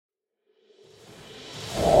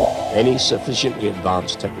Any sufficiently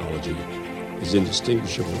advanced technology is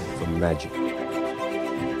indistinguishable from magic.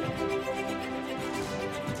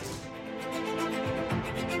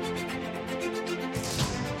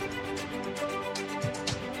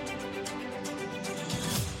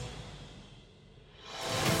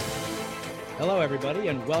 Hello, everybody,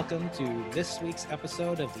 and welcome to this week's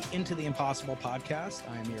episode of the Into the Impossible podcast.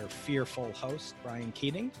 I am your fearful host, Brian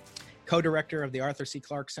Keating, co-director of the Arthur C.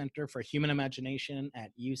 Clarke Center for Human Imagination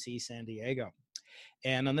at UC San Diego.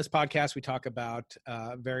 And on this podcast, we talk about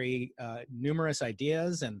very numerous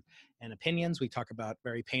ideas and opinions. We talk about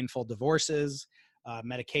very painful divorces,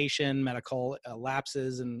 medication, medical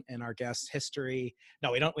lapses in our guest's history.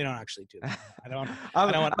 No, we don't actually do that. I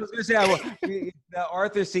was going to say, the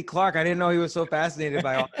Arthur C. Clarke, I didn't know he was so fascinated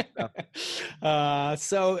by all that stuff.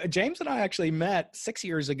 So James and I actually met 6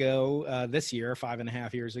 years ago, this year,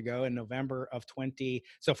 5.5 years ago in November of 20.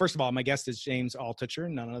 So first of all, my guest is James Altucher,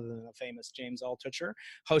 none other than the famous James Altucher,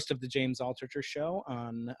 host of the James Altucher Show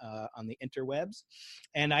on the interwebs.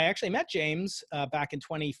 And I actually met James back in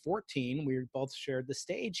 2014. We both shared the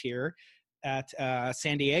stage here at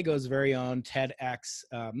San Diego's very own TEDx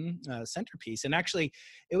centerpiece. And actually,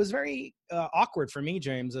 it was very awkward for me,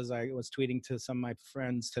 James, as I was tweeting to some of my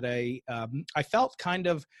friends today. I felt kind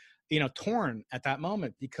of, torn at that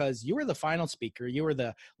moment because you were the final speaker. You were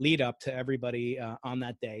the lead up to everybody on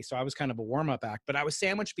that day. So I was kind of a warm-up act, but I was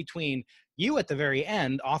sandwiched between you at the very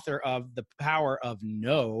end, author of The Power of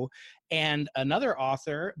No, and another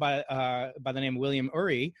author by the name of William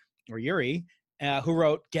Ury, who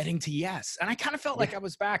wrote Getting to Yes. And I kind of felt like I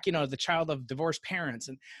was back, the child of divorced parents.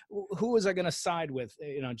 And who was I going to side with,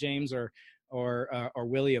 James or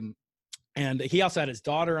William? And he also had his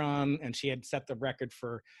daughter on, and she had set the record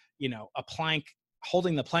for, a plank,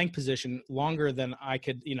 holding the plank position longer than I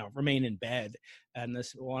could, remain in bed. And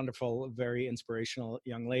this wonderful, very inspirational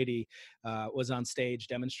young lady was on stage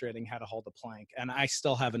demonstrating how to hold a plank. And I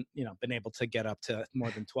still haven't, been able to get up to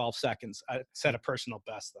more than 12 seconds. I set a personal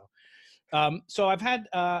best though. So I've had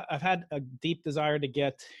a deep desire to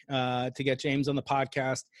get James on the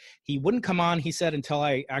podcast. He wouldn't come on, he said, until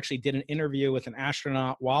I actually did an interview with an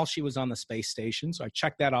astronaut while she was on the space station. So I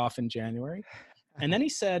checked that off in January. And then he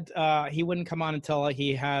said he wouldn't come on until I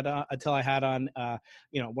had on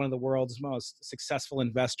one of the world's most successful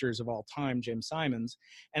investors of all time, Jim Simons.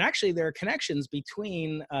 And actually, there are connections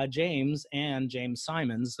between James and James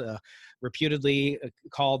Simons, reputedly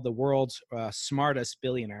called the world's smartest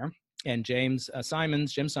billionaire. And Jim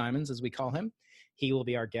Simons, as we call him, he will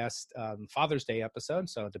be our guest Father's Day episode.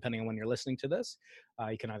 So depending on when you're listening to this,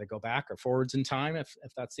 you can either go back or forwards in time if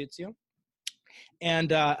that suits you.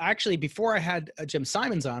 And actually, before I had Jim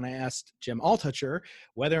Simons on, I asked Jim Altucher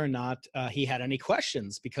whether or not he had any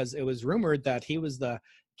questions, because it was rumored that he was the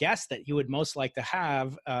guest that you would most like to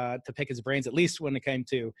have to pick his brains, at least when it came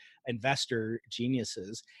to investor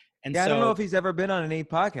geniuses. And I don't know if he's ever been on any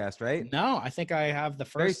podcast, right? No, I think I have the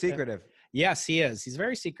first. Very secretive. Yes, he is. He's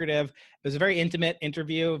very secretive. It was a very intimate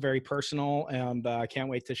interview, very personal, and I can't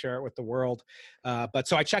wait to share it with the world. But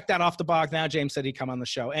so I checked that off the box. Now James said he'd come on the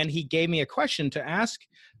show, and he gave me a question to ask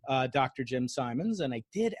Dr. Jim Simons, and I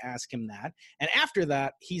did ask him that. And after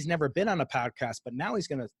that, he's never been on a podcast, but now he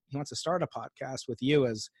wants to start a podcast with you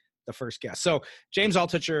as the first guest. So James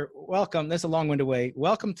Altucher, welcome. This is a long-winded way.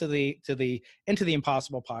 Welcome to the Into the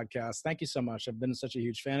Impossible podcast. Thank you so much. I've been such a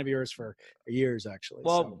huge fan of yours for years, actually.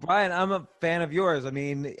 Well, so. Brian, I'm a fan of yours. I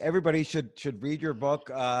mean, everybody should read your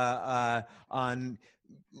book on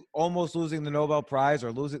almost losing the Nobel Prize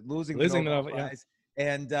or losing the Nobel Prize.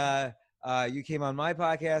 Yeah. And you came on my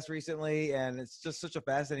podcast recently, and it's just such a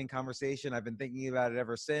fascinating conversation. I've been thinking about it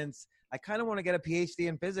ever since. I kind of want to get a PhD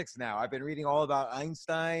in physics now. I've been reading all about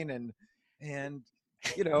Einstein and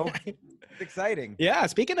it's exciting. Yeah.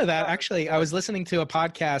 Speaking of that, actually, I was listening to a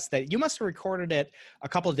podcast that you must have recorded it a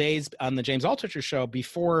couple of days on the James Altucher Show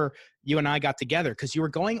before you and I got together, because you were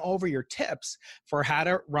going over your tips for how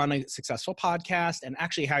to run a successful podcast and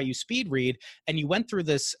actually how you speed read. And you went through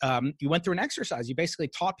this, you went through an exercise. You basically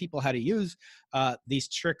taught people how to use these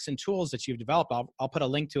tricks and tools that you've developed. I'll put a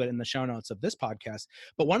link to it in the show notes of this podcast.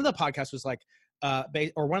 But one of the podcasts was like,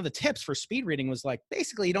 or one of the tips for speed reading was like,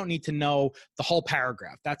 basically you don't need to know the whole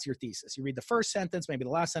paragraph. That's your thesis. You read the first sentence, maybe the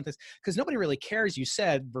last sentence, because nobody really cares, you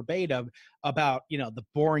said verbatim, about, the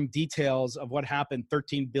boring details of what happened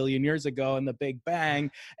 13 billion years ago in the Big Bang.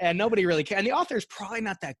 And nobody really cares. And the author's probably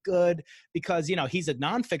not that good because, he's a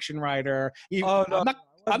nonfiction writer. I'm not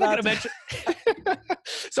going to mention.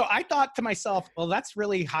 So I thought to myself, well, that's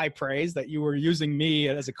really high praise that you were using me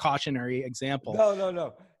as a cautionary example.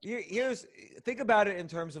 No. Think about it in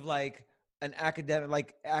terms of like an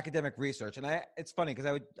academic research. And it's funny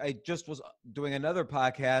because I just was doing another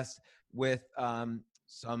podcast with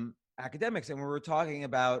some academics, and we were talking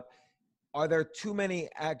about, are there too many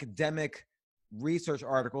academic research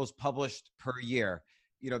articles published per year?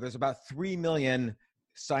 There's about 3 million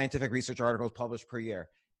scientific research articles published per year.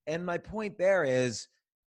 And my point there is,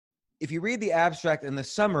 if you read the abstract and the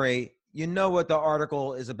summary, you know what the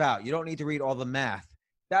article is about. You don't need to read all the math.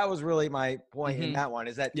 That was really my point in that one,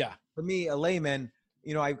 is that for me, a layman,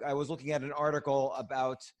 I was looking at an article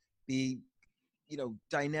about the,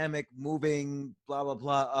 dynamic moving, blah, blah,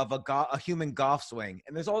 blah, of a human golf swing.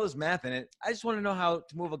 And there's all this math in it. I just want to know how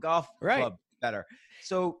to move a golf club better.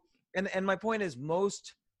 So, and my point is,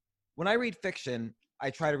 when I read fiction, I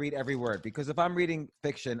try to read every word, because if I'm reading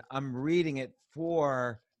fiction, I'm reading it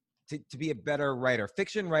to be a better writer.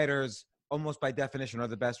 Fiction writers, almost by definition, are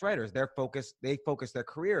the best writers. They focus their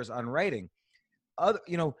careers on writing.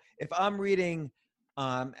 If I'm reading,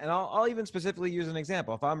 and I'll even specifically use an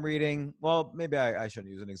example. If I'm reading, well, maybe I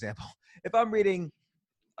shouldn't use an example. If I'm reading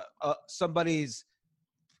somebody's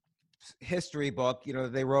history book,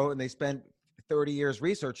 they wrote and they spent 30 years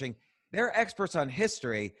researching, they're experts on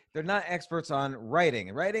history. They're not experts on writing.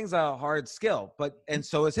 And writing's a hard skill, and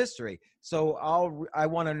so is history. So I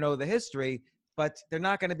want to know the history, but they're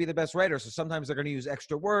not going to be the best writers. So sometimes they're going to use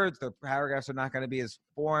extra words. Their paragraphs are not going to be as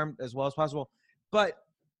formed as well as possible. But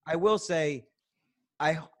I will say,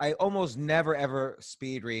 I almost never ever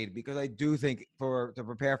speed read, because I do think to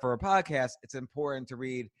prepare for a podcast, it's important to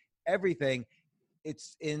read everything.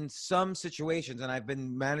 It's in some situations, and I've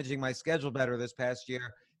been managing my schedule better this past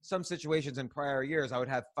year. Some situations in prior years, I would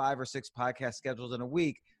have 5 or 6 podcasts scheduled in a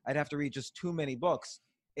week. I'd have to read just too many books.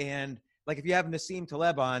 And like, if you have Nassim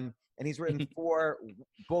Taleb on, and he's written 4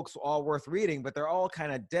 books all worth reading, but they're all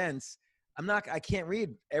kind of dense, I can't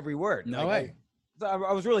read every word. No way. I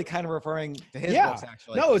was really kind of referring to his books,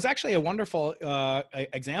 actually. No, it was actually a wonderful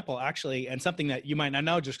example, actually, and something that you might not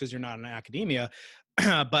know just because you're not in academia.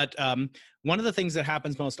 But one of the things that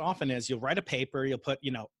happens most often is you'll write a paper, you'll put,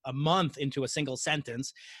 a month into a single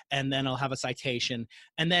sentence, and then I'll have a citation.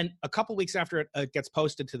 And then a couple weeks after it gets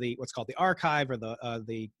posted to what's called the archive, or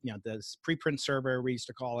the preprint server, we used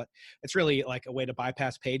to call it. It's really like a way to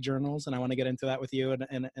bypass paid journals. And I want to get into that with you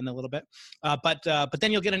in a little bit. But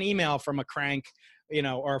then you'll get an email from a crank,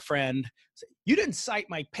 or a friend, you didn't cite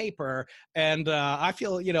my paper, and I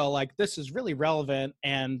feel, like this is really relevant,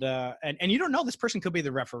 and you don't know, this person could be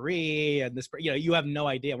the referee, and this, you have no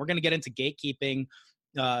idea. We're going to get into gatekeeping,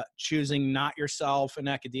 choosing not yourself in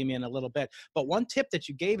academia in a little bit. But one tip that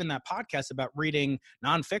you gave in that podcast about reading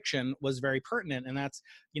nonfiction was very pertinent. And that's,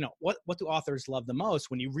 what do authors love the most?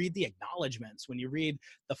 When you read the acknowledgments, when you read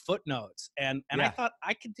the footnotes. And I thought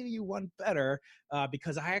I could do you one better,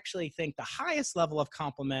 because I actually think the highest level of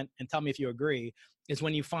compliment, and tell me if you agree, is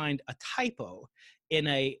when you find a typo in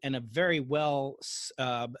a very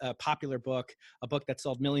popular book, a book that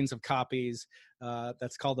sold millions of copies,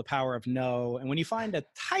 that's called The Power of No. And when you find a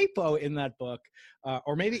typo in that book,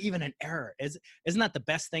 or maybe even an error, isn't that the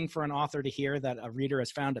best thing for an author to hear, that a reader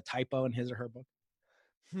has found a typo in his or her book?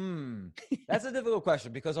 That's a difficult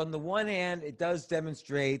question, because on the one hand, it does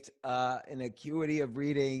demonstrate an acuity of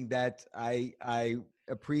reading that I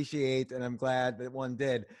appreciate, and I'm glad that one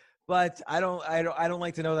did. But I don't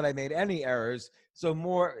like to know that I made any errors. So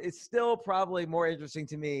it's still probably more interesting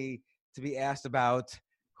to me to be asked about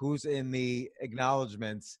who's in the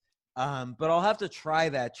acknowledgments. But I'll have to try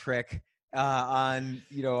that trick on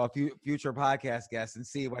a future podcast guests and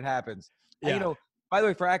see what happens. Yeah. And, by the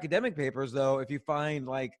way, for academic papers, though, if you find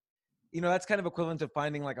that's kind of equivalent to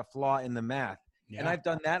finding like a flaw in the math. Yeah. And I've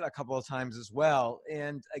done that a couple of times as well.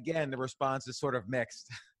 And again, the response is sort of mixed.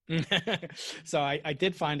 So I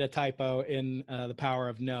did find a typo in The Power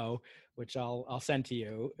of No, which I'll send to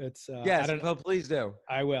you. It's yes, please do.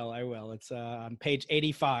 I will. It's on page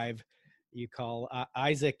 85. You call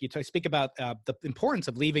Isaac. You speak about the importance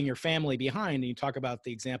of leaving your family behind, and you talk about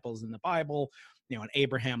the examples in the Bible. And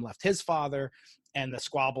Abraham left his father, and the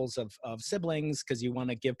squabbles of siblings, because you want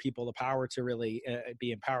to give people the power to really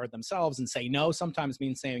be empowered themselves, and say no sometimes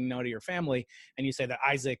means saying no to your family. And you say that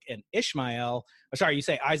Isaac and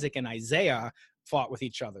Isaac and Isaiah fought with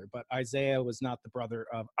each other, but Isaiah was not the brother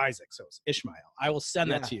of Isaac, so it's Ishmael. I will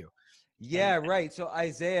send that to you. Yeah, right. So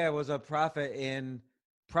Isaiah was a prophet in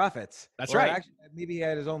Prophets. That's right. Actually, maybe he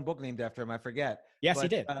had his own book named after him. I forget. Yes, he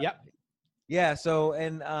did. Yep. Yeah. So,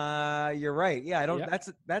 and you're right. Yeah, I don't. Yep.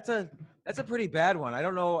 That's a pretty bad one. I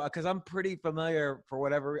don't know, because I'm pretty familiar, for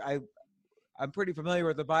whatever. I I'm pretty familiar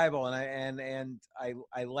with the Bible, and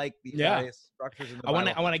I like the various structures in the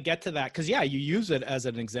Bible. I want to get to that because you use it as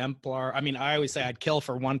an exemplar. I mean, I always say I'd kill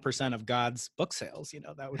for 1% of God's book sales.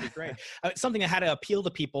 That would be great. Something that had to appeal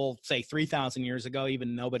to people, say 3,000 years ago.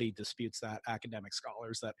 Even nobody disputes that. Academic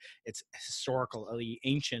scholars that it's historically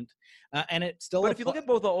ancient, and it still. But if you look at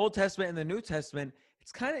both the Old Testament and the New Testament,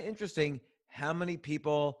 it's kind of interesting how many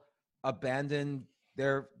people abandon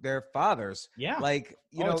their fathers. Yeah. Like,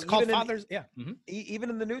 it's called fathers. Even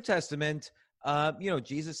in the New Testament,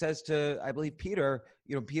 Jesus says to, I believe, Peter,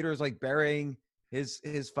 Peter's like burying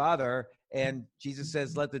his father, and Jesus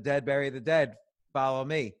says, let the dead bury the dead, follow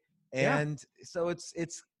me. And so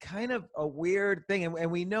it's kind of a weird thing. And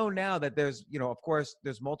we know now that there's, of course,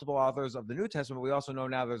 there's multiple authors of the New Testament. We also know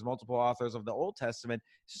now there's multiple authors of the Old Testament.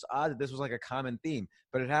 It's just odd that this was like a common theme,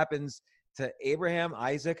 but it happens to Abraham,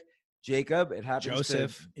 Isaac, Jacob. It happens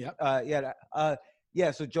Joseph.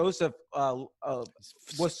 So Joseph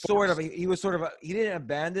was he didn't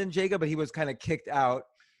abandon Jacob, but he was kind of kicked out.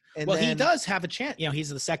 And he does have a chance. He's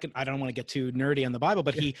the second. I don't want to get too nerdy on the Bible,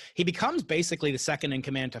 but he becomes basically the second in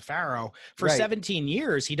command to Pharaoh. For 17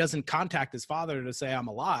 years, he doesn't contact his father to say, I'm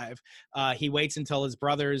alive. He waits until his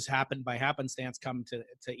brothers by happenstance come to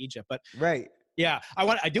Egypt. But yeah,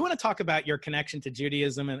 I do want to talk about your connection to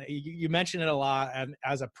Judaism, and you mention it a lot. And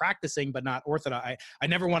as a practicing but not Orthodox, I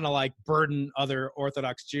never want to burden other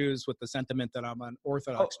Orthodox Jews with the sentiment that I'm an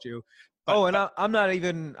Orthodox Jew. I'm not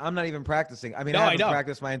even practicing. I mean, I haven't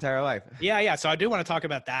practiced my entire life. Yeah. So I do want to talk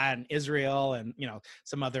about that and Israel and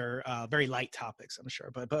some other very light topics, I'm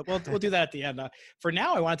sure. But we'll do that at the end. For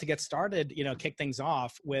now, I wanted to get started. Kick things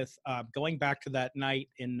off with going back to that night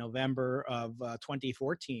in November of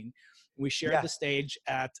 2014. We shared the stage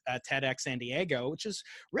at TEDx San Diego, which is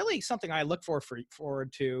really something I look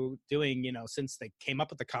forward to doing, since they came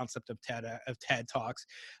up with the concept of TED Talks.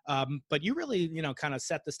 But you really, kind of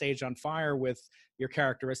set the stage on fire with your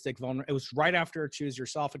characteristic vulnerability. It was right after Choose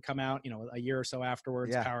Yourself had come out, a year or so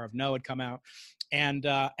afterwards. Power of No had come out, and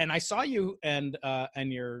I saw you and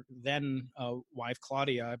your then wife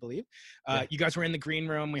Claudia, I believe. You guys were in the green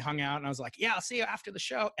room. We hung out, and I was like, "Yeah, I'll see you after the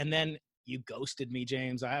show." And then you ghosted me,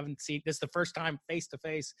 James. I haven't seen this. Is the first time face to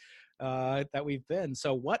face that we've been.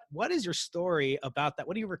 So what is your story about that?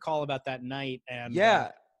 What do you recall about that night? And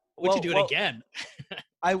would you do it again?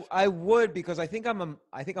 I would, because I think I'm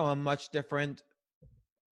a much different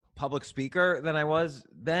public speaker than I was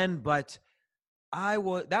then. But that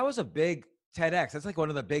was a big TEDx. That's like one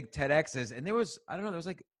of the big TEDx's, and there was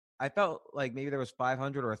I felt like maybe there was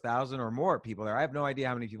 500 or 1,000 or more people there. I have no idea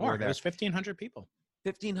how many people were there. It was 1,500 people.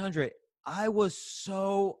 1,500. I was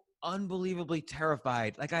so unbelievably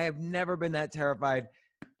terrified. Like, I have never been that terrified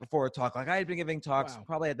before a talk. Like, I had been giving talks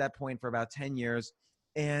probably at that point for about 10 years,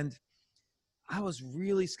 and I was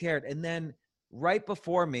really scared. And then right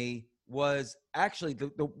before me was actually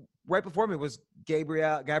right before me was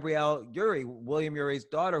Gabrielle Uri, William Uri's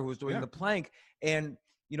daughter, who was doing the plank. And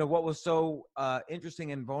what was so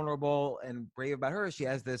interesting and vulnerable and brave about her is she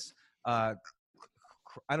has this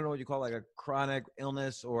I don't know what you call it, like a chronic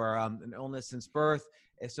illness or an illness since birth.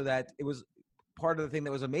 And so that it was part of the thing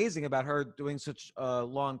that was amazing about her doing such a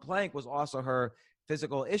long plank was also her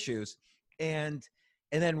physical issues. And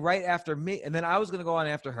then right after me, and then I was going to go on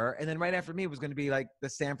after her. And then right after me was going to be like the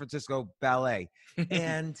San Francisco Ballet.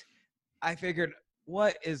 And I figured,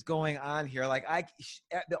 what is going on here? Like,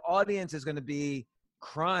 the audience is going to be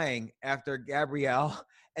crying after Gabrielle,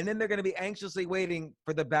 and then they're going to be anxiously waiting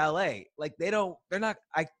for the ballet. Like,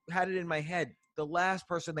 I had it in my head, the last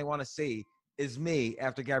person they want to see is me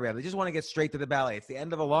after Gabrielle. They just want to get straight to the ballet. It's the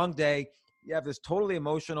end of a long day. You have this totally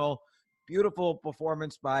emotional, beautiful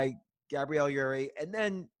performance by Gabrielle Uri, and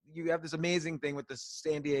then you have this amazing thing with the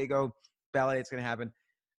San Diego Ballet that's going to happen.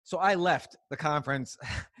 So I left the conference,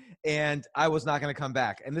 and I was not going to come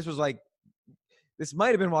back. And this might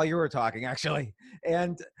have been while you were talking, actually.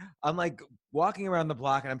 And I'm like walking around the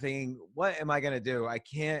block, and I'm thinking, what am I going to do?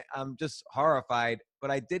 I'm just horrified.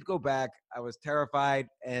 But I did go back. I was terrified,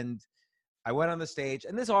 and I went on the stage.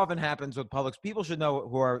 And this often happens with public. People should know,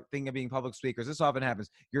 who are thinking of being public speakers, this often happens.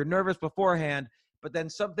 You're nervous beforehand, but then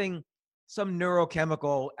some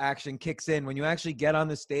neurochemical action kicks in. When you actually get on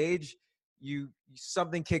the stage,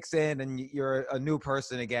 something kicks in, and you're a new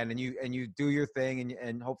person again, and you do your thing,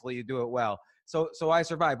 and hopefully you do it well. So I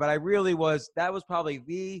survived, but that was probably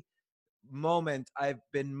the moment I've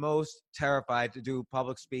been most terrified to do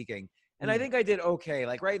public speaking. And I think I did okay.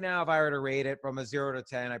 Like, right now, if I were to rate it from a 0 to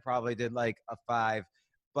 10, I probably did like a 5,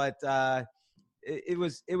 but it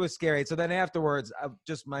was scary. So then afterwards,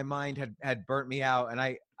 my mind had burnt me out, and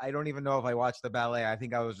I don't even know if I watched the ballet. I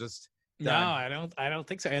think I was just No, I don't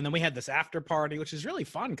think so. And then we had this after party, which is really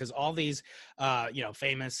fun because all these,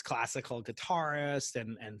 famous classical guitarists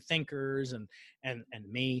and thinkers and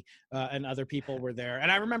me and other people were there.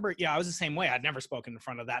 And I remember, I was the same way. I'd never spoken in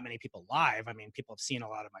front of that many people live. I mean, people have seen a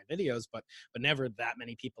lot of my videos, but never that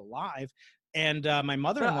many people live. And my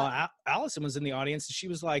mother-in-law, Allison, was in the audience, and she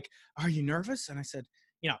was like, "Are you nervous?" And I said,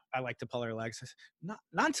 I like to pull her legs. I said,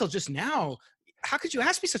 not until just now. How could you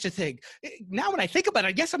ask me such a thing? Now, when I think about it,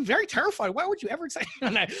 I guess I'm very terrified. Why would you ever say?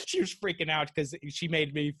 She was freaking out because she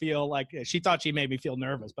made me feel like she thought she made me feel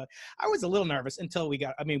nervous, but I was a little nervous until we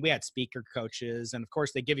had speaker coaches, and of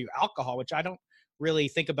course they give you alcohol, which I don't really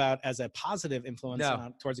think about as a positive influence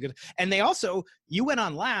towards the good. And you went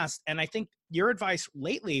on last, and I think your advice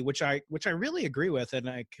lately, which I really agree with, and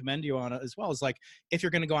I commend you on it as well, is like, if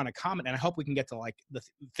you're going to go on a comment, and I hope we can get to like the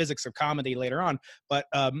physics of comedy later on, but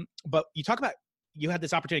you talk about, you had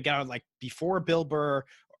this opportunity to get on like before Bill Burr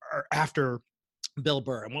or after Bill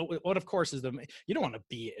Burr. And what of course is you don't want to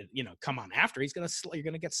be, come on after, you're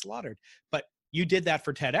going to get slaughtered. But you did that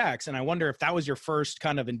for TEDx. And I wonder if that was your first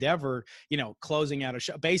kind of endeavor,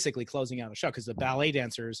 basically closing out a show, because the ballet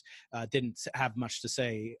dancers didn't have much to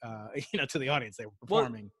say, to the audience. They were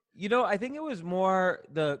performing. Well, I think it was more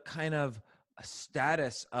the kind of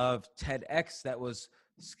status of TEDx that was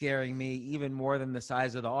scaring me even more than the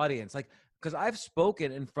size of the audience. Like, because I've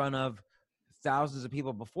spoken in front of thousands of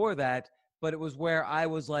people before that, but it was where I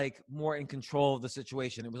was like more in control of the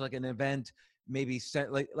situation. It was like an event, maybe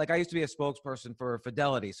like I used to be a spokesperson for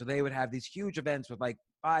Fidelity. So they would have these huge events with like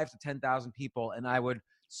 5,000 to 10,000 people, and I would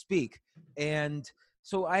speak. And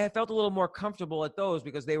so I felt a little more comfortable at those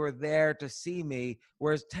because they were there to see me.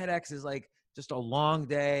 Whereas TEDx is like just a long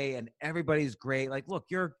day and everybody's great. Like, look,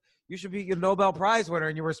 you should be a Nobel Prize winner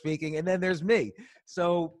and you were speaking. And then there's me.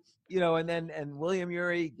 So, and William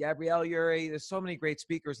Ury, Gabrielle Ury, there's so many great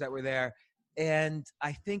speakers that were there. And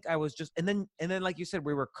I think I was just, and then like you said,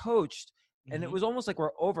 we were coached, and it was almost like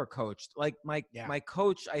we're overcoached. Like my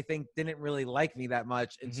coach, I think, didn't really like me that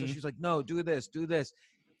much. And so she was like, no, do this.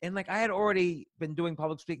 And like, I had already been doing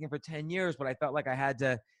public speaking for 10 years, but I felt like I had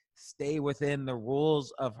to stay within the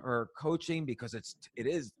rules of her coaching because it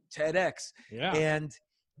is TEDx. Yeah. And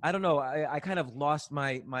I don't know, I kind of lost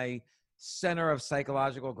my center of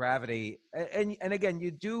psychological gravity. And again,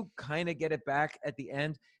 you do kind of get it back at the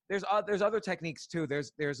end. There's other techniques too.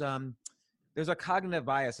 There's a cognitive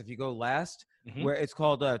bias if you go last, where it's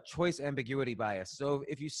called a choice ambiguity bias. So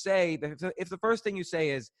if you say if the first thing you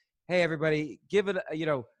say is, "Hey everybody, give it,"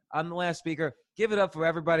 I'm the last speaker, give it up for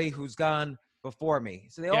everybody who's gone before me.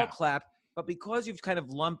 So they all clap, but because you've kind of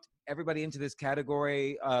lumped everybody into this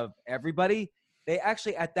category of everybody, they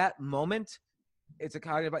actually at that moment, it's a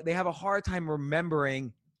cognitive, they have a hard time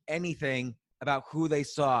remembering anything about who they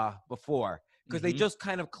saw before. Because they just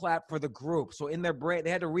kind of clap for the group. So in their brain, they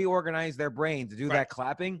had to reorganize their brain to do that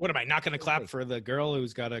clapping. What am I not going to clap for the girl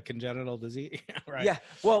who's got a congenital disease? Right. Yeah.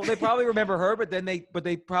 Well, they probably remember her, but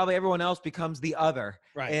they probably, everyone else becomes the other.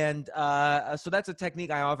 Right. And so that's a technique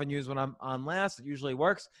I often use when I'm on last. It usually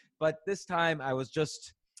works. But this time I was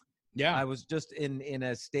just, in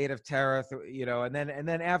a state of terror, and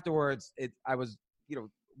then afterwards I was,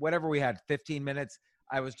 whatever we had, 15 minutes,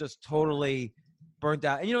 I was just totally burnt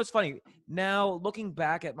out. And it's funny now looking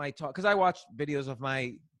back at my talk, because I watched videos of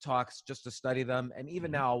my talks just to study them, and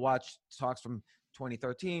even now I'll watch talks from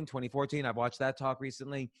 2013, 2014. I've watched that talk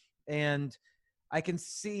recently, and I can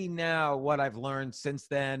see now what I've learned since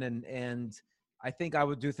then, and I think I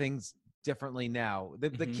would do things differently now.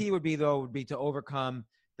 The key would be to overcome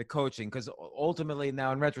the coaching, because ultimately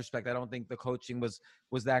now in retrospect I don't think the coaching was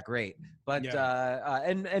that great. But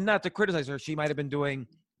and not to criticize her, she might have been doing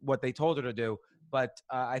what they told her to do. But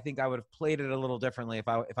I think I would have played it a little differently if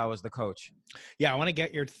I was the coach. Yeah, I want to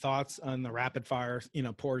get your thoughts on the rapid fire,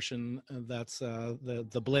 portion. That's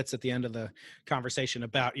the blitz at the end of the conversation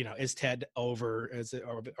about, is TED over?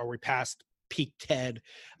 Are we past peak TED?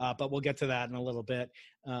 But we'll get to that in a little bit.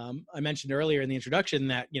 I mentioned earlier in the introduction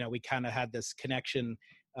that we kind of had this connection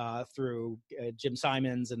through Jim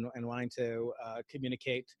Simons and wanting to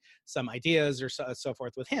communicate some ideas or so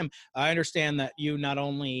forth with him. I understand that you not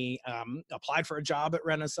only applied for a job at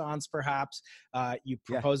Renaissance, perhaps, you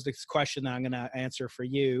proposed this question that I'm going to answer for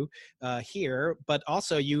you here, but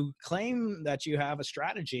also you claim that you have a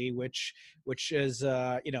strategy which is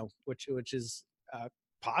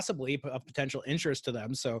possibly of potential interest to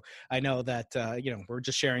them. So I know that, we're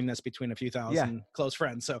just sharing this between a few thousand close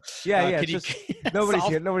friends. So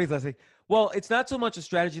nobody's listening. Well, it's not so much a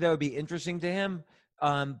strategy that would be interesting to him,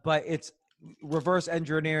 but it's reverse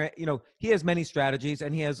engineering. He has many strategies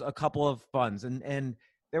and he has a couple of funds, and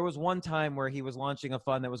there was one time where he was launching a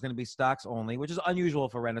fund that was going to be stocks only, which is unusual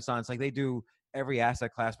for Renaissance. Like they do every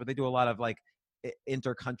asset class, but they do a lot of like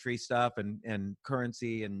inter-country stuff and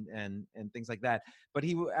currency and things like that. But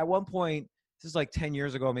he, at one point, this is like 10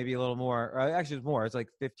 years ago, maybe a little more, or actually it's more, it's like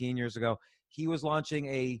 15 years ago, he was launching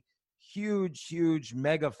a huge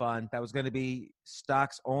mega fund that was going to be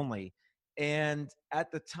stocks only. And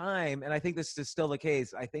at the time, and I think this is still the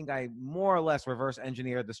case, I think I more or less reverse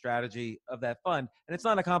engineered the strategy of that fund. And it's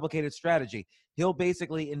not a complicated strategy. He'll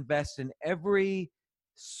basically invest in every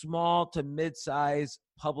small to mid-size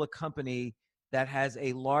public company that has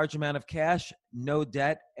a large amount of cash, no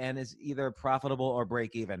debt, and is either profitable or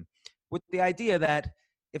break even. With the idea that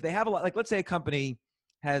if they have a lot, like let's say a company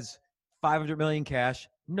has 500 million cash,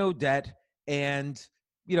 no debt, and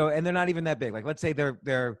and they're not even that big. Like let's say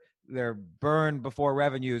their burn before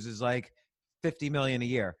revenues is like 50 million a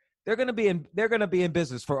year. They're going to be in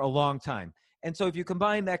business for a long time. And so if you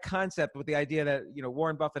combine that concept with the idea that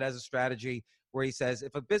Warren Buffett has a strategy where he says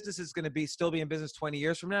if a business is going to still be in business 20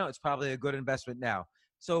 years from now, it's probably a good investment now.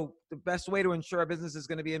 So the best way to ensure a business is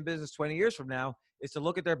going to be in business 20 years from now is to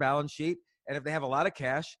look at their balance sheet, and if they have a lot of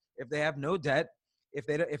cash, if they have no debt, if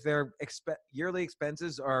their yearly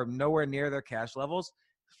expenses are nowhere near their cash levels,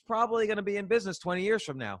 it's probably going to be in business 20 years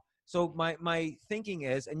from now. So my thinking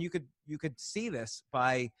is, and you could see this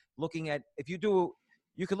by looking at, you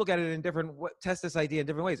could look at it in test this idea in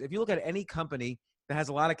different ways. If you look at any company that has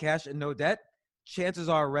a lot of cash and no debt, chances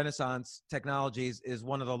are Renaissance Technologies is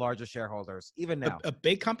one of the largest shareholders, even now.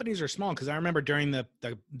 Big companies or small? Because I remember during the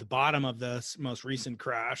bottom of the most recent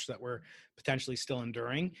crash that we're potentially still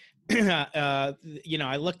enduring, I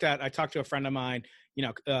talked to a friend of mine,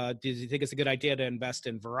 do you think it's a good idea to invest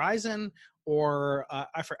in Verizon or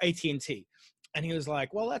for AT&T? And he was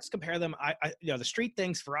like, well, let's compare them. The street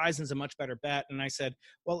thinks Verizon's a much better bet. And I said,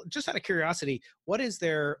 well, just out of curiosity, what's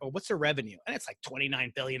their revenue? And it's like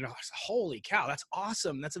 $29 billion. Holy cow. That's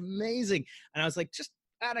awesome. That's amazing. And I was like, just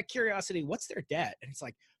out of curiosity, what's their debt? And it's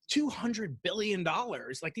like $200 billion.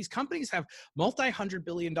 Like these companies have multi-$100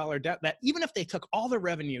 billion debt that even if they took all the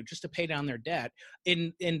revenue just to pay down their debt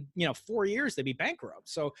in 4 years, they'd be bankrupt.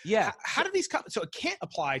 So yeah, how do these so it can't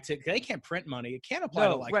apply to, they can't print money. It can't apply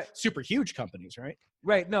to super huge companies, right?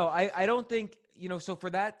 Right. No, I don't think, so for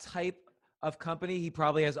that type of company, he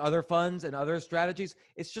probably has other funds and other strategies.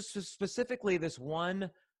 It's just specifically this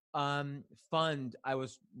one fund I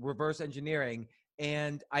was reverse engineering,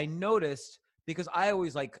 and I noticed, because I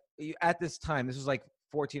always at this time, this was like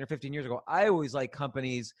 14 or 15 years ago, I always like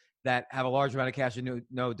companies that have a large amount of cash and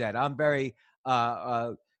no debt. I'm very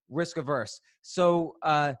risk averse. So,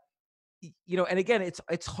 and again,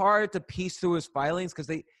 it's hard to piece through his filings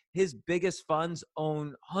because his biggest funds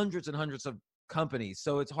own hundreds and hundreds of companies.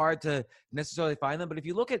 So it's hard to necessarily find them. But if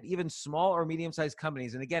you look at even small or medium-sized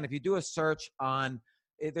companies, and again, if you do a search on,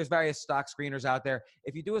 there's various stock screeners out there.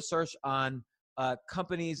 If you do a search on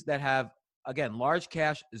companies that have, again, large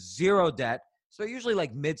cash, zero debt. So usually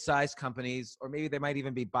like mid-sized companies, or maybe they might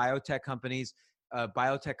even be biotech companies.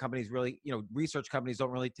 Biotech companies really, research companies don't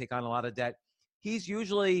really take on a lot of debt.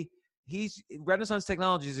 Renaissance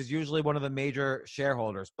Technologies is usually one of the major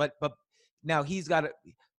shareholders, but now he's got,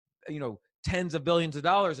 tens of billions of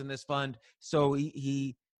dollars in this fund. So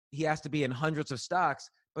he has to be in hundreds of stocks,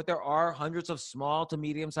 but there are hundreds of small to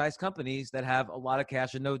medium-sized companies that have a lot of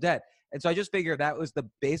cash and no debt. And so I just figured that was the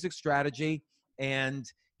basic strategy, and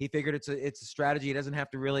he figured it's a strategy he doesn't have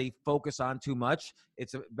to really focus on too much.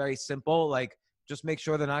 It's very simple, like just make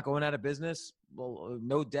sure they're not going out of business. Well,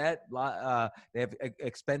 no debt. They have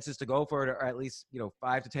expenses to go for it, or at least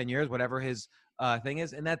 5 to 10 years, whatever his thing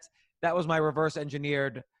is. And that was my reverse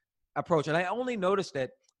engineered approach. And I only noticed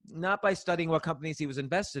it not by studying what companies he was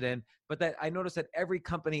invested in, but that I noticed that every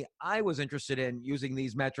company I was interested in using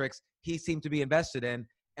these metrics, he seemed to be invested in.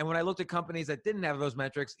 And when I looked at companies that didn't have those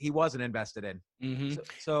metrics, he wasn't invested in. Mm-hmm.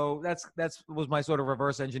 So that's was my sort of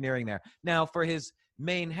reverse engineering there. Now for his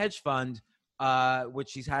main hedge fund,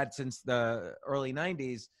 which he's had since the early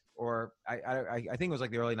 90s, or I think it was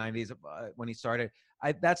like the early 90s when he started.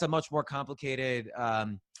 That's a much more complicated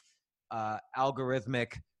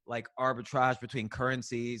algorithmic like arbitrage between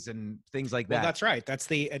currencies and things like that. Well, that's right. That's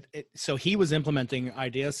so he was implementing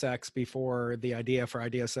IdeaSex before the idea for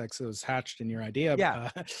IdeaSex was hatched in your idea. Yeah.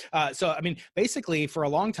 So, I mean, basically for a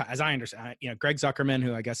long time, as I understand, Greg Zuckerman,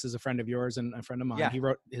 who I guess is a friend of yours and a friend of mine, he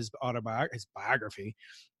wrote his biography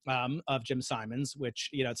of Jim Simons, which,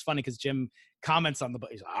 it's funny because Jim comments on the book.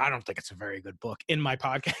 He's like, I don't think it's a very good book in my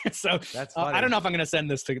podcast. So that's funny. I don't know if I'm going to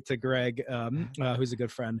send this to Greg, who's a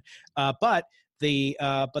good friend. But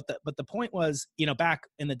But the point was, back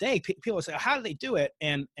in the day, people would say, how do they do it?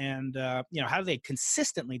 And how do they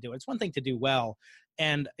consistently do it? It's one thing to do well.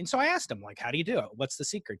 And so I asked him, like, how do you do it? What's the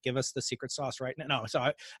secret? Give us the secret sauce right now. No, so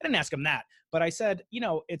I didn't ask him that, but I said,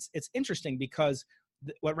 it's interesting because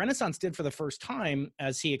what Renaissance did for the first time,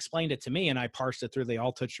 as he explained it to me, and I parsed it through the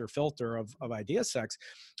Altucher filter of IdeaSex.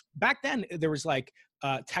 Back then, there was like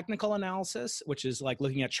technical analysis, which is like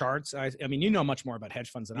looking at charts. I mean, you know much more about hedge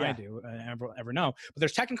funds than I do, ever know. But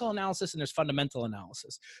there's technical analysis and there's fundamental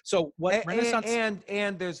analysis. So what Renaissance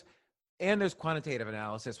and there's quantitative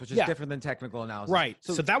analysis, which is different than technical analysis. Right.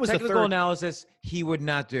 So that was technical the third analysis he would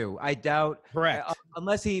not do. I doubt. Correct.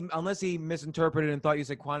 Unless he misinterpreted and thought you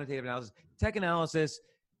said quantitative analysis. Tech analysis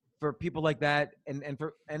for people like that, and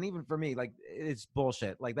even for me, like, it's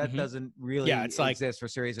bullshit. Like, that doesn't really exist for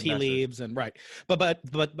serious tea investors. leaves and right. But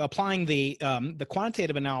applying the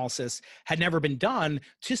quantitative analysis had never been done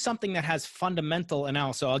to something that has fundamental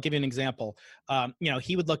analysis. So I'll give you an example.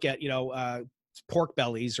 He would look at pork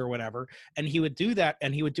bellies or whatever, and he would do that,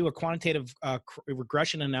 and he would do a quantitative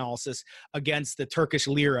regression analysis against the Turkish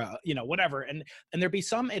lira, whatever, and there'd be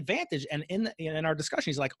some advantage. And in our discussion,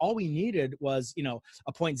 he's like, all we needed was a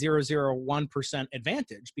 0.001%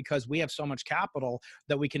 advantage, because we have so much capital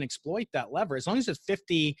that we can exploit that lever. As long as it's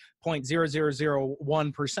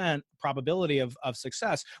 50.0001% probability of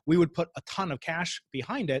success, we would put a ton of cash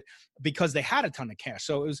behind it because they had a ton of cash.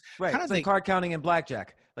 So it was kind of like card counting and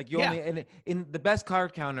blackjack. Like, you only in the best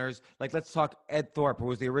card counters, like, let's talk Ed Thorpe, who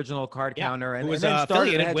was the original card counter, and who was then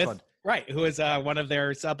started a hedge fund. Right, who is one of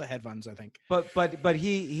their sub hedge funds, I think. But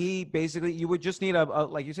he basically, you would just need a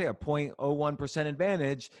like you say, a 0.01%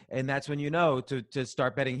 advantage, and that's when to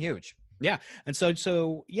start betting huge. Yeah. And so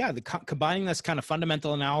combining this kind of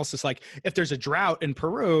fundamental analysis, like if there's a drought in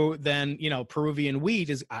Peru, then, Peruvian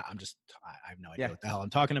wheat is, I have no idea what the hell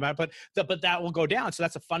I'm talking about, but that will go down. So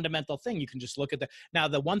that's a fundamental thing. You can just look at now,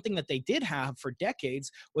 the one thing that they did have for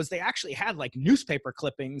decades was they actually had like newspaper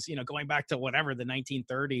clippings, going back to whatever, the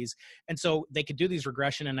 1930s. And so they could do these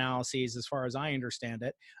regression analyses, as far as I understand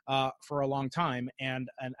it, for a long time. And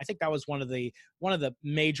I think that was one of the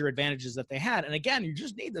major advantages that they had. And again, you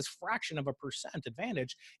just need this fraction of a percent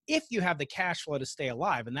advantage if you have the cash flow to stay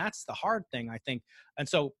alive. And that's the hard thing, I think. And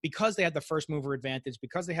so because they had the first mover advantage,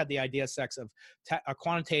 because they had the IdeaSex of a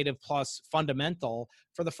quantitative plus fundamental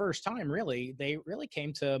for the first time, they really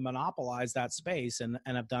came to monopolize that space and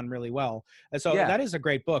have done really well. And so that is a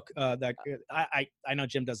great book that I know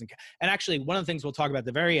Jim doesn't. And actually, one of the things we'll talk about at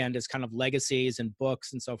the very end is kind of legacies and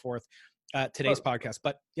books and so forth. Today's podcast.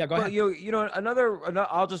 But go ahead.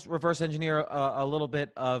 I'll just reverse engineer a little bit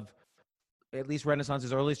of at least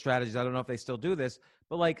Renaissance's early strategies. I don't know if they still do this,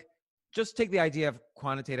 but like, just take the idea of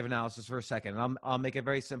quantitative analysis for a second. And I'll make it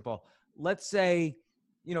very simple. Let's say,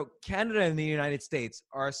 Canada and the United States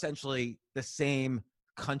are essentially the same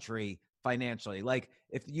country financially. Like,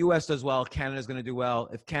 if the U.S. does well, Canada's going to do well.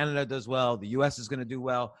 If Canada does well, the U.S. is going to do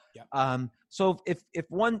well. Yep. So if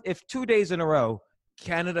 2 days in a row,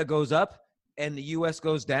 Canada goes up and the U.S.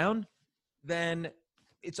 goes down, then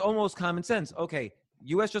it's almost common sense. Okay,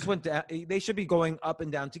 U.S. just went down. They should be going up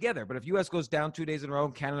and down together. But if U.S. goes down 2 days in a row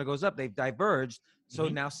and Canada goes up, they've diverged. So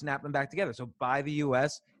now snap them back together. So buy the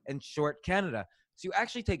U.S. and short Canada. So you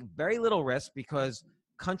actually take very little risk because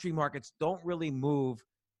country markets don't really move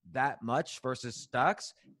that much versus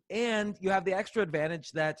stocks. And you have the extra advantage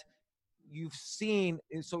that you've seen.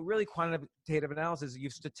 So really, quantitative analysis,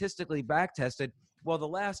 you've statistically back tested. Well, the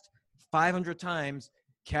last 500 times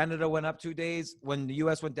Canada went up 2 days when the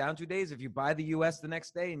U.S. went down 2 days. If you buy the U.S. the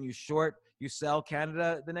next day and you sell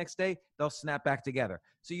Canada the next day, they'll snap back together.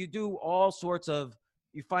 So you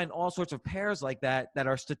find all sorts of pairs like that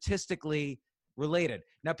are statistically related.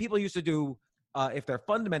 Now, people used to do, if they're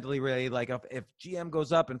fundamentally related, like if GM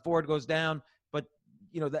goes up and Ford goes down, but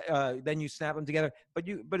then you snap them together. But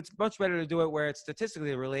it's much better to do it where it's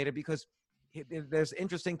statistically related, because there's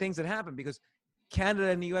interesting things that happen, because Canada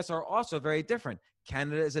and the U.S. are also very different.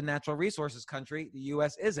 Canada is a natural resources country. The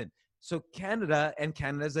U.S. isn't. So Canada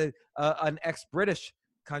is an ex-British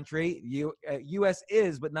country. U.S.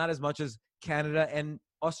 is, but not as much as Canada and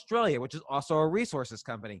Australia, which is also a resources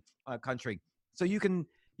country. So you can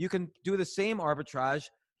do the same arbitrage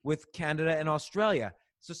with Canada and Australia.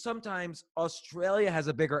 So sometimes Australia has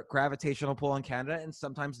a bigger gravitational pull on Canada, and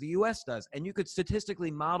sometimes the U.S. does. And you could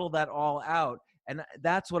statistically model that all out. And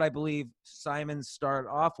that's what I believe Simon started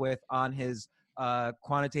off with on his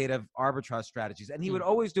quantitative arbitrage strategies. And he would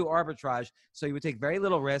always do arbitrage, so he would take very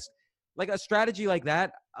little risk. Like a strategy like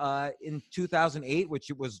that in 2008, which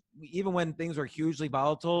it was even when things were hugely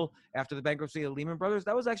volatile after the bankruptcy of Lehman Brothers,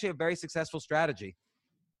 that was actually a very successful strategy.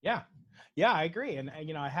 Yeah. Yeah, I agree. And,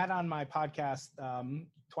 I had on my podcast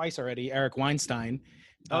twice already, Eric Weinstein.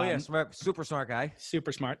 Oh yeah, smart, super smart guy.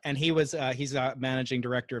 Super smart. And he's a managing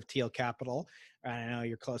director of Thiel Capital. I know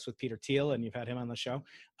you're close with Peter Thiel and you've had him on the show.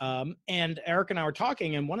 And Eric and I were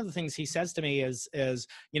talking, and one of the things he says to me is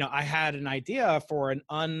I had an idea for an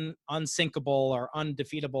unsinkable or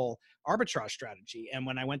undefeatable arbitrage strategy. And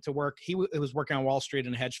when I went to work, he was working on Wall Street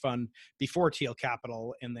in a hedge fund before Thiel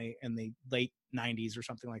Capital in the late 90s or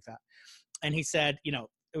something like that. And he said,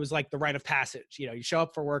 it was like the rite of passage. You show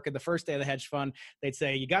up for work and the first day of the hedge fund, they'd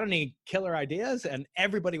say, you got any killer ideas? And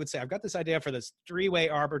everybody would say, I've got this idea for this three-way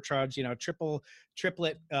arbitrage,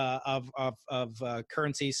 triplet of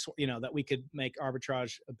currencies, that we could make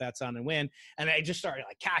arbitrage bets on and win. And they just started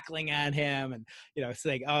like cackling at him and,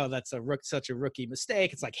 saying, oh, that's such a rookie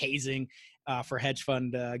mistake. It's like hazing for hedge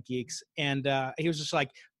fund geeks. And he was just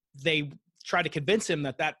like, they tried to convince him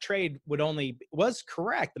that trade was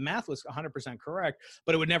correct. The math was 100% correct,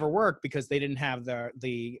 but it would never work because they didn't have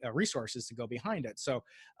the resources to go behind it. So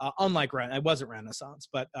unlike it wasn't Renaissance,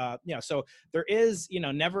 but so there is,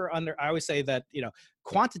 never I always say that,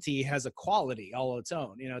 quantity has a quality all its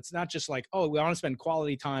own. It's not just like, oh, we want to spend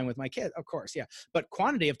quality time with my kid. Of course. Yeah. But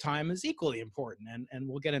quantity of time is equally important. And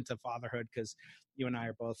we'll get into fatherhood because you and I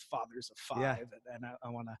are both fathers of five. Yeah. And I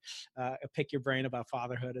want to pick your brain about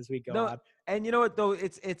fatherhood as we go on. And you know what, though,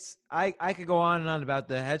 I could go on and on about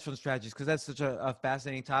the hedge fund strategies because that's such a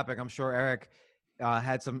fascinating topic. I'm sure Eric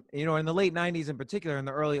had some, in the late 90s in particular, in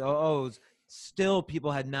the early 00s, still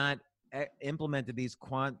people had not implemented these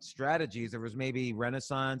quant strategies. There was maybe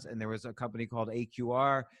Renaissance and there was a company called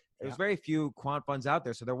AQR. There was very few quant funds out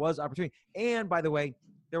there. So there was opportunity. And by the way,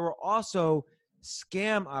 there were also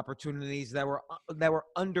scam opportunities that were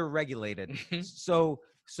under-regulated. So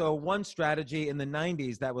one strategy in the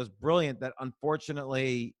 90s that was brilliant that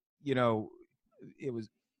unfortunately, it was,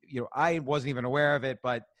 I wasn't even aware of it,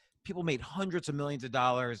 but people made hundreds of millions of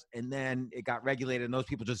dollars and then it got regulated and those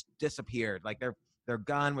people just disappeared. Like they're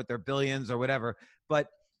gone with their billions or whatever. But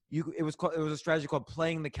it was a strategy called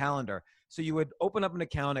playing the calendar. So you would open up an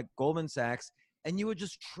account at Goldman Sachs and you would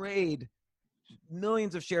just trade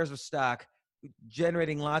millions of shares of stock,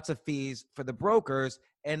 generating lots of fees for the brokers.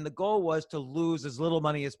 And the goal was to lose as little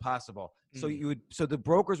money as possible. So the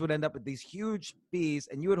brokers would end up with these huge fees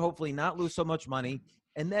and you would hopefully not lose so much money.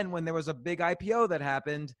 And then when there was a big IPO that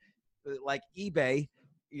happened, like eBay,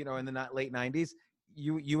 in the late 90s,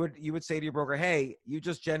 you would say to your broker, hey, you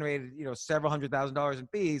just generated, several $100,000 in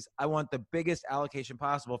fees. I want the biggest allocation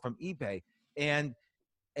possible from eBay. And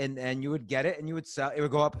you would get it and you would sell. It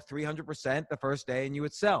would go up 300% the first day and you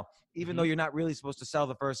would sell, even though you're not really supposed to sell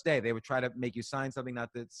the first day. They would try to make you sign something not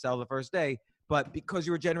to sell the first day. But because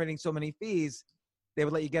you were generating so many fees, they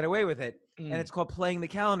would let you get away with it. And it's called playing the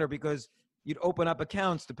calendar because you'd open up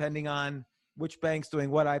accounts depending on which bank's doing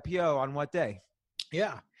what IPO on what day.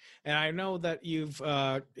 Yeah. And I know that you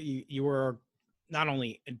were not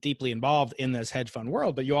only deeply involved in this hedge fund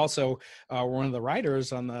world, but you also were one of the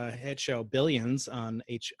writers on the hit show Billions on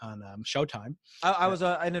Showtime. I was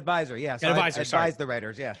an advisor, yeah. So I advised the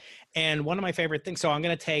writers, yeah. And one of my favorite things, so I'm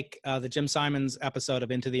going to take the Jim Simons episode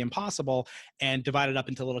of Into the Impossible and divide it up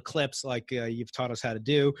into little clips like you've taught us how to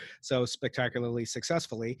do so spectacularly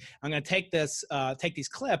successfully. I'm going to take these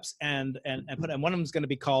clips and put them. One of them is going to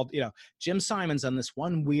be called, Jim Simons on this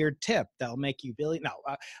one weird tip that'll make you billion. No,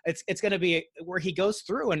 it's going to be where he goes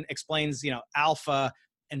through and explains, alpha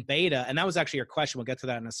and beta. And that was actually your question. We'll get to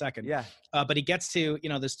that in a second. Yeah. But he gets to,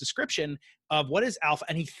 this description of what is alpha,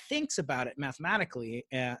 and he thinks about it mathematically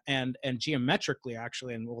and geometrically,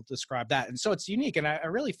 actually, and we'll describe that. And so it's unique. And I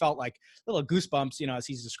really felt like little goosebumps, as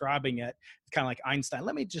he's describing it, kind of like Einstein.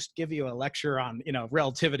 Let me just give you a lecture on,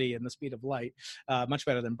 relativity and the speed of light, much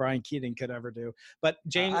better than Brian Keating could ever do. But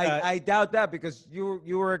James, I doubt that because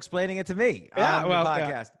you were explaining it to me on the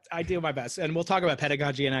podcast. I do my best. And we'll talk about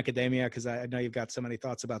pedagogy and academia because I know you've got so many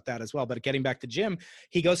thoughts about that as well. But getting back to Jim,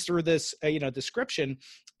 he goes through this, description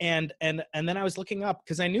and then I was looking up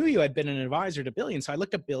because I knew you had been an advisor to Billions. So I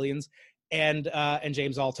looked up Billions and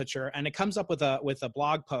James Altucher, and it comes up with a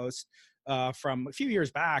blog post from a few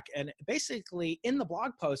years back. And basically in the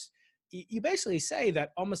blog post, you basically say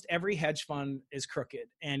that almost every hedge fund is crooked.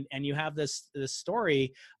 And you have this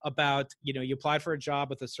story about, you applied for a job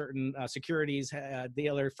with a certain securities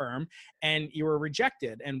dealer firm and you were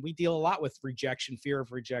rejected. And we deal a lot with rejection, fear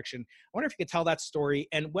of rejection. I wonder if you could tell that story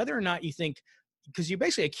and whether or not you think, because you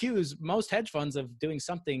basically accuse most hedge funds of doing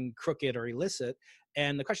something crooked or illicit.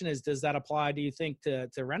 And the question is, does that apply, do you think, to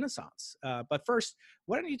Renaissance? But first,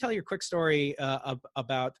 why don't you tell your quick story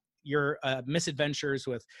about your misadventures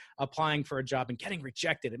with applying for a job and getting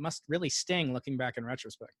rejected? It must really sting looking back in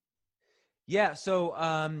retrospect. Yeah. So,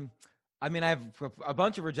 I mean, I have a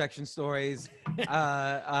bunch of rejection stories.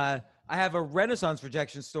 I have a Renaissance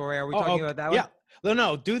rejection story. Are we talking about that one? Yeah.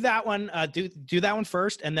 No, do that one. Do that one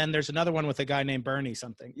first, and then there's another one with a guy named Bernie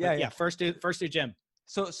something. But yeah. First do Jim.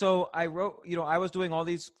 So I wrote, I was doing all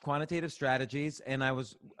these quantitative strategies, and I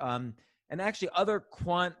was, and actually other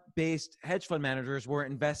quant-based hedge fund managers were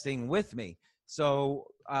investing with me. So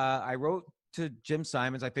I wrote to Jim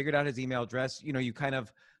Simons. I figured out his email address. You kind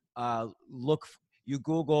of you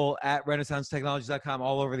Google at renaissancetechnologies.com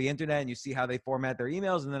all over the internet, and you see how they format their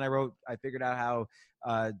emails. And then I figured out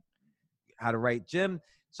how to write Jim.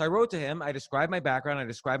 So I wrote to him. I described my background. I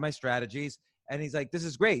described my strategies, and he's like, "This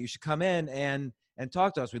is great. You should come in and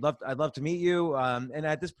talk to us. I'd love to meet you." And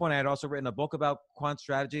at this point, I had also written a book about quant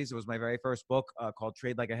strategies. It was my very first book called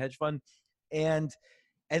Trade Like a Hedge Fund. And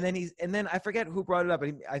then I forget who brought it up.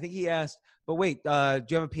 I think he asked, "But wait, do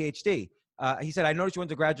you have a PhD?" He said, "I noticed you went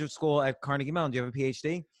to graduate school at Carnegie Mellon. Do you have a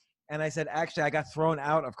PhD?" And I said, "Actually, I got thrown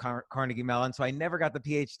out of Carnegie Mellon, so I never got the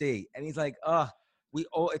PhD." And he's like,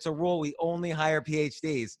 it's a rule. We only hire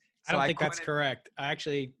PhDs. So I don't think that's correct. I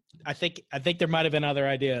think there might have been other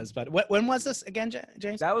ideas, but when was this again,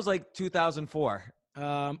 James? That was like 2004.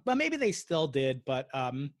 But maybe they still did, but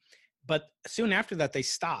soon after that they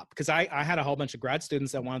stopped, because I had a whole bunch of grad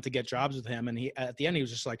students that wanted to get jobs with him, and he at the end he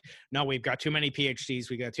was just like, "No, we've got too many PhDs,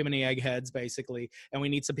 we got too many eggheads, basically, and we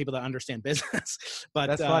need some people that understand business." But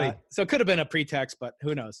that's funny. So it could have been a pretext, but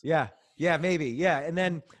who knows? Yeah, maybe. Yeah, and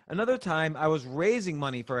then another time I was raising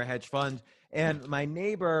money for a hedge fund. And my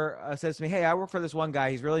neighbor says to me, "Hey, I work for this one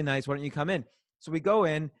guy. He's really nice. Why don't you come in?" So we go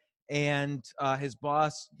in, and his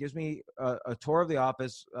boss gives me a tour of the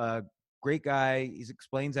office. Great guy. He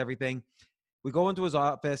explains everything. We go into his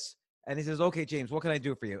office, and he says, "Okay, James, what can I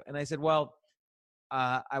do for you?" And I said, "Well,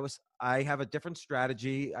 I have a different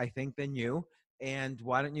strategy, I think, than you. And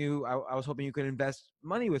why don't you? I was hoping you could invest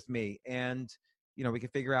money with me, and we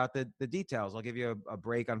could figure out the details. I'll give you a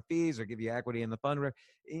break on fees, or give you equity in the fund."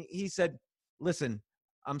 He said, "Listen,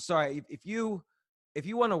 I'm sorry. If you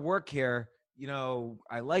want to work here,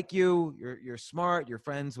 I like you. You're smart. You're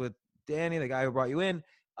friends with Danny, the guy who brought you in.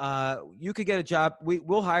 You could get a job.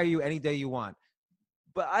 We'll hire you any day you want.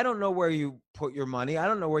 But I don't know where you put your money. I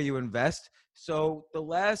don't know where you invest. So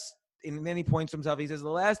and then he points to himself. He says, the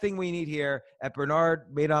last thing we need here at Bernard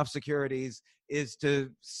Madoff Securities is to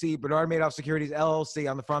see Bernard Madoff Securities LLC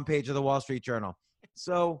on the front page of the Wall Street Journal."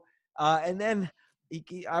 So, and then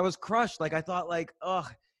I was crushed. Like, I thought, like,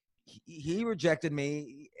 he rejected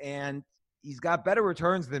me, and he's got better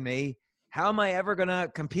returns than me. How am I ever going to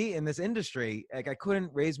compete in this industry? Like, I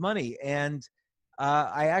couldn't raise money. And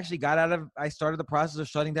I actually I started the process of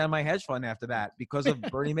shutting down my hedge fund after that because of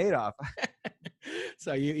Bernie Madoff.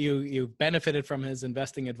 So you benefited from his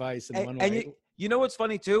investing advice in one way. And you know what's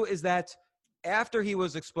funny too is that after he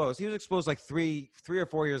was exposed like three or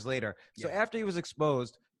 4 years later. So after he was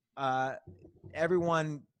exposed, all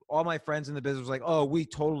my friends in the business was like, "Oh, we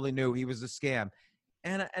totally knew he was a scam."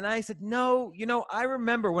 And I said, "No, I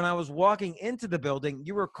remember when I was walking into the building,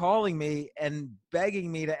 you were calling me and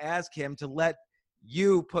begging me to ask him to let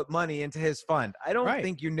you put money into his fund. I don't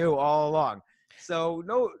think you knew all along." So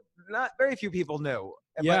no, not very few people knew.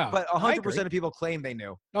 Yeah, but 100% of people claim they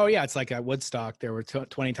knew. Oh yeah, it's like at Woodstock, there were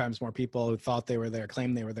 20 times more people who thought they were there,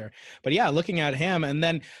 claimed they were there. But yeah, looking at him, and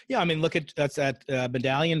then look at that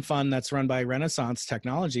Medallion Fund that's run by Renaissance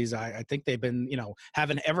Technologies. I think they've been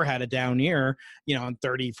haven't ever had a down year in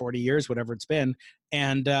 30, 40 years, whatever it's been.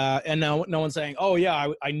 And no one's saying, "Oh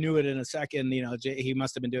yeah, I knew it in a second." He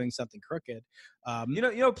must have been doing something crooked.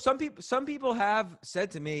 Some people have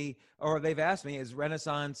said to me, or they've asked me, "Is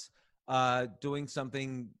Renaissance doing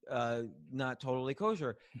something not totally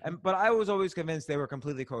kosher?" But I was always convinced they were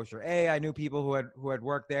completely kosher. A, I knew people who had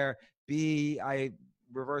worked there. B, I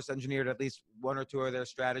reverse engineered at least one or two of their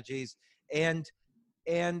strategies. And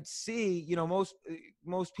C,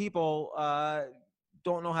 most people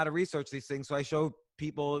don't know how to research these things. So I show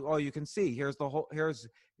people, "Oh, you can see, here's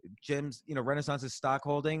Jim's, Renaissance's stock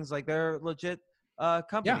holdings, like they're legit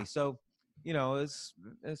company." Yeah. So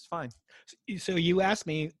it's fine. So you asked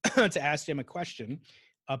me to ask Jim a question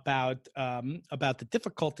about the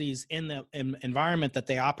difficulties in the environment that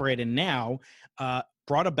they operate in now,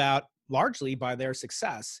 brought about largely by their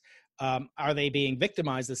success. Are they being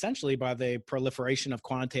victimized essentially by the proliferation of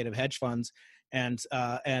quantitative hedge funds? And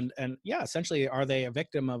essentially, are they a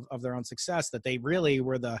victim of their own success, that they really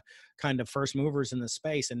were the kind of first movers in the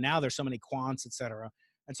space, and now there's so many quants, et cetera?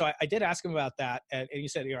 And so I did ask him about that. And you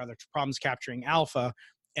said, are there problems capturing alpha?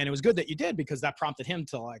 And it was good that you did, because that prompted him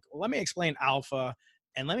to let me explain alpha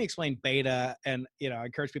and let me explain beta. And, I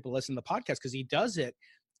encourage people to listen to the podcast, because he does it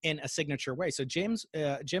in a signature way. So Jim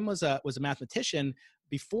was a mathematician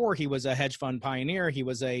before he was a hedge fund pioneer. He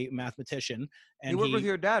was a mathematician, and he worked with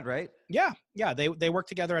your dad, right? Yeah. They worked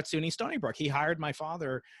together at SUNY Stony Brook. He hired my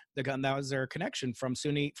father. That was their connection from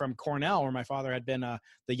Cornell, where my father had been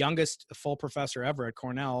the youngest full professor ever at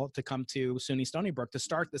Cornell, to come to SUNY Stony Brook to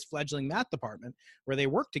start this fledgling math department where they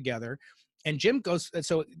worked together. And Jim goes,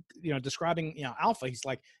 so, describing, alpha, he's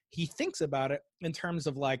like, he thinks about it in terms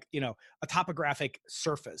of like, a topographic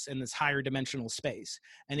surface in this higher dimensional space.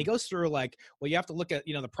 And he goes through like, well, you have to look at,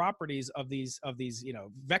 the properties of these,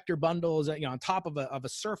 vector bundles, on top of a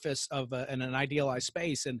surface in an idealized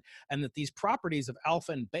space. And that these properties of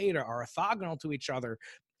alpha and beta are orthogonal to each other.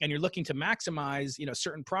 And you're looking to maximize,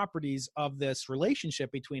 certain properties of this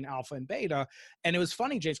relationship between alpha and beta. And it was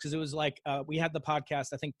funny, James, because it was like, we had the podcast,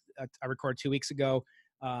 I think I recorded 2 weeks ago,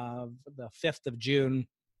 the 5th of June,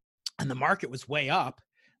 and the market was way up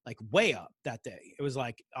that day. It was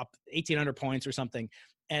like up 1,800 points or something.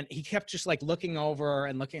 And he kept just like looking over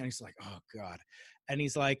and looking, and he's like, oh God. And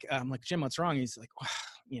he's like, I'm like, Jim, what's wrong? He's like, oh,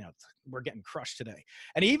 we're getting crushed today.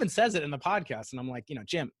 And he even says it in the podcast. And I'm like,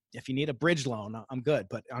 Jim, if you need a bridge loan, I'm good,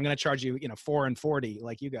 but I'm going to charge you, 4 and 40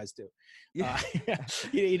 like you guys do. Yeah.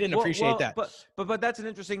 He didn't appreciate that. But that's an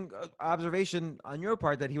interesting observation on your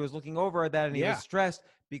part, that he was looking over at that and he was stressed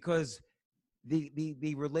because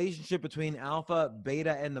the relationship between alpha,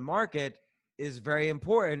 beta, and the market is very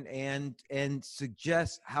important and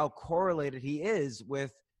suggests how correlated he is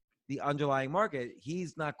with the underlying market.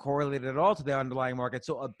 He's not correlated at all to the underlying market.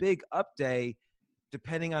 So a big up day,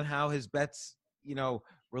 depending on how his bets,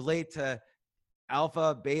 relate to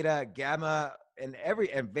alpha, beta, gamma, and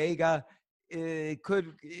Vega, it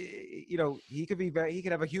could, he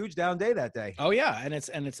could have a huge down day that day. Oh yeah.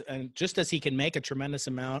 And just as he can make a tremendous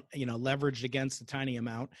amount, leveraged against a tiny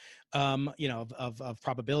amount, of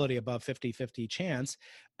probability above 50-50 chance,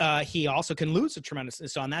 he also can lose a tremendous.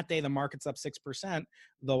 So on that day, the market's up 6%.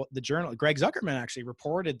 The journal, Greg Zuckerman, actually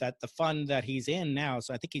reported that the fund that he's in now,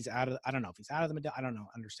 so I think he's out of, I don't know if he's out of the, I don't know,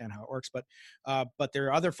 understand how it works, but there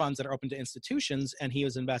are other funds that are open to institutions, and he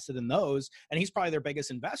was invested in those, and he's probably their biggest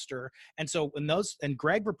investor. And so and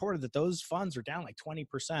Greg reported that those funds are down like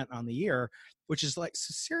 20% on the year, which is like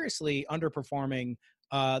seriously underperforming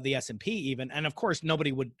the S&P even. And of course,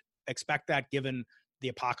 nobody would expect that given the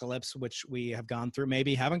apocalypse, which we have gone through,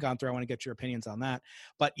 maybe haven't gone through. I want to get your opinions on that.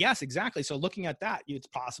 But yes, exactly. So looking at that, it's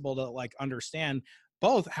possible to like understand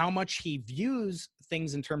both how much he views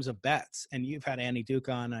things in terms of bets. And you've had Annie Duke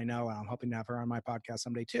on, I know. I'm hoping to have her on my podcast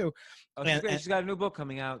someday too. Oh, she's got a new book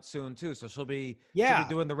coming out soon too. So she'll be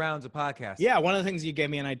doing the rounds of podcasts. Yeah. One of the things you gave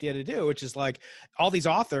me an idea to do, which is like all these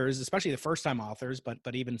authors, especially the first time authors, but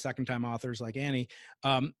even second time authors like Annie,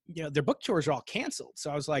 their book tours are all canceled. So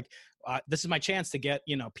I was like, this is my chance to get,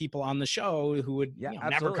 people on the show who would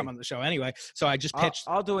never come on the show anyway. So I just pitched.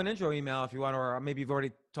 I'll do an intro email if you want, or maybe you've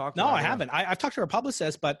already talked to her. No, I haven't. I've talked to her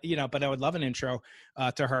publicist, but I would love an intro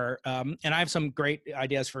to her. And I have some great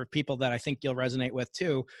ideas for people that I think you'll resonate with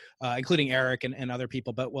too, including Eric and other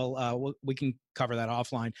people, but we can cover that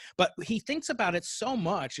offline. But he thinks about it so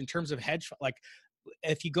much in terms of hedge, like,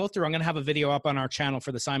 if you go through, I'm going to have a video up on our channel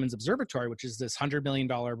for the Simons Observatory, which is this $100 million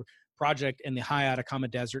project in the high Atacama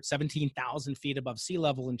Desert, 17,000 feet above sea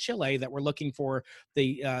level in Chile, that we're looking for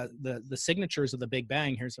the signatures of the Big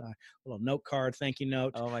Bang. Here's a little note card, thank you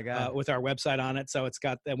note. Oh my God. With our website on it. So it's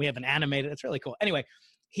got, and we have an animated, it's really cool. Anyway,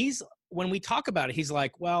 when we talk about it, he's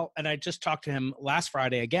like, well, and I just talked to him last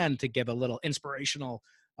Friday again to give a little inspirational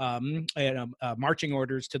marching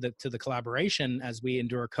orders to the collaboration as we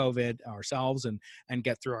endure COVID ourselves and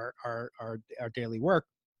get through our daily work.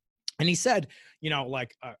 And he said,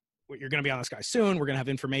 you're going to be on this guy soon. We're going to have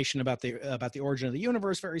information about the origin of the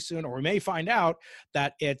universe very soon, or we may find out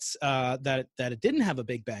that it's that it didn't have a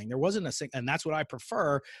Big Bang. There wasn't and that's what I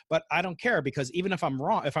prefer. But I don't care, because even if I'm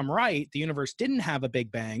wrong, if I'm right, the universe didn't have a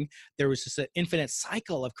Big Bang. There was just an infinite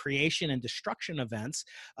cycle of creation and destruction events,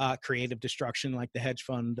 creative destruction, like the hedge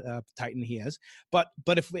fund titan he is. But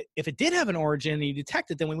if it did have an origin and you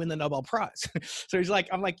detect it, then we win the Nobel Prize. So he's like,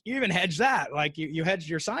 I'm like, you even hedge that, like you hedged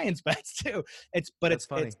your science bets too. It's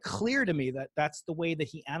clear to me that that's the way that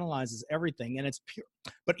he analyzes everything, and it's pure.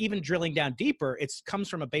 But even drilling down deeper, it comes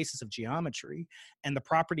from a basis of geometry and the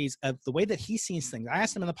properties of the way that he sees things. I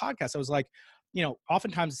asked him in the podcast, I was like,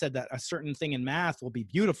 oftentimes said that a certain thing in math will be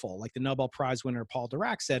beautiful. Like the Nobel Prize winner Paul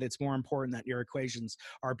Dirac said, it's more important that your equations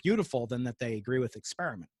are beautiful than that they agree with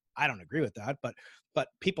experiment. I don't agree with that, but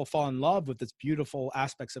people fall in love with this beautiful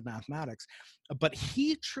aspects of mathematics. But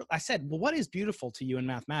I said, well, what is beautiful to you in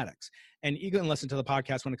mathematics? And you can listen to the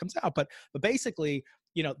podcast when it comes out. But basically,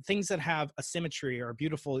 things that have a symmetry or a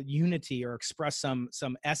beautiful unity or express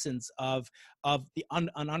some essence of an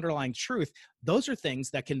underlying truth, those are things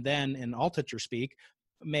that can then, in Altucher speak,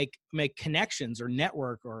 make connections or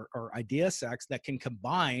network or idea sets that can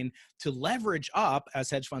combine to leverage up, as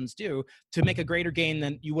hedge funds do, to make a greater gain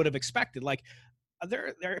than you would have expected. Like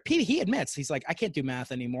he admits, he's like, I can't do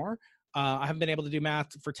math anymore. I haven't been able to do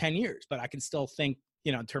math for 10 years, but I can still think,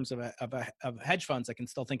 in terms of hedge funds. I can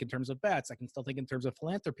still think in terms of bets. I can still think in terms of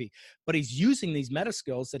philanthropy. But he's using these meta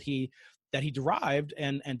skills that he derived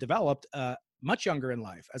and developed much younger in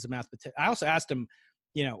life as a mathematician. I also asked him,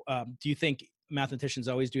 do you think mathematicians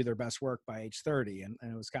always do their best work by age 30? And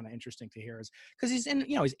it was kind of interesting to hear, because he's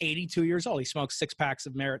 82 years old. He smokes 6 packs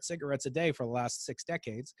of Merit cigarettes a day for the last 6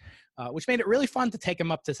 decades, which made it really fun to take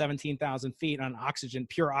him up to 17,000 feet on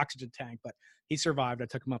pure oxygen tank. But he survived. I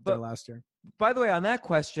took him up there last year. By the way, on that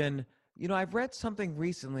question, I've read something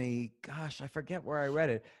recently. Gosh, I forget where I read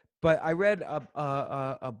it, but I read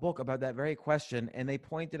a book about that very question, and they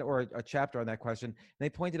pointed, or a chapter on that question, and they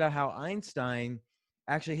pointed out how Einstein,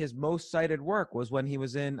 actually his most cited work was when he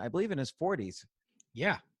was I believe in his 40s.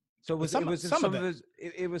 Yeah. So it was some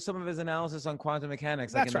of his analysis on quantum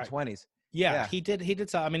mechanics, like in the 20s. Yeah, he did.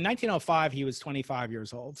 So, 1905, he was 25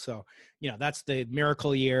 years old. So, that's the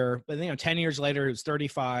miracle year. But, 10 years later, he was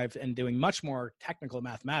 35 and doing much more technical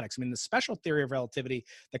mathematics. The special theory of relativity,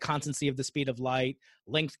 the constancy of the speed of light,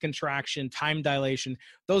 length contraction, time dilation,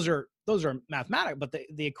 those are mathematical, but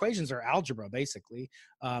the equations are algebra, basically,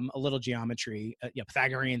 a little geometry,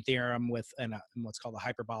 Pythagorean theorem with what's called a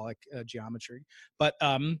hyperbolic geometry.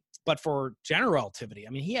 But for general relativity,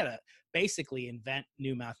 he had to basically invent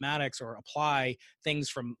new mathematics or apply things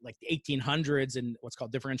from like the 1800s in what's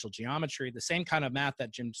called differential geometry, the same kind of math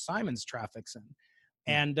that Jim Simons traffics in.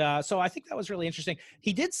 And so I think that was really interesting.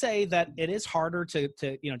 He did say that it is harder to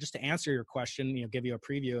just to answer your question, give you a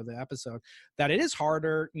preview of the episode, that it is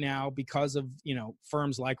harder now because of,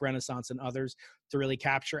 firms like Renaissance and others to really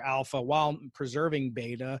capture alpha while preserving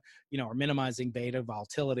beta, or minimizing beta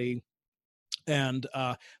volatility. And,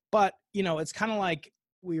 but, it's kind of like,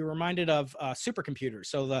 we were reminded of supercomputers.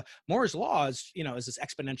 So the Moore's law is this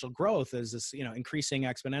exponential growth, is this, increasing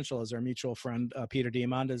exponential, as our mutual friend, Peter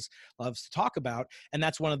Diamandis loves to talk about. And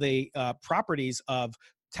that's one of the properties of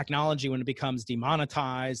technology when it becomes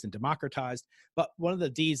demonetized and democratized. But one of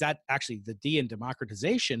the D's, that actually the D in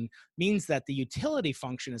democratization means that the utility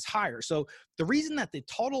function is higher. So the reason that the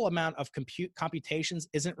total amount of computations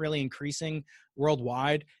isn't really increasing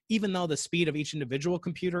worldwide, even though the speed of each individual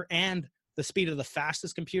computer and the speed of the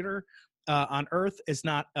fastest computer on Earth is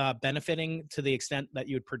not benefiting to the extent that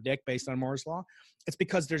you would predict based on Moore's law, it's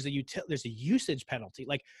because there's a usage penalty.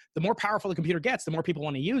 Like, the more powerful the computer gets, the more people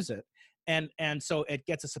want to use it. And so it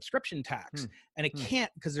gets a subscription tax, and it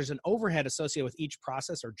can't, because there's an overhead associated with each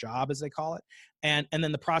process, or job as they call it. And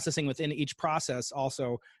then the processing within each process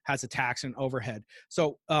also has a tax and overhead.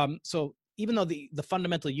 So even though the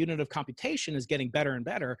fundamental unit of computation is getting better and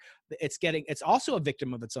better, it's also a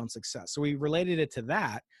victim of its own success. So we related it to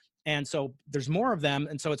that. And so there's more of them.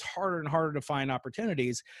 And so it's harder and harder to find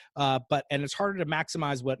opportunities. And it's harder to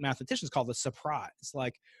maximize what mathematicians call the surprise.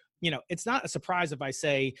 Like, it's not a surprise if I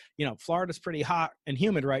say, Florida's pretty hot and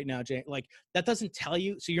humid right now, Jay. Like, that doesn't tell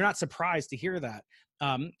you. So you're not surprised to hear that.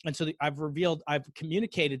 And so I've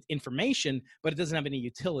communicated information, but it doesn't have any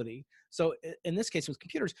utility. So in this case, with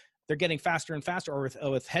computers, they're getting faster and faster, or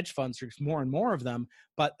with hedge funds, there's more and more of them.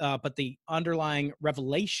 But the underlying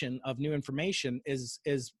revelation of new information is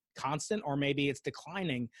constant, or maybe it's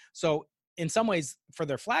declining. So in some ways, for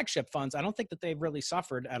their flagship funds, I don't think that they've really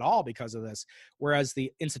suffered at all because of this. Whereas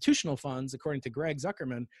the institutional funds, according to Greg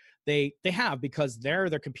Zuckerman, they have, because they're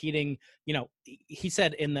competing. He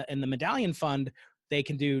said in the Medallion Fund, they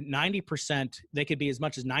can do 90%. They could be as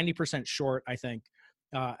much as 90% short, I think,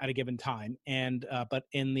 at a given time. And but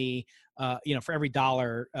in the for every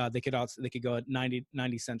dollar, they could go at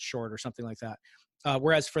 90 cents short or something like that.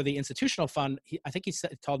 Whereas for the institutional fund, I think he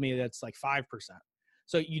told me that it's like 5%.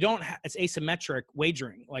 So you don't it's asymmetric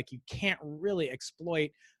wagering. Like, you can't really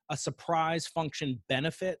exploit a surprise function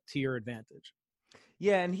benefit to your advantage.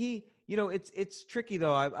 Yeah, and it's tricky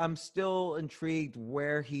though. I'm still intrigued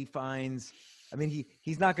where he finds.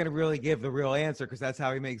 He's not going to really give the real answer, because that's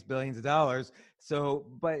how he makes billions of dollars. So,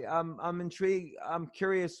 but I'm intrigued. I'm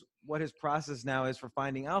curious what his process now is for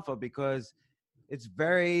finding alpha, because it's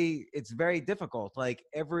very difficult. Like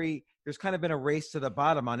there's kind of been a race to the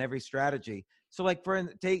bottom on every strategy. So like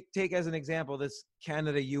take as an example, this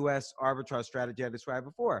Canada-US arbitrage strategy I described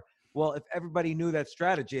before. Well, if everybody knew that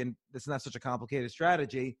strategy, and it's not such a complicated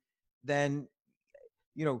strategy, then,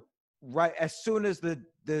 right as soon as the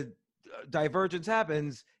divergence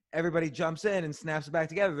happens, everybody jumps in and snaps it back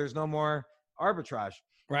together. There's no more arbitrage.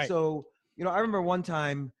 Right. So, I remember one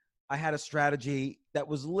time I had a strategy that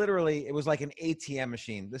was literally, it was like an ATM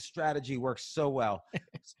machine. The strategy works so well.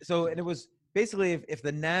 And it was basically if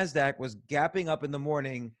the NASDAQ was gapping up in the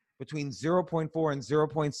morning between 0.4 and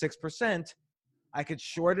 0.6%, I could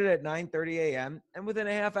short it at 9:30 a.m. and within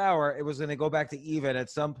a half hour, it was going to go back to even at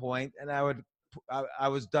some point, and I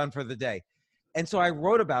was done for the day. And so I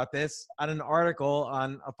wrote about this on an article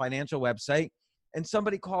on a financial website, and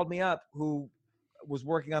somebody called me up who was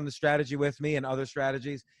working on the strategy with me and other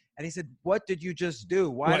strategies, and he said, "What did you just do?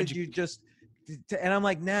 Why did you just?" And I'm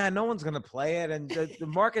like, "Nah, no one's going to play it, and the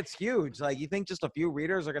market's huge. Like, you think just a few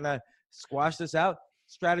readers are going to squash this out?"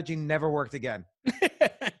 Strategy never worked again.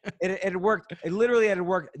 It worked. It literally had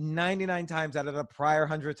worked 99 times out of the prior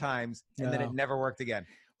 100 times, and then it never worked again.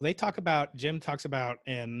 Well, Jim talks about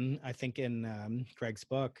in Greg's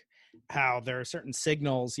book, how there are certain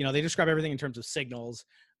signals, they describe everything in terms of signals,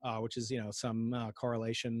 which is, some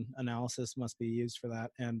correlation analysis must be used for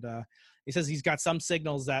that. And he says he's got some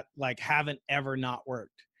signals that like haven't ever not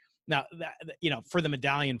worked. Now, for the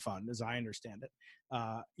Medallion Fund, as I understand it,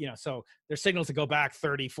 so there's signals that go back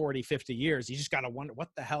 30, 40, 50 years. You just got to wonder what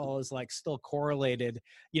the hell is like still correlated,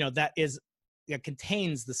 that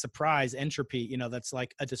contains the surprise entropy, that's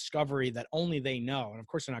like a discovery that only they know. And of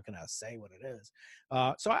course, they're not going to say what it is.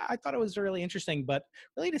 So I thought it was really interesting, but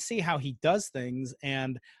really to see how he does things.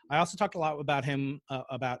 And I also talked a lot about him,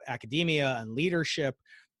 about academia and leadership,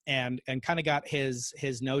 and kind of got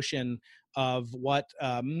his notion of what,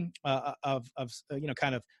 kind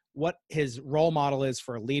of what his role model is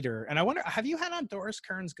for a leader. And I wonder, have you had on Doris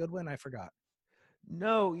Kearns Goodwin? I forgot.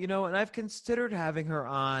 No, and I've considered having her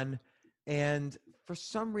on, and for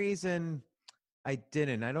some reason I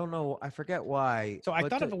didn't. I don't know. I forget why. So I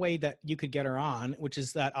thought of a way that you could get her on, which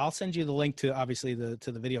is that I'll send you the link to obviously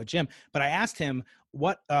to the video, Jim. But I asked him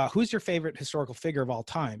who's your favorite historical figure of all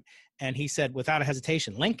time, and he said without a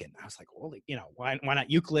hesitation, Lincoln. I was like, well, why not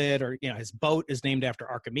Euclid? Or his boat is named after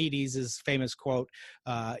Archimedes. His famous quote,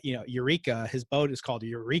 Eureka. His boat is called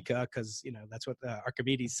Eureka because that's what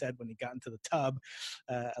Archimedes said when he got into the tub.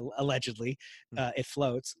 Allegedly, it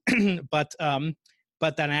floats.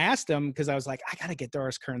 But then I asked him, because I was like, I got to get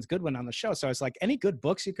Doris Kearns Goodwin on the show. So I was like, any good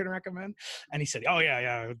books you can recommend? And he said, oh,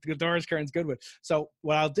 yeah, Doris Kearns Goodwin. So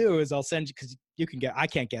what I'll do is I'll send you, because I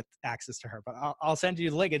can't get access to her, but I'll send you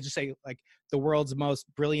the link and just say, like, the world's most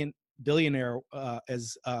brilliant billionaire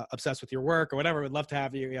is obsessed with your work or whatever. Would love to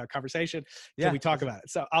have you conversation. Yeah, we talk about it.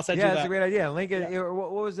 So I'll send you that. Yeah, that's a great idea. Lincoln,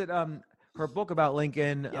 what was it? Her book about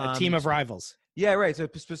Lincoln. A Team of Rivals. Yeah, right. So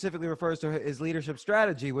it specifically refers to his leadership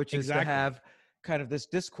strategy, which is to have kind of this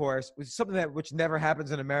discourse, which is something which never happens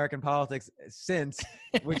in American politics since,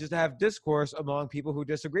 which is to have discourse among people who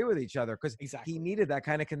disagree with each other, because he needed that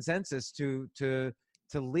kind of consensus to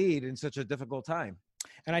lead in such a difficult time.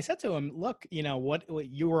 And I said to him, look, what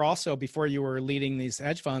you were also, before you were leading these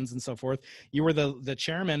hedge funds and so forth, you were the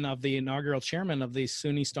chairman of the inaugural chairman of the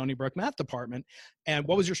SUNY Stony Brook math department. And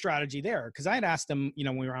what was your strategy there? Because I had asked him,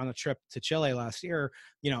 when we were on the trip to Chile last year,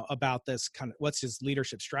 about this kind of, what's his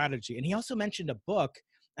leadership strategy? And he also mentioned a book,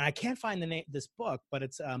 and I can't find the name this book, but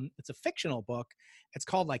it's a fictional book. It's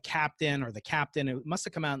called like Captain or The Captain. It must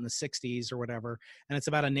have come out in the 60s or whatever. And it's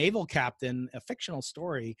about a naval captain, a fictional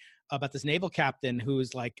story about this naval captain who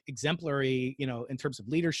is like exemplary, in terms of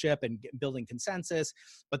leadership and building consensus.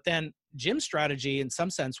 But then Jim's strategy in some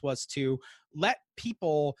sense was to let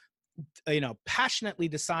people passionately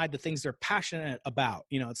decide the things they're passionate about.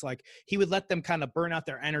 It's like he would let them kind of burn out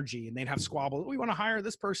their energy, and they'd have squabbles. We want to hire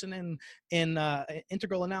this person in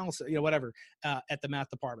integral analysis, whatever, at the math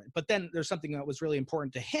department. But then there's something that was really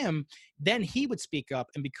important to him. Then he would speak up,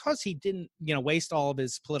 and because he didn't, waste all of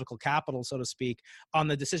his political capital, so to speak, on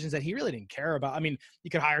the decisions that he really didn't care about. I mean, you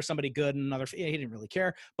could hire somebody good and he didn't really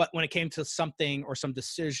care. But when it came to something or some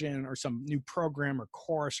decision or some new program or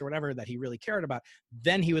course or whatever that he really cared about,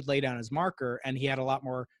 then he would lay down his marker, and he had a lot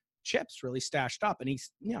more chips really stashed up. And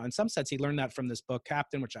he's, in some sense, he learned that from this book,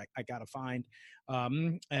 Captain, which I got to find.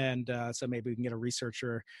 So maybe we can get a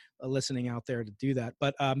researcher listening out there to do that.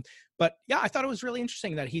 But yeah, I thought it was really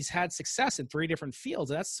interesting that he's had success in 3 different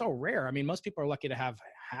fields. And that's so rare. I mean, most people are lucky to have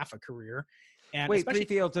half a career. And wait, 3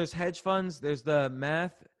 fields. There's hedge funds, there's the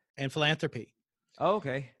math, and philanthropy. Oh,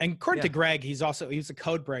 okay. And according to Greg, he's a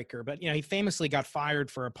code breaker, but he famously got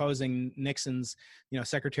fired for opposing Nixon's,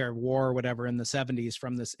 Secretary of War or whatever in the 70s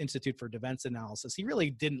from this Institute for Defense Analysis. He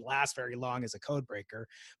really didn't last very long as a code breaker,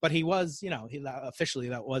 but he was, officially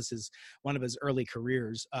that was one of his early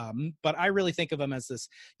careers. But I really think of him as this,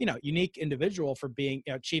 unique individual for being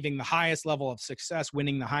achieving the highest level of success,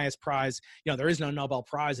 winning the highest prize. There is no Nobel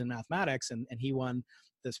Prize in mathematics, and he won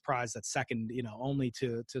this prize that's second, only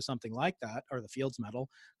to something like that, or the Fields Medal,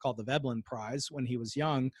 called the Veblen Prize, when he was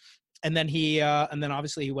young. And then and then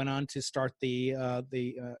obviously he went on to start the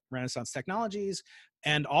Renaissance Technologies,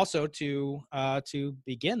 and also to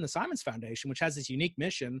begin the Simons Foundation, which has this unique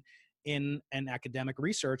mission in an academic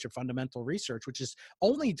research or fundamental research, which is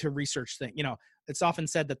only to research things. It's often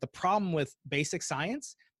said that the problem with basic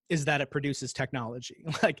science is that it produces technology.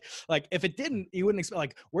 Like if it didn't, you wouldn't expect,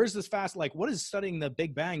 like, where's this fast, like, what is studying the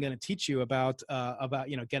Big Bang going to teach you about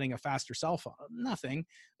getting a faster cell phone? Nothing.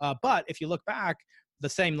 But if you look back, the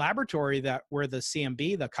same laboratory where the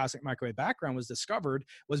CMB, the cosmic microwave background, was discovered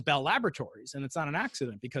was Bell Laboratories. And it's not an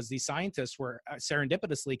accident, because these scientists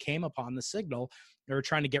serendipitously came upon the signal. They were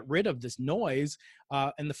trying to get rid of this noise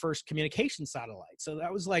in the first communication satellite. So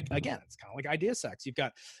that was like, again, it's kind of like idea sex. You've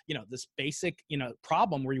got, this basic,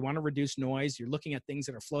 problem where you want to reduce noise. You're looking at things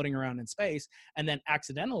that are floating around in space, and then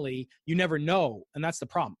accidentally, you never know. And that's the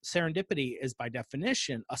problem. Serendipity is by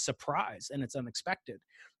definition a surprise, and it's unexpected.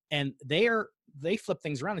 And they flip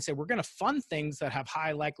things around and say, we're going to fund things that have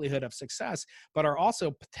high likelihood of success, but are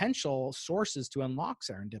also potential sources to unlock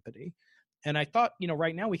serendipity. And I thought,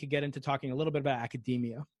 right now we could get into talking a little bit about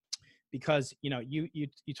academia, because, you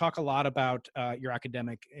talk a lot about your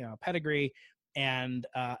academic pedigree, and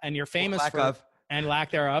you're famous and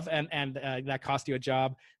lack thereof, and that cost you a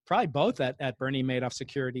job, probably both at Bernie Madoff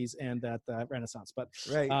Securities and at Renaissance. But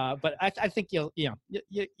right. But I think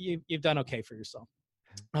you've done okay for yourself.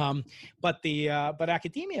 But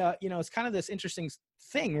academia, is kind of this interesting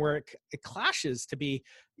thing where it clashes, to be,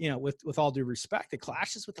 with all due respect, it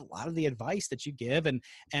clashes with a lot of the advice that you give, and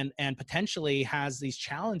potentially has these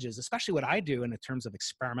challenges, especially what I do in terms of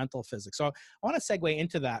experimental physics. So I want to segue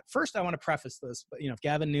into that. First, I want to preface this, but if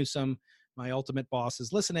Gavin Newsom, my ultimate boss,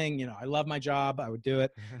 is listening, I love my job. I would do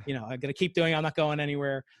it. I'm going to keep doing it. I'm not going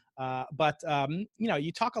anywhere. But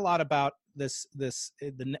you talk a lot about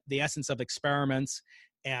the essence of experiments,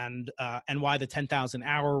 and why the 10,000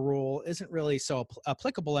 hour rule isn't really so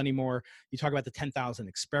applicable anymore. You talk about the 10,000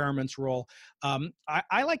 experiments rule.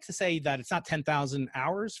 I like to say that it's not 10,000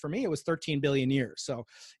 hours. For me, it was 13 billion years. So,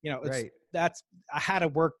 I had to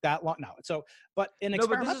work that long. No. So, but in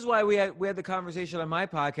experiment. But this is why we had the conversation on my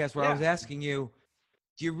podcast where I was asking you,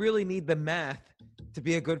 do you really need the math to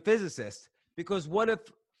be a good physicist? Because what if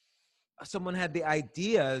someone had the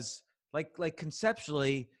ideas, like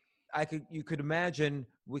conceptually, you could imagine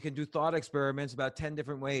we can do thought experiments about 10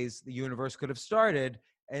 different ways the universe could have started.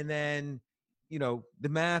 And then, the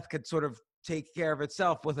math could sort of take care of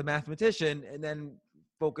itself with a mathematician, and then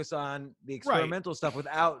focus on the experimental stuff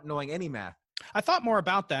without knowing any math. I thought more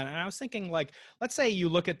about that, and I was thinking, like, let's say you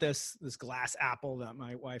look at this glass apple that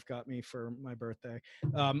my wife got me for my birthday,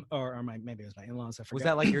 or maybe it was my in-laws. I forget. Was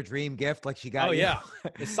that like your dream gift? Like she got? Oh you? Yeah,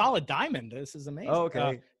 it's solid diamond. This is amazing. Oh,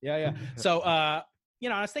 okay. Yeah. So, I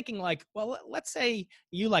was thinking, like, well, let's say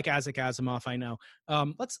you like Isaac Asimov. I know.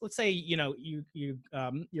 Let's say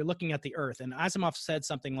you're looking at the Earth, and Asimov said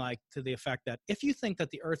something like to the effect that if you think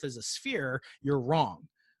that the Earth is a sphere, you're wrong.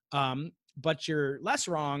 But you're less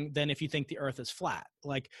wrong than if you think the Earth is flat.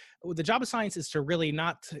 Like, the job of science is to really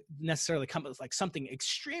not necessarily come up with like something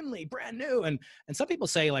extremely brand new. And some people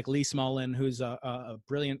say, like Lee Smolin, who's a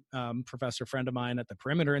brilliant professor friend of mine at the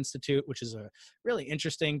Perimeter Institute, which is a really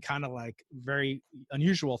interesting kind of like very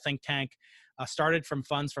unusual think tank. Started from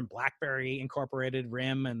funds from BlackBerry Incorporated,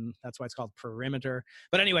 RIM, and that's why it's called Perimeter.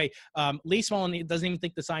 But anyway, Lee Smolin doesn't even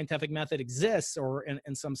think the scientific method exists, or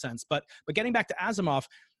in some sense. But getting back to Asimov,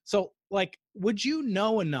 so, like, would you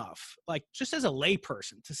know enough, like, just as a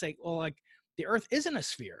layperson, to say, well, like, the Earth isn't a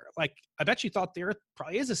sphere? Like, I bet you thought the Earth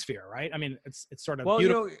probably is a sphere, right? I mean, it's sort of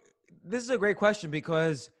beautiful. This is a great question,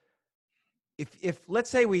 because if let's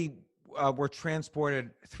say we were transported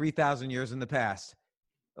 3,000 years in the past.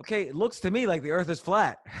 Okay, it looks to me like the Earth is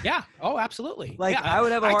flat. Yeah. Oh, absolutely. Like, yeah. I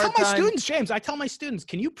would have a hard time. I tell my students, James,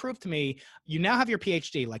 can you prove to me, you now have your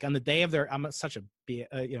PhD, like on the day of I'm such a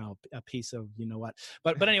piece of, what,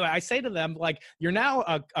 but anyway, I say to them, like, you're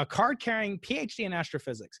now a card carrying PhD in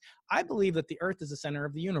astrophysics. I believe that the Earth is the center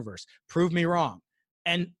of the universe. Prove me wrong.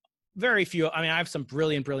 And very few. I mean, I have some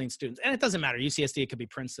brilliant students, and it doesn't matter. UCSD, it could be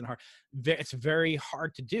Princeton. It's very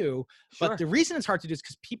hard to do. Sure. But the reason it's hard to do is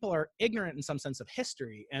because people are ignorant in some sense of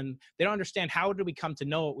history, and they don't understand how did we come to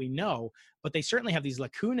know what we know. But they certainly have these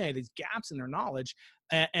lacunae, these gaps in their knowledge.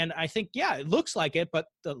 And I think, yeah, it looks like it, but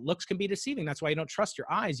the looks can be deceiving. That's why you don't trust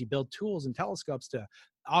your eyes. You build tools and telescopes to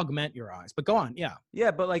augment your eyes. But go on.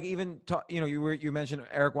 Yeah, but like even you mentioned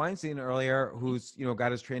Eric Weinstein earlier, who's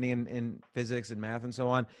got his training in physics and math and so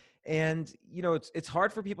on. And it's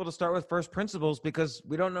hard for people to start with first principles because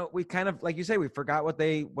we don't know. We kind of, like you say, we forgot what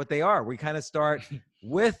they are. We kind of start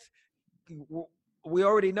with, we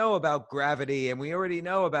already know about gravity and we already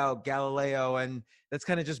know about Galileo, and that's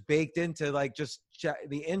kind of just baked into like just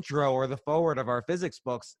the intro or the forward of our physics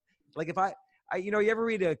books. Like if I you ever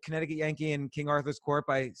read A Connecticut Yankee in King Arthur's Court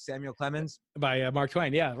by Samuel Clemens? By Mark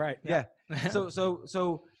Twain. Yeah, right. Yeah. So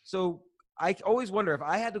I always wonder if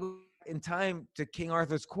I had to go in time to King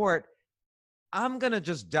Arthur's Court, I'm going to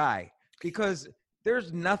just die because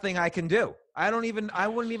there's nothing I can do. I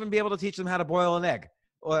wouldn't even be able to teach them how to boil an egg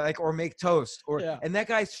or make toast and that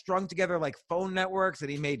guy strung together like phone networks and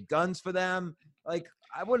he made guns for them. Like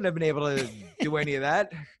I wouldn't have been able to do any of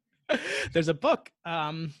that. There's a book.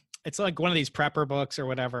 It's like one of these prepper books or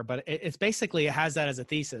whatever, but it's basically, it has that as a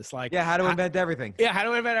thesis. Like, how to invent everything. Yeah. How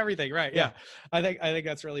to invent everything. Right. Yeah. I think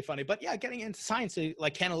that's really funny, but yeah, getting into science,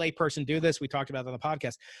 like, can a lay person do this? We talked about that on the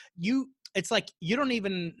podcast. It's like, you don't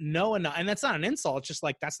even know enough, and that's not an insult. It's just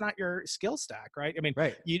like, that's not your skill stack. Right. I mean,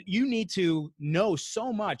 right. You need to know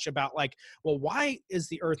so much about like, well, why is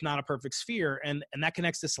the earth not a perfect sphere? And that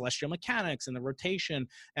connects to celestial mechanics and the rotation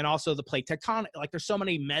and also the plate tectonic. Like there's so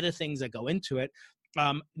many meta things that go into it.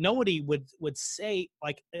 Nobody would say,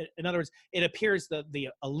 like, in other words, it appears that the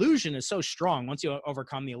illusion is so strong. Once you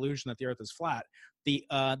overcome the illusion that the earth is flat, the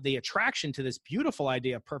attraction to this beautiful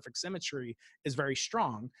idea of perfect symmetry is very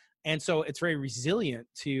strong. And so it's very resilient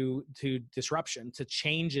to disruption, to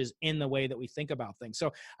changes in the way that we think about things.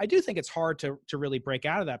 So I do think it's hard to really break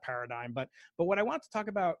out of that paradigm. But what I want to talk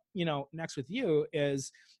about, next with you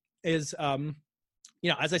is as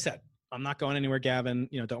I said, I'm not going anywhere, Gavin,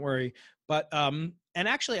 don't worry. But, and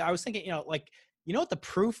actually I was thinking, what the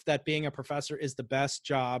proof that being a professor is the best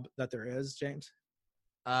job that there is, James?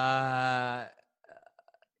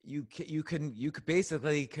 You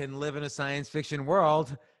basically can live in a science fiction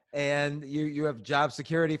world and you have job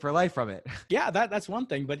security for life from it. Yeah, that's one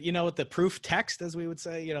thing. But what the proof text, as we would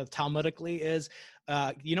say, Talmudically is,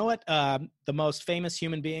 the most famous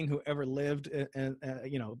human being who ever lived,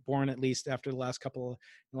 born at least after the last couple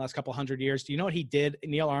hundred years. Do you know what he did,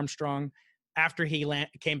 Neil Armstrong, after he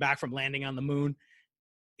came back from landing on the moon?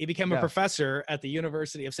 He became a professor at the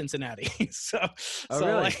University of Cincinnati.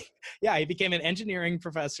 Really? He became an engineering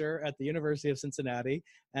professor at the University of Cincinnati,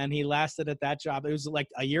 and he lasted at that job. It was like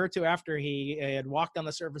a year or two after he had walked on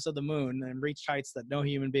the surface of the moon and reached heights that no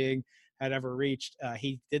human being had ever reached.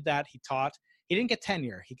 He did that. He taught. He didn't get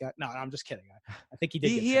tenure. No, I'm just kidding. I think he did.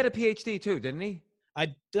 He had a PhD too, didn't he?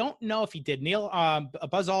 I don't know if he did.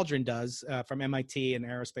 Buzz Aldrin does, from MIT in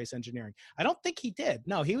aerospace engineering. I don't think he did.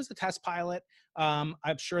 No, he was a test pilot. I'm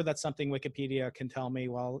sure that's something Wikipedia can tell me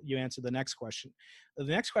while you answer the next question. The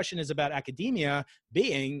next question is about academia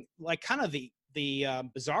being like kind of the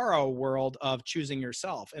bizarro world of choosing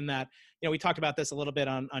yourself. And that, we talked about this a little bit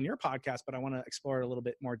on your podcast, but I want to explore it a little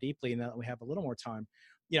bit more deeply now that we have a little more time.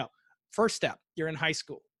 First step, you're in high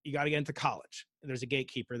school. You got to get into college. There's a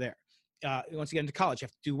gatekeeper there. Once you get into college, you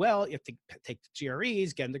have to do well. You have to take the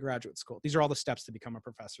GREs, get into graduate school. These are all the steps to become a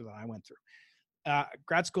professor that I went through.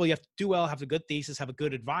 Grad school, you have to do well, have a good thesis, have a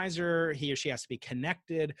good advisor. He or she has to be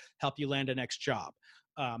connected, help you land a next job.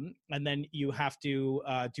 And then you have to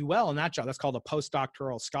do well in that job. That's called a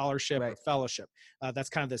postdoctoral scholarship or fellowship. That's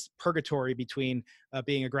kind of this purgatory between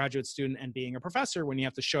being a graduate student and being a professor, when you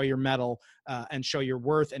have to show your mettle and show your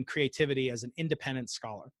worth and creativity as an independent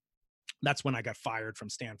scholar. That's when I got fired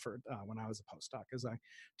from Stanford when I was a postdoc, as I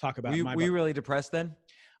talk about. Were you really depressed then?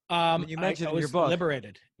 You mentioned in your book.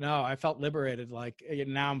 Liberated. No, I felt liberated. Like,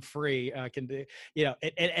 now I'm free. I can do,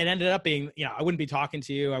 it ended up being, I wouldn't be talking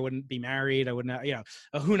to you. I wouldn't be married. I wouldn't,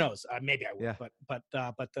 who knows? Maybe I would, but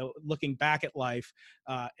looking back at life,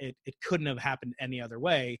 it couldn't have happened any other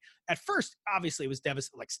way. At first, obviously it was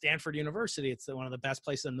devastating. Like Stanford University, it's one of the best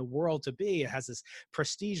places in the world to be. It has this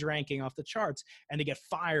prestige ranking off the charts, and to get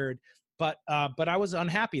fired. But I was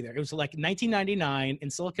unhappy there. It was like 1999 in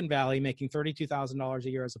Silicon Valley, making $32,000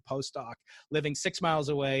 a year as a postdoc, living 6 miles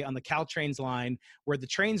away on the Caltrains line, where the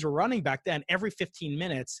trains were running back then every 15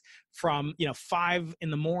 minutes from 5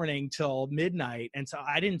 in the morning till midnight. And so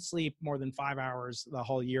I didn't sleep more than 5 hours the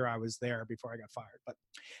whole year I was there before I got fired. But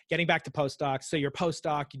getting back to postdocs, so you're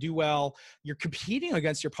postdoc, you do well, you're competing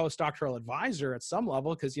against your postdoctoral advisor at some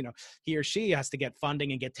level, because he or she has to get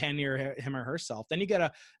funding and get tenure, him or herself. Then you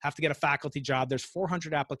have to get a faculty job. There's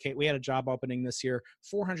 400 we had a job opening this year,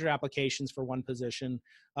 400 applications for one position.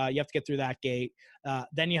 You have to get through that gate.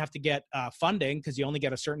 Then you have to get funding, because you only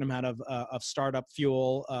get a certain amount of startup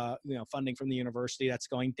fuel, funding from the university. That's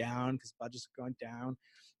going down because budgets are going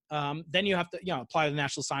down. Then you have to apply to the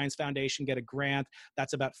National Science Foundation, get a grant.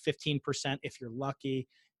 That's about 15% if you're lucky.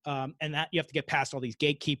 And that you have to get past all these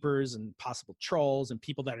gatekeepers and possible trolls and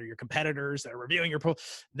people that are your competitors that are reviewing your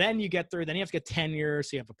Then you get through. Then you have to get tenure,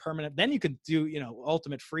 so you have a permanent. Then you can do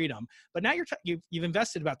ultimate freedom. But now you've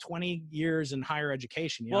invested about 20 years in higher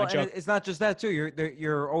education. Well, and it's not just that too.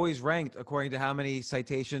 You're always ranked according to how many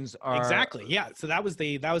citations are. Exactly. Yeah. So that was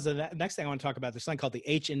the next thing I want to talk about. There's something called the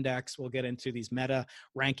H index. We'll get into these meta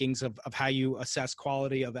rankings of how you assess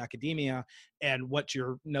quality of academia and what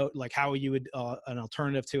your note, like how you would an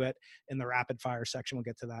alternative to it in the rapid fire section. We'll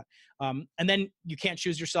get to that. And then you can't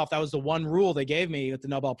choose yourself. That was the one rule they gave me at the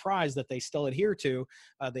Nobel Prize that they still adhere to.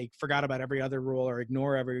 They forgot about every other rule or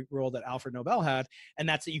ignore every rule that Alfred Nobel had. And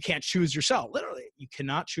that's that you can't choose yourself. Literally, you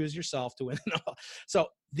cannot choose yourself to win the Nobel. So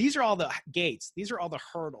these are all the gates. These are all the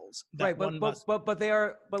hurdles. Right. But they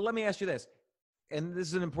are, but let me ask you this. And this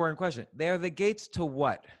is an important question. They are the gates to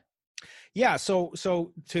what? Yeah. So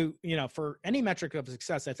to, for any metric of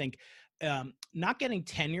success, I think not getting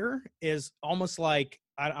tenure is almost like,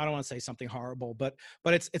 I don't want to say something horrible, but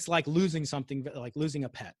it's like losing something, like losing a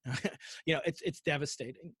pet. It's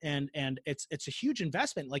devastating, and it's a huge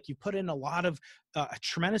investment. Like you put in a lot of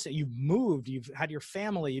tremendous. You've moved, you've had your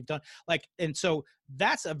family, you've done and so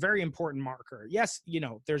that's a very important marker. Yes,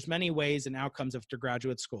 there's many ways and outcomes of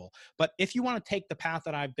graduate school, but if you want to take the path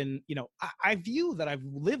that I've been, I view that I've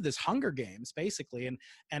lived this Hunger Games basically,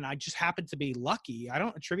 and I just happen to be lucky. I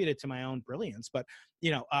don't attribute it to my own brilliance, but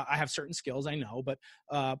I have certain skills, I know, but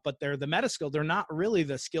they're the meta skill. They're not really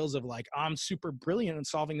the skills of like, I'm super brilliant in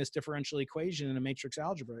solving this differential equation in a matrix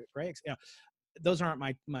algebra, right? Those aren't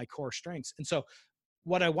my core strengths. And so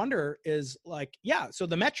what I wonder is like, so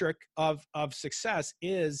the metric of success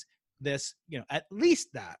is this, at least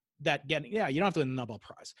that getting, you don't have to win the Nobel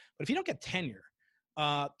Prize, but if you don't get tenure,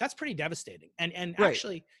 that's pretty devastating. And right.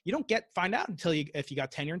 Actually, you don't find out if you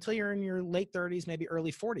got tenure until you're in your late 30s, maybe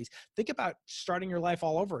early 40s. Think about starting your life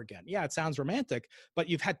all over again. Yeah, it sounds romantic, but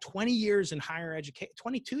you've had 20 years in higher education,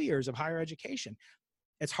 22 years of higher education.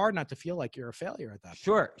 It's hard not to feel like you're a failure at that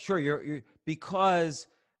point. Sure. You're because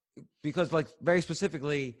like very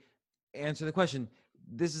specifically answer the question.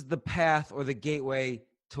 This is the path or the gateway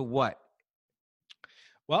to what?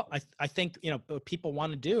 Well, I think, what people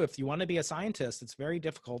want to do, if you want to be a scientist, it's very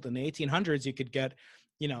difficult. In the 1800s, you could get,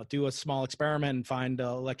 do a small experiment and find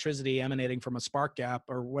electricity emanating from a spark gap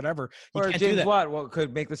or whatever. You can't James do that. Watt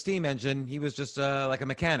could make the steam engine. He was just like a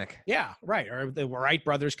mechanic. Yeah, right. Or the Wright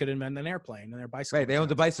brothers could invent an airplane and their bicycle. Right, they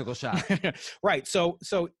owned a bicycle shop. Right. So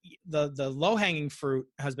the low-hanging fruit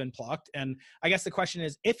has been plucked. And I guess the question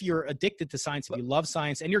is, if you're addicted to science, if you love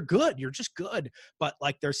science and you're just good, but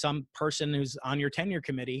like there's some person who's on your tenure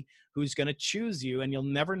committee who's going to choose you and you'll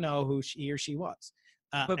never know who he or she was.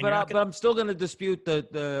 But I'm still going to dispute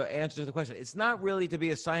the answer to the question. It's not really to be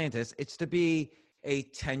a scientist. It's to be a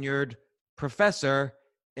tenured professor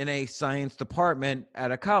in a science department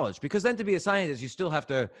at a college. Because then to be a scientist, you still have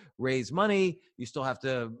to raise money. You still have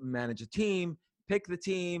to manage a team, pick the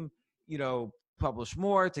team, publish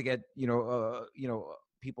more to get,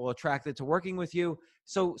 people attracted to working with you.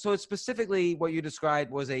 So it's specifically what you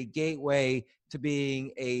described was a gateway to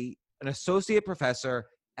being an associate professor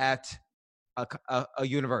at a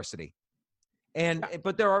university. And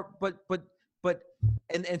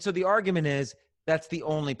so the argument is that's the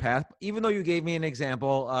only path, even though you gave me an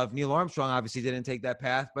example of Neil Armstrong obviously didn't take that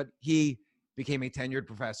path, but he became a tenured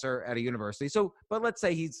professor at a university. So, but let's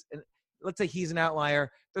say he's an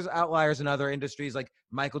outlier. There's outliers in other industries, like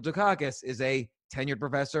Michael Dukakis is a tenured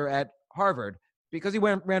professor at Harvard because he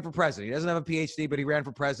ran for president. He doesn't have a PhD, but he ran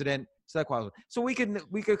for president. So that qualifies. So we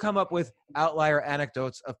could come up with outlier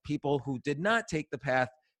anecdotes of people who did not take the path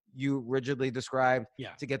you rigidly described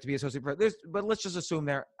to get to be associate professor. But let's just assume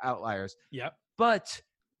they're outliers. Yeah. But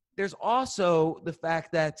there's also the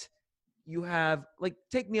fact that you have, like,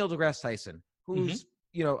 take Neil deGrasse Tyson, who's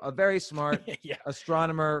a very smart yeah.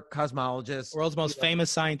 astronomer, cosmologist, world's most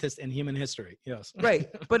famous scientist in human history. Yes. Right.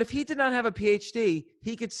 But if he did not have a PhD,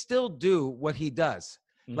 he could still do what he does.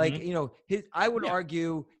 Mm-hmm. Like, I would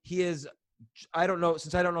argue he is, I don't know,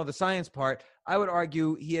 since I don't know the science part, I would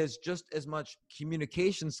argue he has just as much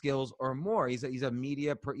communication skills or more. He's a he's a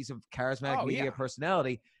charismatic media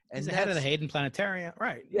personality. And he's the head of the Hayden Planetarium.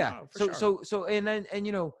 Right. Yeah. No, so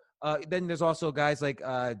then there's also guys like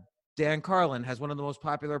Dan Carlin has one of the most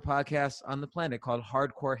popular podcasts on the planet called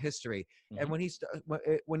Hardcore History. Mm-hmm.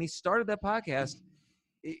 And when he started that podcast,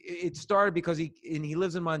 it started because he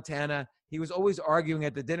lives in Montana. He was always arguing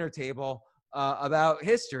at the dinner table about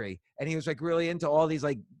history, and he was like really into all these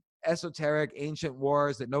like esoteric ancient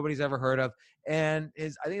wars that nobody's ever heard of. And I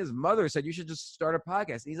think his mother said, you should just start a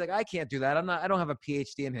podcast. And he's like, I can't do that. I don't have a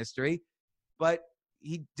PhD in history. But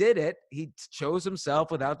he did it. He chose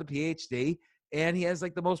himself without the PhD, and he has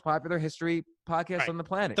like the most popular history podcast on the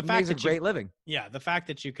planet. He makes a great living. Yeah, the fact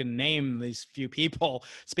that you can name these few people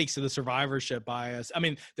speaks to the survivorship bias. I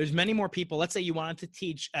mean, there's many more people. Let's say you wanted to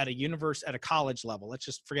teach at a college level. Let's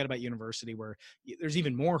just forget about university, where there's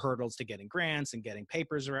even more hurdles to getting grants and getting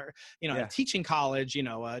papers. Or teaching college.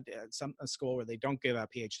 A school where they don't give out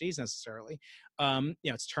PhDs necessarily.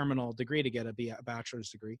 It's terminal degree to get a bachelor's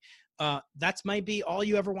degree. That's might be all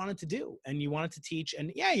you ever wanted to do, and you wanted to teach.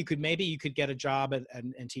 And yeah, you could get a job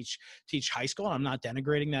and teach high school. I'm not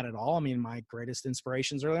denigrating that at all. I mean, my greatest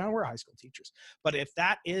inspirations early on were high school teachers. But if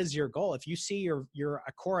that is your goal, if you see your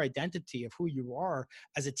a core identity of who you are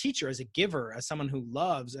as a teacher, as a giver, as someone who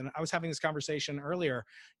loves, and I was having this conversation earlier,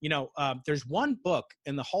 there's one book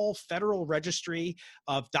in the whole Federal Registry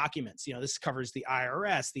of Documents. This covers the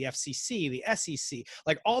IRS, the FCC, the SEC,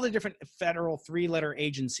 like all the different federal 3-letter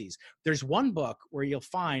agencies. There's one book where you'll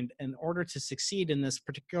find, in order to succeed in this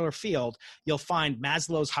particular field, you'll find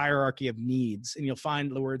Maslow's hierarchy of needs. And you'll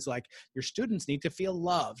find the words like, your students need to feel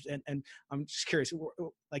loved. And I'm just curious,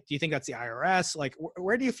 like, do you think that's the IRS? Like,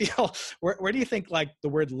 where do you feel, where do you think like the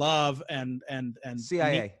word love and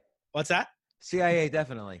CIA? What's that? CIA,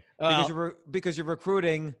 definitely. Because you're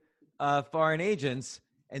recruiting foreign agents,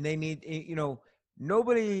 and they need,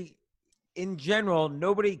 nobody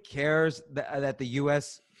cares that the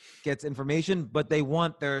U.S. gets information, but they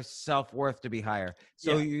want their self-worth to be higher.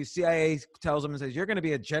 So CIA tells them and says, you're going to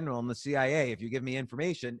be a general in the CIA if you give me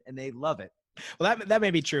information, and they love it. Well, that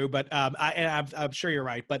may be true, but I'm sure you're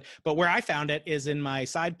right. But where I found it is in my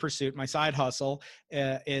side pursuit, my side hustle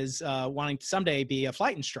is wanting to someday be a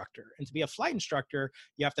flight instructor. And to be a flight instructor,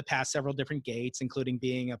 you have to pass several different gates, including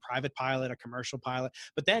being a private pilot, a commercial pilot.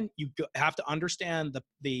 But then you have to understand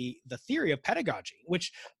the theory of pedagogy,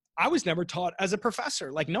 which I was never taught as a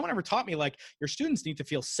professor. Like, no one ever taught me, like, your students need to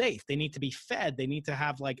feel safe. They need to be fed. They need to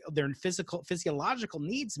have like their physiological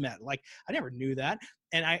needs met. Like, I never knew that.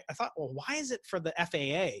 And I thought, well, why is it for the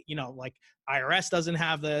FAA? Like IRS doesn't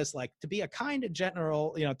have this, like, to be a kind of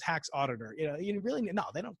general, tax auditor, you really, no,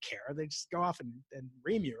 they don't care. They just go off and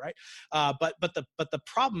ream you. Right. But the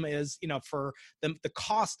problem is, for them, the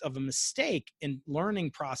cost of a mistake in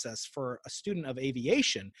learning process for a student of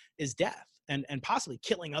aviation is death. And possibly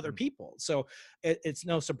killing other people. So it's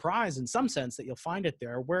no surprise in some sense that you'll find it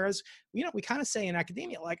there. Whereas, we kind of say in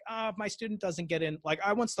academia, like, if my student doesn't get in, like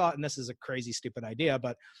I once thought, and this is a crazy, stupid idea,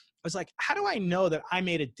 but I was like, how do I know that I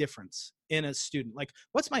made a difference in a student? Like,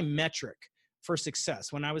 what's my metric for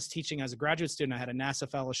success? When I was teaching as a graduate student, I had a NASA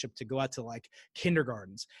fellowship to go out to like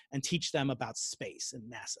kindergartens and teach them about space and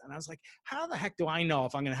NASA. And I was like, how the heck do I know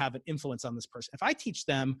if I'm going to have an influence on this person? If I teach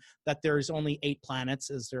them that there's only 8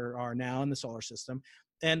 planets as there are now in the solar system,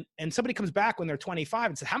 and somebody comes back when they're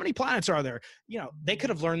 25 and says, how many planets are there? They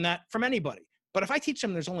could have learned that from anybody. But if I teach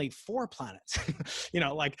them there's only 4 planets,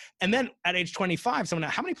 and then at age 25, someone,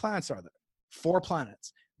 how many planets are there? 4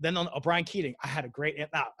 planets. Then on Brian Keating, I had a great,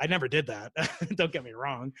 I never did that. Don't get me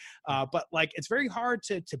wrong. But like, it's very hard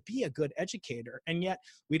to be a good educator, and yet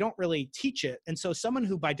we don't really teach it. And so someone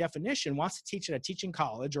who by definition wants to teach at a teaching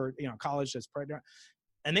college or, college that's,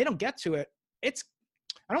 and they don't get to it, I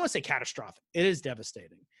don't want to say catastrophic. It is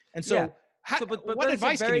devastating. And so, what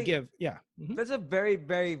advice can you give? Yeah. Mm-hmm. That's a very,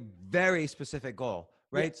 very, very specific goal,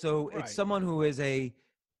 right? Yeah, so it's someone who is a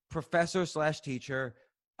professor / teacher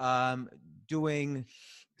doing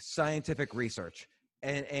scientific research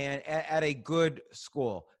and at a good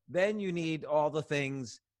school. Then you need all the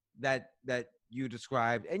things that you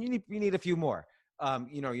described, and you need a few more.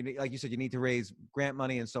 You need, like you said, you need to raise grant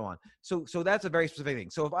money and so on. So that's a very specific thing.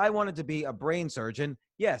 So if I wanted to be a brain surgeon,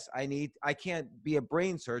 yes, I can't be a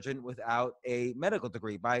brain surgeon without a medical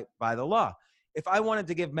degree by the law. If I wanted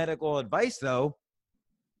to give medical advice, though,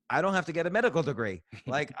 I don't have to get a medical degree.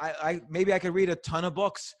 Like maybe I could read a ton of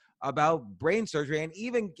books about brain surgery and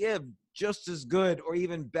even give just as good or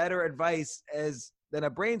even better advice than a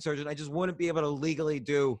brain surgeon. I just wouldn't be able to legally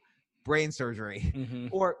do brain surgery.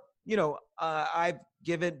 Or, I've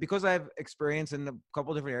given, because I have experience in a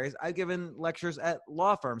couple different areas, I've given lectures at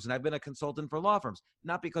law firms, and I've been a consultant for law firms.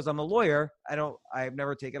 Not because I'm a lawyer. I've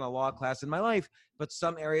never taken a law class in my life, but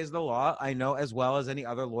some areas of the law I know as well as any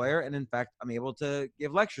other lawyer. And in fact, I'm able to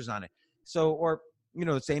give lectures on it. So, or,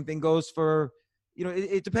 the same thing goes for,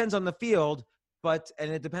 it depends on the field,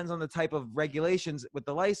 and it depends on the type of regulations with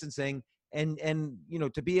the licensing. And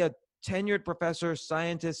to be a tenured professor,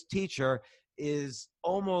 scientist, teacher is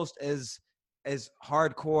almost as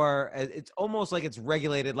hardcore as, it's almost like it's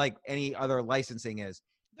regulated like any other licensing is.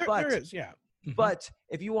 There is, yeah. But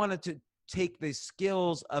if you wanted to take the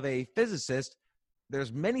skills of a physicist,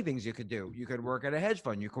 there's many things you could do. You could work at a hedge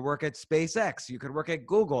fund. You could work at SpaceX. You could work at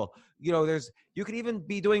Google. You could even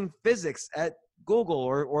be doing physics at Google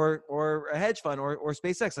or a hedge fund or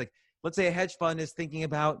SpaceX. Like, let's say a hedge fund is thinking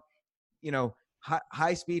about,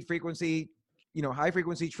 high frequency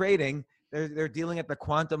trading. They're dealing at the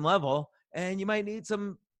quantum level, and you might need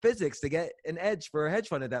some physics to get an edge for a hedge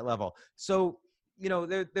fund at that level. So,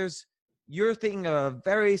 you're thinking of a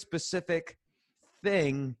very specific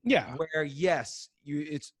thing. Yeah. Where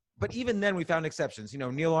but even then we found exceptions.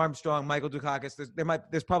 Neil Armstrong, Michael Dukakis.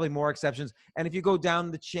 There's probably more exceptions. And if you go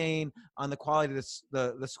down the chain on the quality of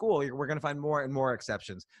the school, we're going to find more and more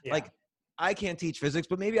exceptions. Yeah. Like, I can't teach physics,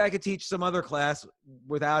 but maybe I could teach some other class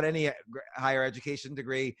without any higher education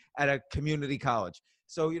degree at a community college.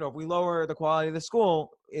 So, if we lower the quality of the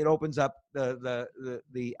school, it opens up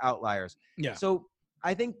the outliers. Yeah. So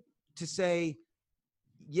I think to say,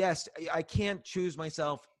 yes, I can't choose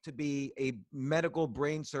myself to be a medical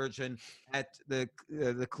brain surgeon at the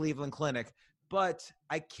Cleveland Clinic, but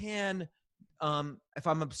I can, if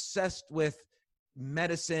I'm obsessed with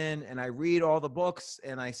medicine and I read all the books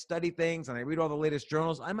and I study things and I read all the latest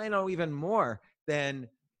journals, I might know even more than,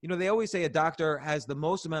 they always say a doctor has the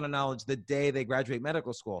most amount of knowledge the day they graduate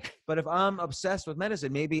medical school. But if I'm obsessed with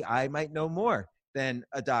medicine, maybe I might know more than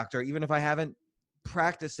a doctor, even if I haven't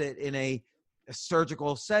practiced it in a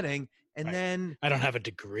surgical setting. And right. Then I don't have a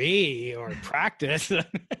degree or practice.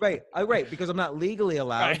 Right. Because I'm not legally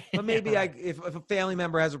allowed, right. But maybe right. If a family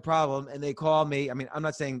member has a problem and they call me, I mean, I'm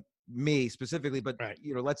not saying me specifically, but right.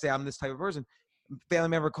 Let's say I'm this type of person, family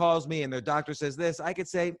member calls me and their doctor says this, I could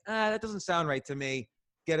say, that doesn't sound right to me.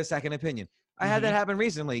 Get a second opinion. I had that happen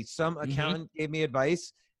recently. Some accountant gave me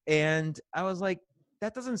advice and I was like,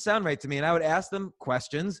 that doesn't sound right to me. And I would ask them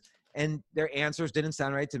questions and their answers didn't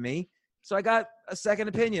sound right to me. So I got a second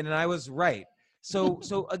opinion and I was right. So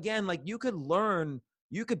again, like you could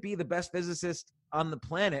be the best physicist on the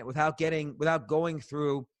planet without going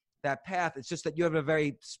through that path. It's just that you have a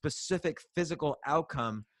very specific physical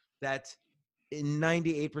outcome that in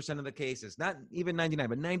 98% of the cases, not even 99,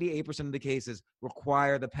 but 98% of the cases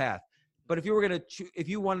require the path. But if you were if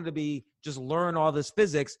you wanted to just learn all this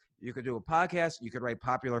physics, you could do a podcast, you could write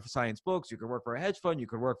popular science books, you could work for a hedge fund, you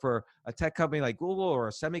could work for a tech company like Google or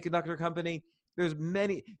a semiconductor company. There's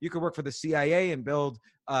many. You could work for the CIA and build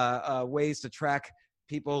ways to track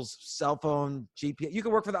people's cell phone GPS. You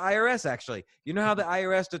could work for the IRS, actually. You know how the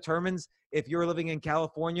IRS determines if you're living in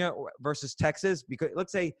California versus Texas? Because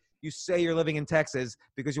let's say you're living in Texas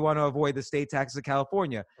because you want to avoid the state taxes of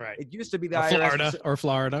California. Right. It used to be the IRS.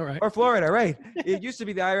 Florida, right? Or Florida, right. It used to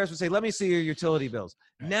be the IRS would say, let me see your utility bills.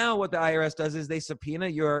 Right. Now what the IRS does is they subpoena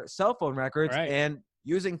your cell phone records, right. And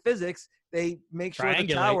using physics, they make sure the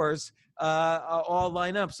towers all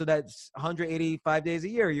line up so that 185 days a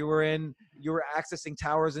year you were accessing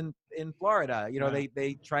towers in Florida.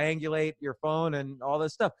 They triangulate your phone and all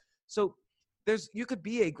this stuff. So you could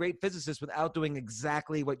be a great physicist without doing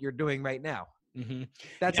exactly what you're doing right now. Mm-hmm.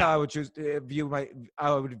 That's how I would choose to view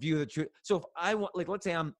the truth. So if I want, like, let's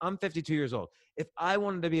say I'm 52 years old. If I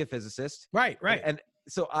wanted to be a physicist, right. And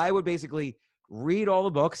so I would basically read all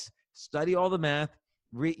the books, study all the math,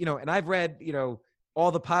 and I've read, all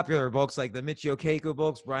the popular books like the Michio Kaku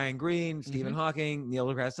books, Brian Greene, Stephen Hawking, Neil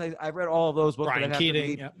deGrasse. I've read all of those books. Brian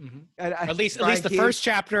Keating. Yeah. Mm-hmm. At least the first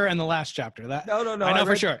chapter and the last chapter. No. I know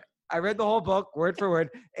for sure. I read the whole book word for word,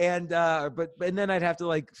 and then I'd have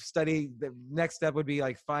to study. The next step would be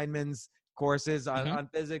Feynman's courses on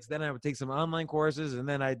physics. Then I would take some online courses, and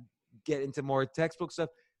then I'd get into more textbook stuff.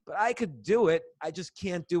 But I could do it. I just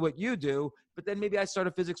can't do what you do. But then maybe I start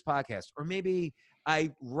a physics podcast, or maybe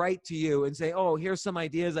I write to you and say, oh, here's some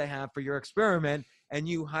ideas I have for your experiment, and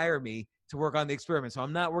you hire me to work on the experiment. So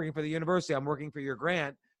I'm not working for the university. I'm working for your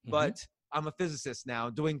grant, but I'm a physicist now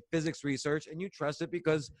doing physics research, and you trust it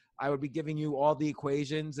because I would be giving you all the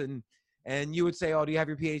equations, and you would say, oh, do you have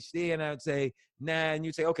your PhD? And I would say, nah. And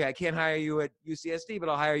you'd say, okay, I can't hire you at UCSD, but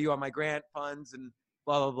I'll hire you on my grant funds and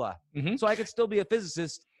blah, blah, blah. Mm-hmm. So I could still be a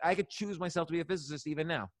physicist. I could choose myself to be a physicist even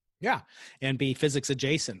now. Yeah. And be physics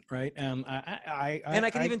adjacent, right? And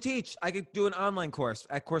I could even teach. I could do an online course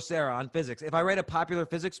at Coursera on physics. If I write a popular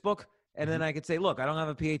physics book, and then I could say, look, I don't have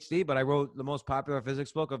a PhD, but I wrote the most popular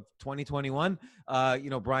physics book of 2021.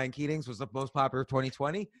 Brian Keating's was the most popular of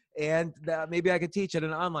 2020. And maybe I could teach at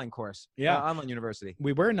an online course. Online university.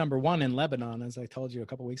 We were #1 in Lebanon, as I told you a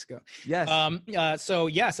couple of weeks ago. Yes. So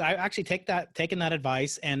yes, I actually taken that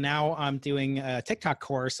advice, and now I'm doing a TikTok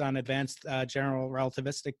course on advanced general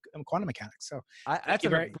relativistic quantum mechanics. So that's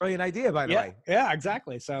a brilliant idea, by the way. Yeah,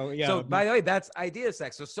 exactly. So yeah. So by the way, that's idea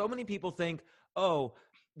sex. So many people think, oh,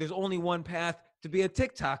 there's only one path to be a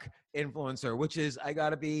TikTok influencer, which is I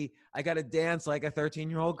gotta dance like a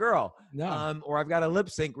 13-year-old girl. No. Or I've got to lip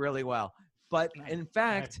sync really well. But in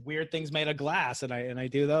fact, weird things made of glass, and I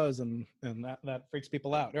do those, and that freaks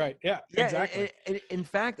people out. Right. Yeah, exactly. In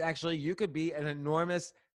fact, actually, you could be an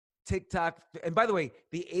enormous TikTok. And by the way,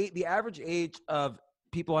 the average age of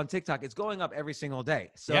people on TikTok, it's going up every single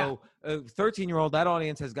day. So a 13-year-old, that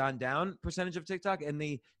audience has gone down percentage of TikTok, and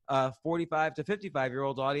the 45 to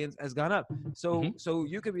 55-year-old audience has gone up. So so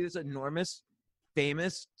you could be this enormous,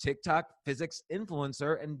 famous TikTok physics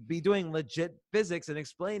influencer and be doing legit physics and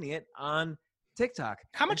explaining it on TikTok.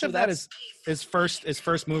 How much of that is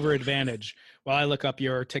first mover advantage? While I look up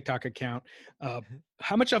your TikTok account,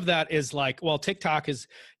 how much of that is like, well, TikTok is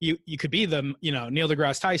you could be the Neil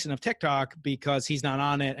deGrasse Tyson of TikTok because he's not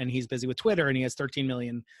on it and he's busy with Twitter and he has 13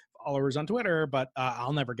 million followers on Twitter, but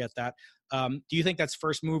I'll never get that. Do you think that's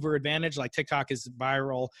first mover advantage? Like TikTok is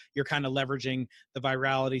viral, you're kind of leveraging the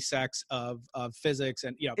virality sex of physics,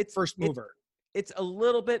 and it's first mover. It's a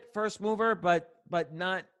little bit first mover, but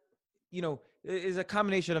not. Is a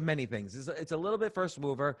combination of many things. It's a little bit first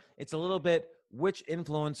mover. It's a little bit which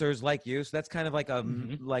influencers like you. So that's kind of like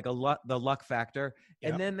the luck factor.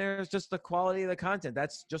 Yep. And then there's just the quality of the content.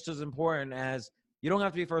 That's just as important as you don't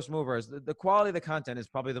have to be first movers. The quality of the content is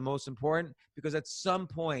probably the most important, because at some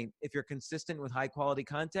point, if you're consistent with high quality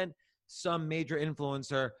content, some major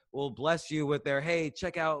influencer will bless you with their, hey,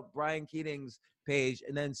 check out Brian Keating's page.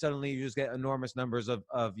 And then suddenly you just get enormous numbers of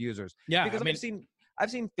users. Yeah. Because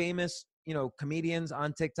I've seen famous, comedians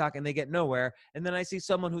on TikTok and they get nowhere. And then I see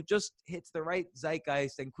someone who just hits the right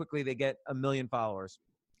zeitgeist and quickly they get 1 million followers.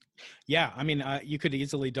 Yeah. I mean, you could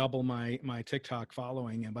easily double my TikTok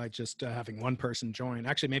following by just having one person join.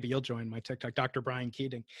 Actually, maybe you'll join my TikTok, Dr. Brian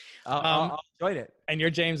Keating. I'll join it. And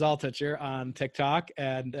you're James Altucher on TikTok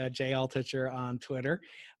and Jay Altucher on Twitter.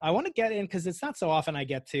 I want to get in, because it's not so often I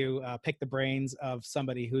get to pick the brains of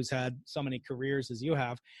somebody who's had so many careers as you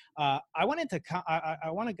have. I want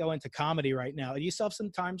to go into comedy right now. Do you still have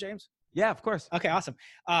some time, James? Yeah, of course. Okay, awesome.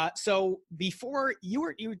 So before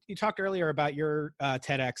you talked earlier about your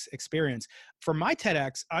TEDx experience. For my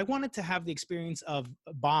TEDx, I wanted to have the experience of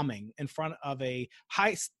bombing in front of a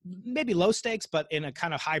high, maybe low stakes, but in a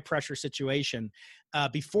kind of high pressure situation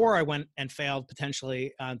before I went and failed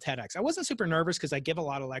potentially on TEDx. I wasn't super nervous because I give a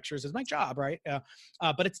lot of lectures. It's my job, right?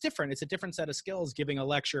 But it's different. It's a different set of skills giving a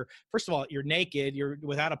lecture. First of all, you're naked. You're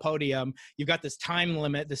without a podium. You've got this time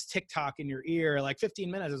limit, this TikTok in your ear, like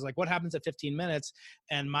 15 minutes. It's like, what happens at 15 minutes?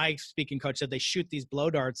 And my speaking coach said they shoot these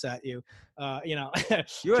blow darts at you. You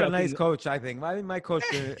had a nice coach, I think. My coach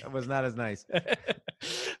was not as nice.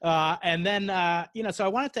 And then, so I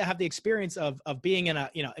wanted to have the experience of being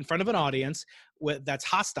in front of an audience that's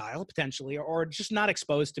hostile potentially, or just not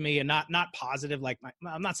exposed to me and not positive. Like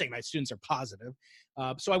I'm not saying my students are positive.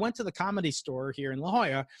 So I went to the Comedy Store here in La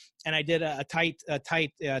Jolla, and I did a tight 10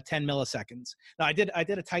 milliseconds. No, I did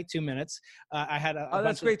a tight 2 minutes. I had a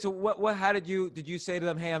that's great. So how did you say to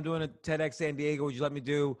them, hey, I'm doing a TEDx San Diego. Would you let me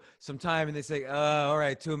do some time? And they say, all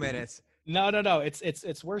right, 2 minutes. No.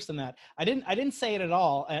 It's worse than that. I didn't say it at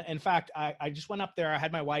all. In fact, I just went up there. I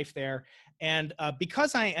had my wife there, and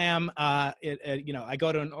because I am, I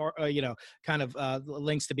go to kind of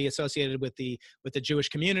links to be associated with the Jewish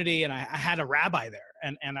community, and I had a rabbi there,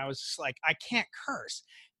 and I was just like, I can't curse.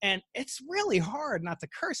 And it's really hard not to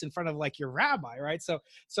curse in front of like your rabbi, right? So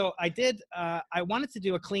I did. I wanted to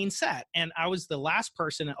do a clean set, and I was the last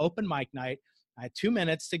person at open mic night. I had 2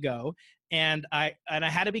 minutes to go, and I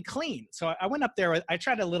had to be clean. So I went up there. I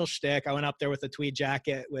tried a little shtick. I went up there with a tweed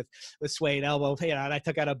jacket with suede elbow, and I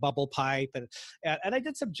took out a bubble pipe, and I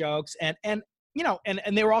did some jokes. And you know, and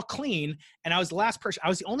they were all clean. And I was the last person. I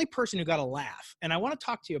was the only person who got a laugh. And I want to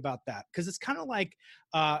talk to you about that because it's kind of like,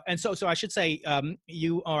 and so I should say,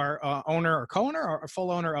 you are owner or co-owner or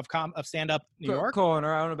full owner of Stand Up New York.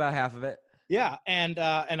 Co-owner. I own about half of it. Yeah, and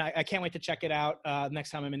I can't wait to check it out next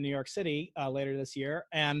time I'm in New York City later this year,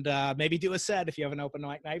 and maybe do a set if you have an open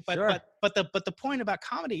mic night. But sure. but the point about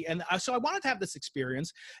comedy, and so I wanted to have this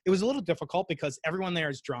experience. It was a little difficult because everyone there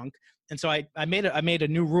is drunk, and so I made a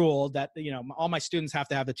new rule that, you know, all my students have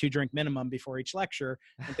to have the 2-drink minimum before each lecture,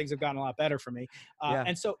 and things have gotten a lot better for me.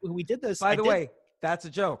 And so we did this. By the way, that's a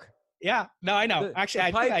joke. Yeah, no, I know.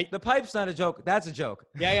 Actually, the pipe's not a joke. That's a joke.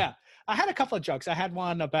 Yeah. I had a couple of jokes. I had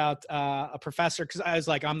one about a professor because I was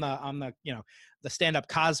like, I'm the you know, the stand-up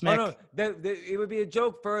cosmic. Oh, no, it would be a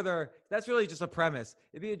joke further. That's really just a premise.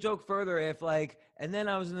 It'd be a joke further if, like, and then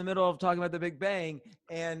I was in the middle of talking about the Big Bang,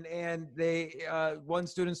 and they one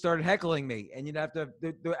student started heckling me, and you'd have to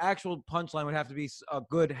the actual punchline would have to be a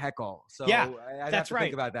good heckle. So yeah, I'd have to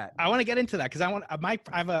think about that. I want to get into that because I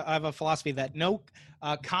have a philosophy that no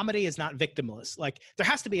comedy is not victimless. Like, there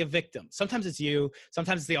has to be a victim. Sometimes it's you,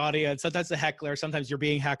 sometimes it's the audience, sometimes the heckler, sometimes you're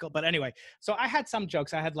being heckled. But anyway, so I had some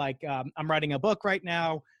jokes. I had like, I'm writing a book right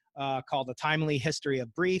now called A Timely History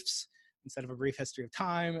of Briefs instead of A Brief History of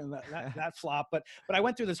Time, and that flopped. But I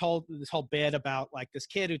went through this whole bit about like this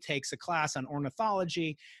kid who takes a class on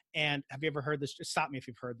ornithology. And have you ever heard this? Just stop me if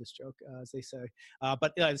you've heard this joke, as they say.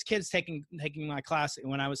 But this kid's taking my class.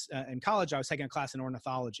 When I was in college, I was taking a class in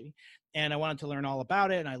ornithology, and I wanted to learn all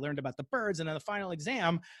about it. And I learned about the birds. And in the final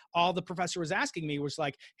exam, all the professor was asking me was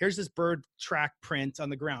like, here's this bird track print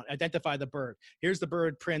on the ground. Identify the bird. Here's the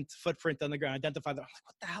bird footprint on the ground. Identify the. I'm like,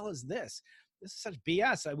 what the hell is this? This is such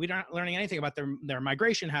BS. We're not learning anything about their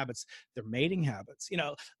migration habits, their mating habits. You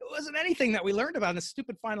know, it wasn't anything that we learned about in the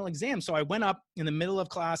stupid final exam. So I went up in the middle of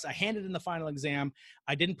class. I handed in the final exam.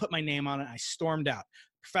 I didn't put my name on it. I stormed out.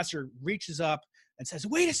 Professor reaches up and says,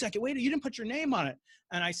 wait a second, you didn't put your name on it.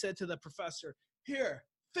 And I said to the professor, here,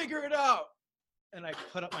 figure it out. And I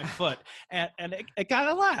put up my foot, and it got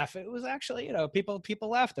a laugh. It was actually, you know, people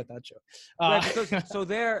laughed at that joke. Right, so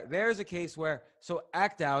there's a case where, so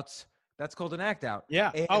act outs, that's called an act out.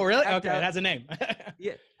 Yeah. And oh, really? Okay, it has a name.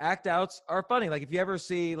 Yeah, act outs are funny. Like if you ever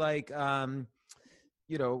see like,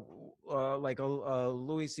 you know, like a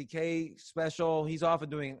Louis C.K. special, he's often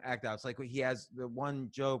doing act outs. Like he has the one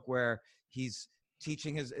joke where he's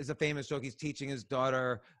teaching is a famous joke. He's teaching his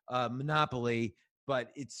daughter Monopoly,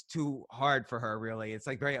 but it's too hard for her, really. It's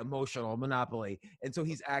like very emotional, Monopoly. And so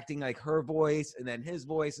he's acting like her voice and then his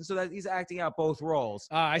voice. And so that he's acting out both roles.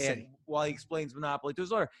 I see. While he explains Monopoly to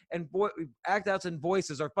his daughter. And act outs and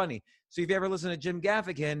voices are funny. So if you ever listen to Jim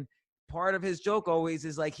Gaffigan, part of his joke always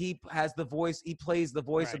is like he has the voice, he plays the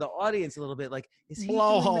voice of the audience a little bit. Like, is he doing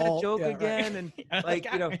that joke again? Right. And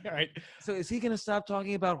like, you know, right. So is he going to stop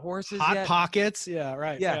talking about horses Hot yet? Pockets? Yeah,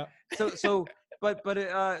 right. Yeah. So but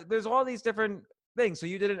there's all these different thing. So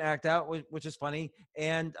you did an act out, which is funny.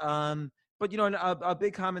 And, but you know, a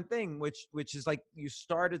big common thing, which is like you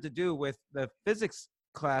started to do with the physics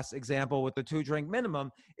class example with the 2-drink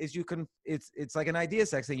minimum is it's like an idea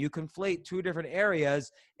sex thing. You conflate two different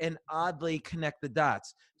areas and oddly connect the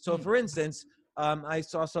dots. So for instance, I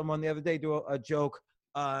saw someone the other day do a joke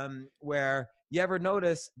where you ever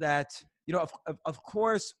notice that, you know, of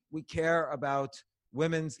course we care about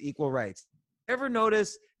women's equal rights. Ever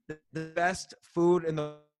notice the best food in the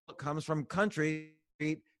world comes from countries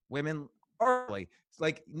treat women horribly? It's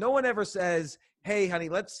like no one ever says, hey honey,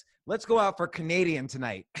 let's go out for Canadian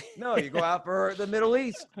tonight. No, you go out for the Middle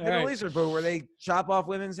Eastern food where they chop off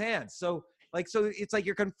women's hands. So it's like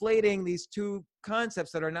you're conflating these two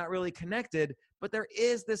concepts that are not really connected, but there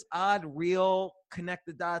is this odd real connect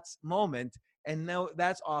the dots moment, and now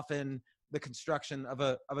that's often the construction of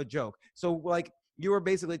a joke. So like you were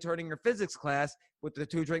basically turning your physics class with the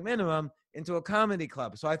 2-drink minimum into a comedy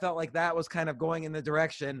club. So I felt like that was kind of going in the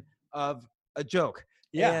direction of a joke.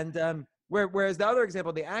 Yeah. And whereas the other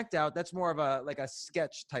example, the act out, that's more of a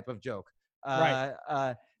sketch type of joke. Right.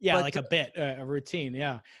 Yeah, like a bit, a routine.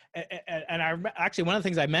 Yeah. And I actually, one of the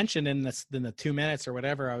things I mentioned in the 2 minutes or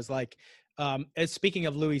whatever, I was like, speaking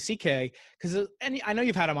of Louis C.K., because I know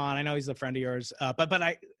you've had him on. I know he's a friend of yours, but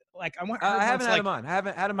I haven't had him on. I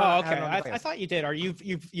haven't had him on. Oh, okay. I thought you did, or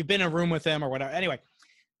you've been in a room with him or whatever. Anyway,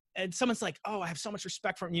 and someone's like, "Oh, I have so much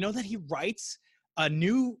respect for him." You know that he writes a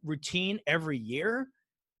new routine every year.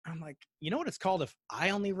 I'm like, you know what it's called if I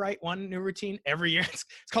only write one new routine every year? It's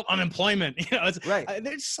called unemployment. You know, it's right.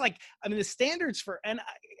 They're just like, I mean, the standards for, and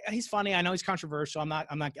he's funny. I know he's controversial. I'm not,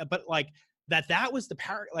 but like that was the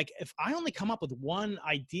power. Like, if I only come up with one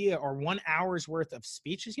idea or 1 hour's worth of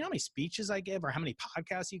speeches, you know how many speeches I give or how many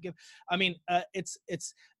podcasts you give? I mean,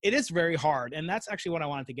 it is very hard. And that's actually what I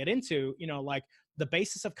wanted to get into, you know, like the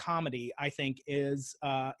basis of comedy, I think is,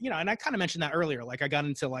 you know, and I kind of mentioned that earlier, like I got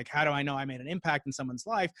into like, how do I know I made an impact in someone's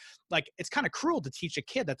life? Like, it's kind of cruel to teach a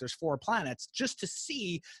kid that there's 4 planets just to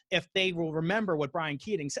see if they will remember what Brian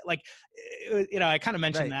Keating said. Like, you know, I kind of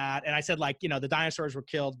mentioned that. And I said, like, you know, the dinosaurs were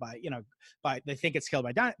killed by, you know, they think it's killed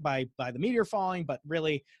by the meteor falling, but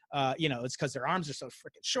really, you know, it's because their arms are so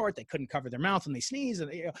freaking short. They couldn't cover their mouth when they sneeze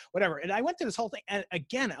and, you know, whatever. And I went through this whole thing. And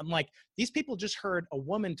again, I'm like, these people just heard a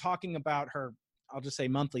woman talking about her, I'll just say,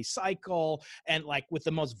 monthly cycle, and like with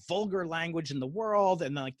the most vulgar language in the world.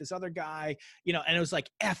 And then like this other guy, you know, and it was like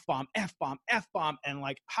F-bomb, F-bomb, F-bomb. And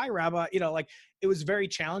like, hi, Rabba, you know, like it was very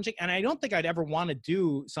challenging. And I don't think I'd ever want to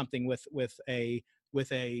do something with a,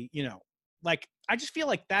 you know, like, I just feel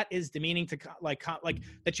like that is demeaning to like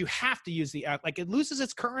that you have to use the, like it loses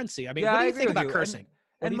its currency. I mean, what do you think about cursing?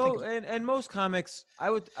 And most comics, I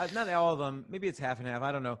would, not all of them, maybe it's half and half,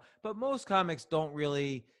 I don't know, but most comics don't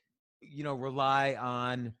really, you know, rely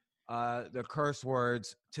on the curse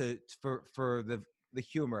words for the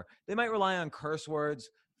humor. They might rely on curse words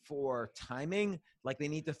for timing, like they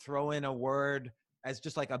need to throw in a word as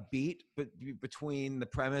just like a beat between the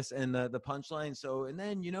premise and the punchline. So, and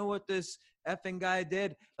then you know what this effing guy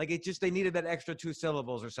did? Like it just, they needed that extra 2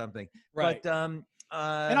 syllables or something. Right. But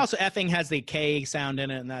and also effing has the K sound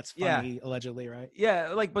in it, and that's funny, allegedly, right?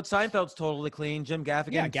 Yeah, like, but Seinfeld's totally clean. Jim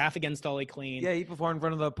Gaffigan. Yeah, Gaffigan's totally clean. Yeah, he performed in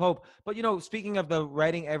front of the Pope. But, you know, speaking of the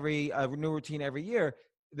writing every new routine every year,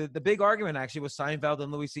 the big argument actually was Seinfeld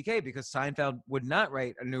and Louis C.K. because Seinfeld would not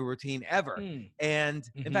write a new routine ever. And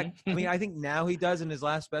in fact, I mean, I think now he does in his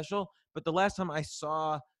last special, but the last time I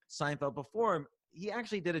saw Seinfeld perform, he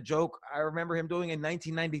actually did a joke I remember him doing in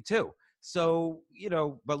 1992. So, you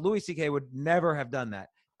know, but Louis C.K. would never have done that.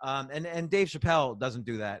 And Dave Chappelle doesn't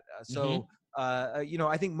do that. You know,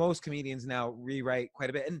 I think most comedians now rewrite quite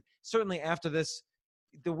a bit. And certainly after this,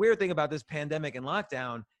 the weird thing about this pandemic and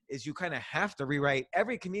lockdown is you kind of have to rewrite.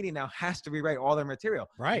 Every comedian now has to rewrite all their material.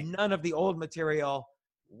 Right. None of the old material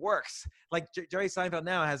works. Like Jerry Seinfeld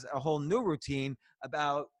now has a whole new routine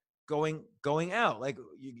about going out, like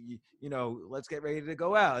you know, let's get ready to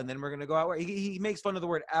go out, and then we're gonna go out. He makes fun of the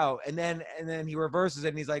word out, and then he reverses it,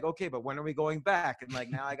 and he's like, okay, but when are we going back? And like,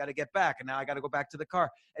 now I got to get back, and now I got to go back to the car,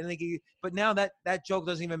 and like, but now that joke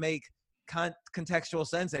doesn't even make contextual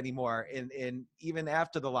sense anymore in even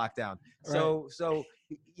after the lockdown. Right. So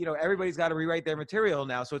you know, everybody's got to rewrite their material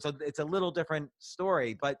now, so it's a little different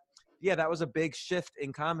story, but. Yeah, that was a big shift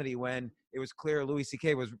in comedy when it was clear Louis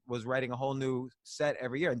C.K. was writing a whole new set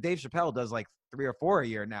every year, and Dave Chappelle does like 3 or 4 a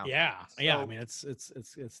year now. Yeah, so, yeah. I mean, it's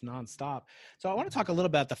nonstop. So I want to talk a little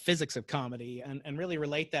about the physics of comedy and really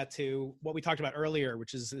relate that to what we talked about earlier,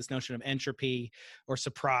 which is this notion of entropy or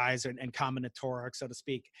surprise and combinatoric, so to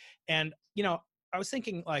speak. And you know, I was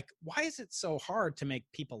thinking, like, why is it so hard to make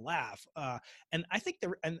people laugh? And I think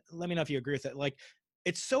and let me know if you agree with it. Like,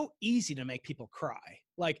 it's so easy to make people cry.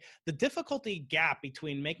 Like the difficulty gap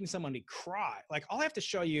between making somebody cry, like all I have to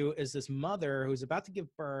show you is this mother who's about to give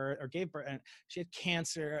birth or gave birth and she had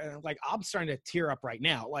cancer. And like, I'm starting to tear up right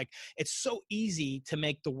now. Like it's so easy to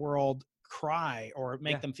make the world cry or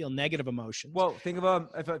make them feel negative emotions. Well, think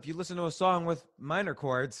about if you listen to a song with minor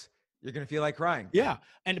chords, you're going to feel like crying. Yeah.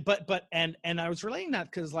 And, but I was relating that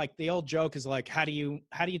because like the old joke is like, how do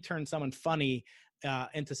you turn someone funny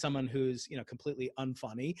into someone who's, you know, completely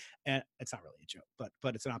unfunny? And it's not really a joke,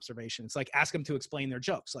 but it's an observation. It's like, ask them to explain their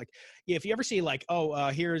jokes. Like if you ever see like,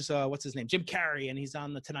 here's what's his name, Jim Carrey, and he's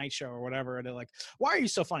on the Tonight Show or whatever, and they're like, why are you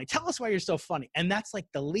so funny? Tell us why you're so funny. And that's like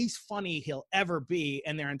the least funny he'll ever be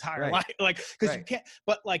in their entire life. Like, because you can't,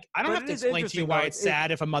 but like, I don't have to explain to you why it's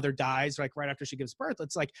sad if a mother dies like right after she gives birth.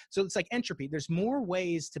 It's like, so it's like entropy. There's more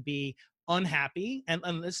ways to be unhappy.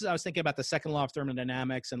 And this is, I was thinking about the second law of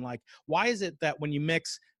thermodynamics and like, why is it that when you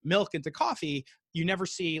mix milk into coffee, you never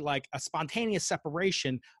see like a spontaneous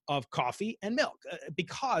separation of coffee and milk?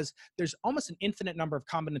 Because there's almost an infinite number of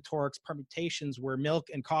combinatorics, permutations where milk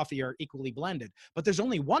and coffee are equally blended, but there's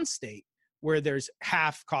only one state where there's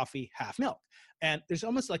half coffee, half milk. And there's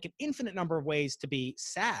almost like an infinite number of ways to be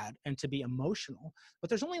sad and to be emotional, but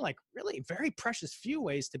there's only like really very precious few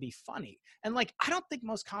ways to be funny. And like, I don't think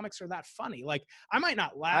most comics are that funny. Like I might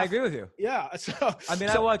not laugh. I agree with you. Yeah. So, I mean,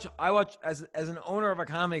 I watch as an owner of a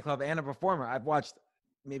comedy club and a performer, I've watched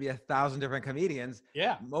maybe 1,000 different comedians.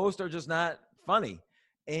 Yeah. Most are just not funny.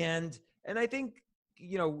 And I think,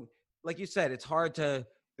 you know, like you said, it's hard to,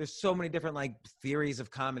 there's so many different like theories of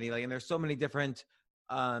comedy, like, and there's so many different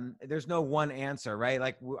there's no one answer, right?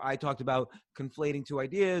 Like I talked about conflating two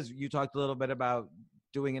ideas. You talked a little bit about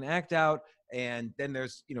doing an act out, and then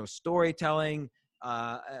there's, you know, storytelling.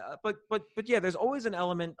 But yeah, there's always an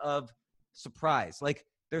element of surprise. Like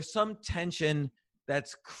there's some tension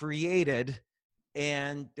that's created,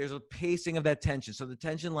 and there's a pacing of that tension. So the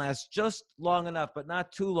tension lasts just long enough, but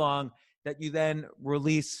not too long, that you then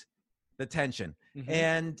release the tension. Mm-hmm.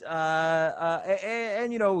 And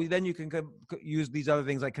you know, then you can use these other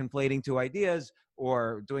things like conflating two ideas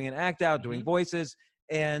or doing an act out, doing voices.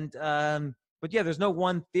 And but yeah, there's no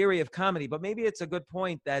one theory of comedy, but maybe it's a good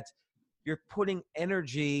point that you're putting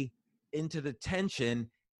energy into the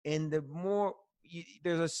tension, and the more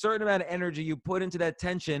there's a certain amount of energy you put into that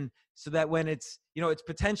tension, so that when it's, you know, it's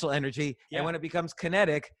potential energy, and when it becomes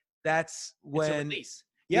kinetic, that's when it's a release.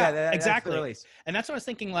 Yeah, exactly. That's and that's what I was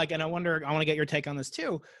thinking, like, and I want to get your take on this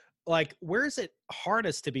too. Like, where is it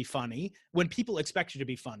hardest to be funny when people expect you to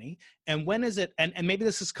be funny? And when is it, and maybe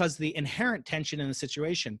this is because the inherent tension in the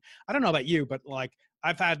situation. I don't know about you, but like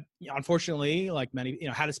I've had, unfortunately, like many, you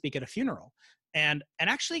know, had to speak at a funeral. And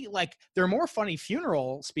actually, like, there are more funny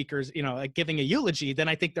funeral speakers, you know, like giving a eulogy than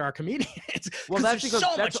I think there are comedians. Well, that's because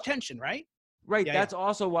so much tension, right? Right. Yeah, that's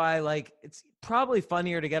also why, like, it's probably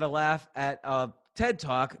funnier to get a laugh at a TED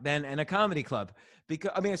Talk than in a comedy club.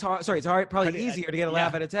 Because, I mean, it's hard. Sorry, it's hard. Probably easier to get a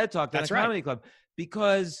laugh at a TED Talk than a comedy club,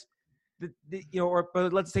 because you know.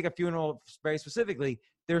 But let's take a funeral very specifically.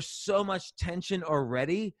 There's so much tension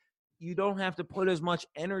already. You don't have to put as much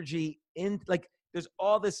energy in. Like, there's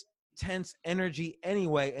all this tense energy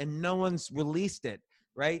anyway, and no one's released it,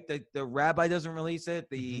 right? The rabbi doesn't release it.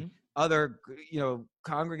 The other, you know,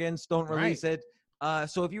 congregants don't release it.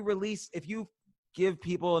 So if you give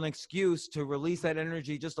people an excuse to release that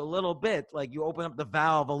energy just a little bit, like you open up the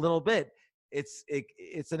valve a little bit, it's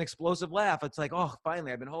an explosive laugh. It's like, oh,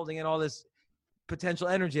 finally, I've been holding in all this potential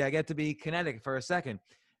energy. I get to be kinetic for a second.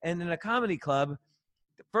 And in a comedy club,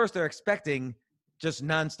 first they're expecting just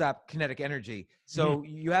nonstop kinetic energy. So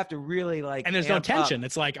you have to really, like, and there's no tension.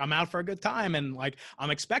 It's like, I'm out for a good time, and like,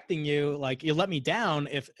 I'm expecting you, like, you let me down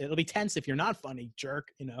if it'll be tense if you're not funny, jerk,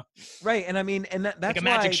 you know? Right. And I mean, and that's like a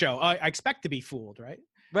magic show. I expect to be fooled, right?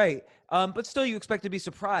 Right. But still you expect to be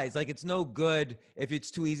surprised. Like, it's no good if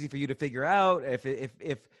it's too easy for you to figure out, if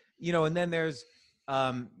you know, and then there's,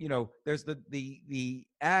 you know, there's the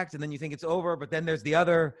act, and then you think it's over, but then there's the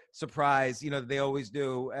other surprise, you know, that they always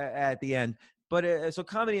do at the end. But so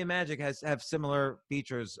comedy and magic have similar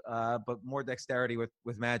features, but more dexterity with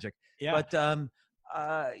magic. Yeah. But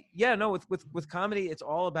with comedy, it's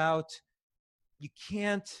all about, you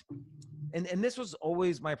can't, and this was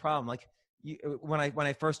always my problem. Like, when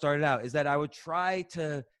I first started out, is that I would try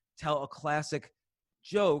to tell a classic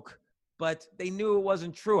joke, but they knew it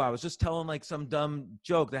wasn't true. I was just telling like some dumb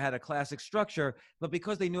joke that had a classic structure, but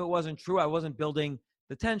because they knew it wasn't true, I wasn't building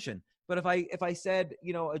the tension. But if I said,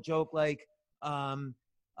 you know, a joke like, you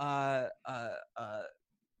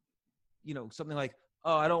know, something like,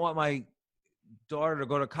 oh, I don't want my daughter to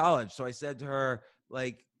go to college, so I said to her,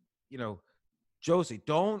 like, you know, Josie,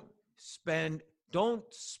 don't spend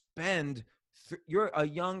you're a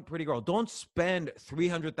young pretty girl, don't spend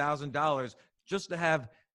 $300,000 just to have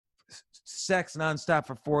sex nonstop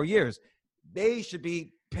for 4 years. They should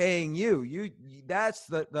be paying you. That's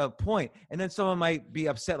the point. And then someone might be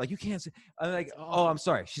upset, like, you can't say. I'm like, oh, I'm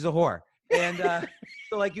sorry, she's a whore. And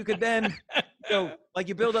so, like, you could then, you know, like,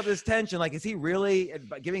 you build up this tension. Like, is he really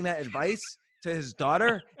giving that advice to his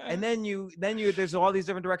daughter? And then there's all these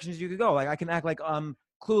different directions you could go. Like, I can act like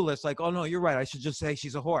clueless, like, oh no, you're right, I should just say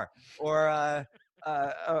she's a whore, or I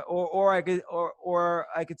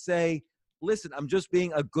could say, listen, I'm just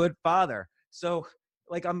being a good father. So,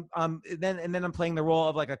 like, I'm playing the role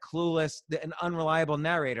of like a clueless, an unreliable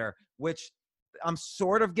narrator, which I'm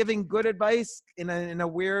sort of giving good advice in a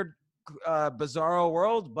weird, bizarro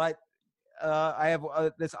world, but I have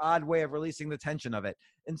this odd way of releasing the tension of it.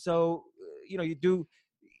 And so, you know, you do,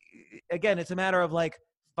 again, it's a matter of like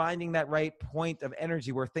finding that right point of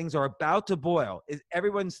energy where things are about to boil.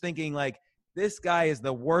 Everyone's thinking like, this guy is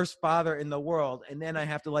the worst father in the world, and then I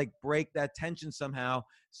have to like break that tension somehow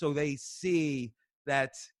so they see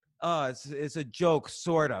that, it's a joke,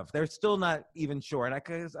 sort of. They're still not even sure, and I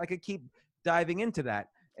could keep diving into that,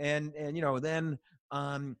 and you know, then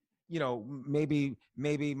you know, maybe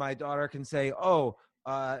my daughter can say, oh,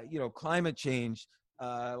 you know, climate change,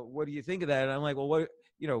 what do you think of that? And I'm like, well,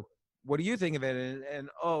 what do you think of it? And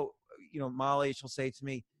oh, you know, Molly, she'll say to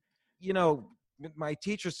me, you know, my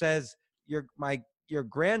teacher says my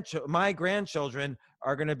grandchildren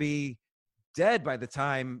are going to be dead by the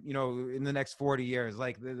time, you know, in the next 40 years,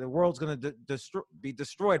 like the world's going to be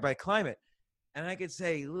destroyed by climate. And I could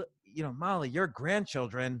say, Molly, your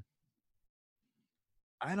grandchildren,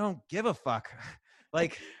 I don't give a fuck.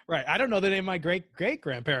 Like, right. I don't know the name of my great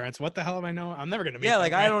grandparents. What the hell am I know? I'm never going to meet. Yeah.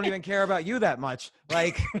 Like, I don't even care about you that much.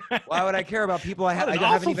 Like, why would I care about people I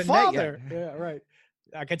haven't even met yet? Yeah. Right.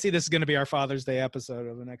 I can see this is going to be our Father's Day episode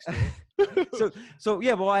of the next year. so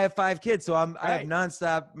yeah, well, I have 5 kids, so I have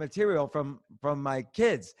nonstop material from my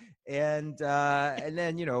kids. And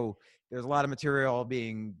then, there's a lot of material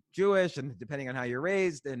being Jewish and depending on how you're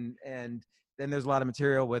raised. And then there's a lot of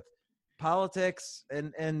material with politics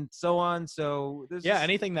and so on. So there's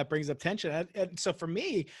anything that brings up tension. And so for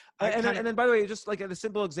me, and then by the way, just like a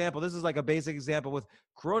simple example, this is like a basic example with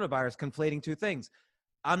coronavirus, conflating 2 things.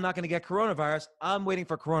 I'm not going to get coronavirus. I'm waiting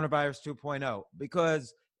for coronavirus 2.0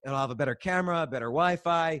 because it'll have a better camera, better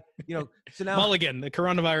Wi-Fi, so now the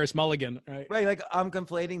coronavirus mulligan, right? Right. Like I'm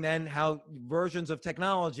conflating then how versions of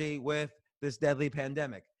technology with this deadly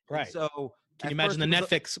pandemic. Right. And so can you imagine the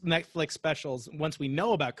Netflix specials once we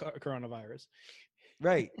know about coronavirus?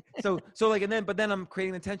 Right. So like, but then I'm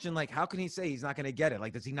creating the tension. Like, how can he say he's not going to get it?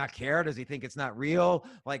 Like, does he not care? Does he think it's not real?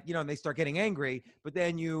 Like, and they start getting angry, but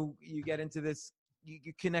then you get into this,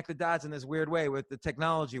 you connect the dots in this weird way with the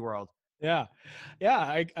technology world. Yeah.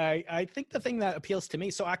 I think the thing that appeals to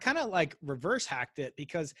me, so I kind of like reverse hacked it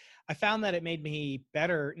because I found that it made me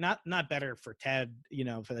better, not better for TED,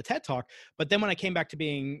 for the TED Talk, but then when I came back to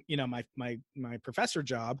being, my professor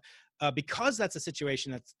job, because that's a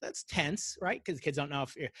situation that's tense, right? Because kids don't know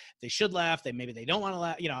if they should laugh, maybe they don't want to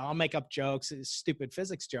laugh. I'll make up jokes, stupid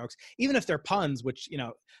physics jokes, even if they're puns, which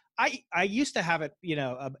I used to have it,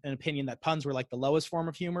 an opinion that puns were like the lowest form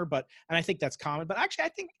of humor, and I think that's common. But actually, I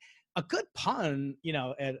think a good pun,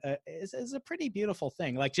 is a pretty beautiful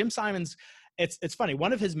thing. Like Jim Simons, it's funny.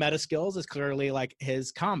 One of his meta skills is clearly like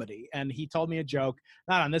his comedy. And he told me a joke,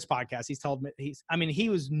 not on this podcast. He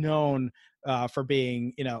was known for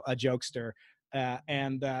being, a jokester.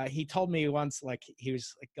 And he told me once, like he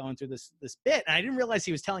was like going through this bit, and I didn't realize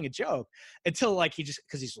he was telling a joke until like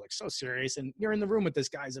because he's like so serious, and you're in the room with this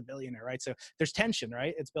guy's a billionaire, right? So there's tension,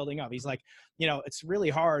 right? It's building up. He's like, it's really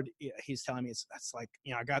hard. He's telling me it's like,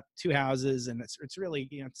 I got 2 houses, and it's really,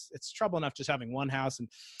 it's trouble enough just having one house, and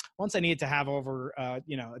once I needed to have over, a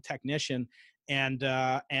technician. And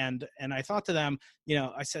I thought to them,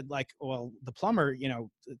 I said like, well, the plumber, you're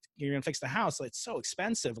going to fix the house. It's so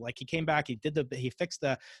expensive. Like he came back, he fixed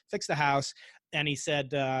the house. And he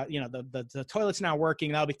said, the toilet's now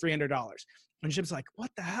working. That'll be $300. And Jim's like,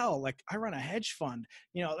 what the hell? Like I run a hedge fund,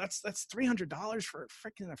 that's $300 for a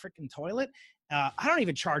freaking toilet. I don't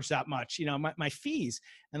even charge that much, my fees.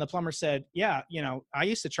 And the plumber said, yeah, I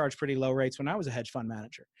used to charge pretty low rates when I was a hedge fund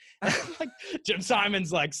manager. Like Jim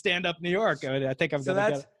Simons, like stand up New York. I think I'm going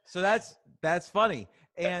to that's funny.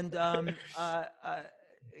 And I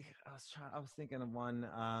was thinking of one.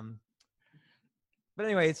 But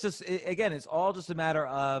anyway, it's just, it's all just a matter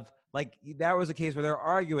of like, that was a case where they're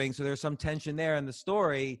arguing. So there's some tension there in the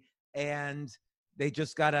story, and they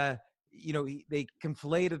just gotta, they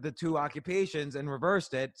conflated the 2 occupations and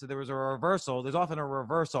reversed it. So there was a reversal. There's often a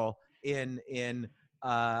reversal in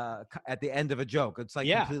at the end of a joke. It's like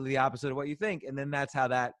completely the opposite of what you think. And then that's how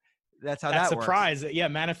that surprise works.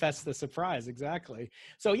 Manifests the surprise. Exactly.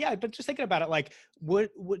 So but just thinking about it, like what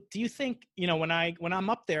do you think, when I'm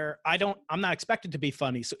up there, I'm not expected to be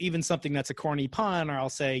funny. So even something that's a corny pun, or I'll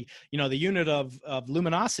say, the unit of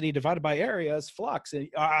luminosity divided by area is flux. And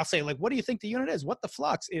I'll say like, what do you think the unit is? What the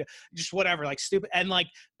flux? Just whatever, like stupid. And like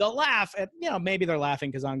they'll laugh, and maybe they're laughing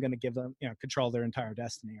because I'm going to give them, control of their entire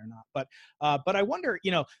destiny or not. But I wonder,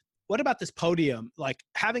 what about this podium? Like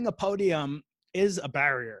having a podium is a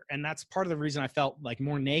barrier, and that's part of the reason I felt like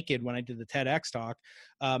more naked when I did the TEDx talk.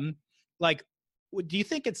 Like, do you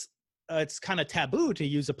think it's kind of taboo to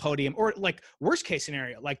use a podium, or like worst case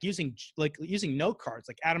scenario, like using note cards?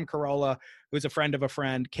 Like Adam Carolla, who's a friend of a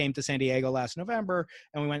friend, came to San Diego last November,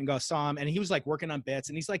 and we went and saw him, and he was like working on bits,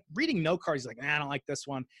 and he's like reading note cards. He's like, I don't like this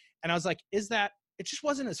one, and I was like, it just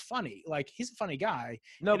wasn't as funny. Like he's a funny guy.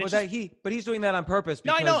 No, but he's doing that on purpose.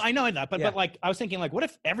 Because, no, I know that. But like I was thinking, like, what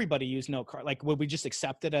if everybody used note card? Like, would we just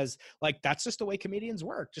accept it as like that's just the way comedians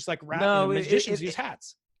work? Just like magicians use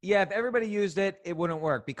hats. Yeah, if everybody used it, it wouldn't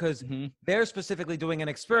work because they're specifically doing an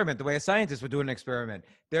experiment the way a scientist would do an experiment.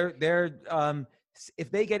 They're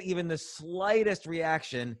if they get even the slightest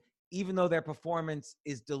reaction, even though their performance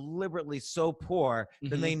is deliberately so poor,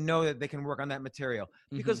 then they know that they can work on that material.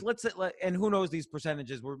 Because let's say, and who knows these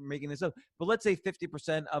percentages, we're making this up, but let's say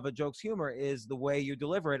 50% of a joke's humor is the way you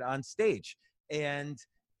deliver it on stage. And,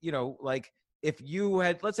 like if you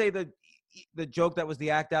had, let's say the joke that was the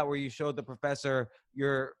act out where you showed the professor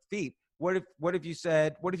your feet, what if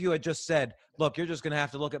you had just said, look, you're just going to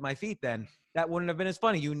have to look at my feet then? That wouldn't have been as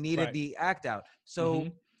funny. You needed the act out. So,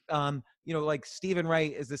 like Stephen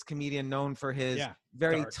Wright is this comedian known for his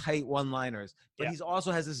very tight one-liners, but he's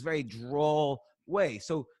also has this very droll way.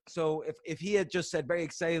 So if he had just said very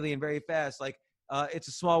excitedly and very fast, like, it's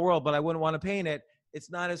a small world, but I wouldn't want to paint it, it's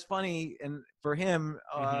not as funny. And for him,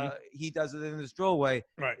 he does it in this droll way.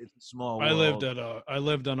 Right. It's a small world. I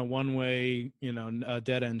lived on a one-way,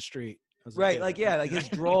 dead end street. Right. Like his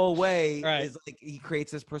droll way is like, he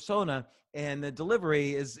creates this persona, and the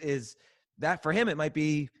delivery is that for him, it might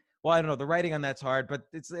be, well, I don't know. The writing on that's hard, but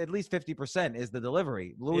it's at least 50% is the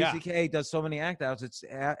delivery. Louis C.K. does so many act outs. It's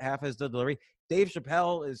half as the delivery. Dave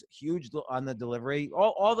Chappelle is huge on the delivery.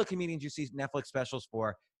 All the comedians you see Netflix specials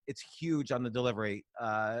for, it's huge on the delivery.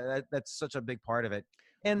 That's such a big part of it.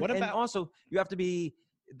 And also you have to be,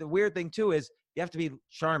 the weird thing too is you have to be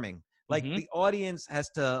charming. Like the audience has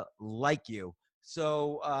to like you.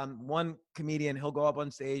 So one comedian, he'll go up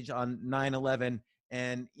on stage on 9/11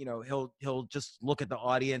 and, he'll just look at the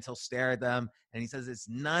audience. He'll stare at them and he says, it's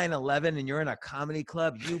 9/11 and you're in a comedy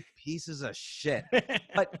club, you pieces of shit.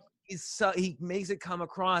 But he makes it come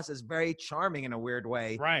across as very charming in a weird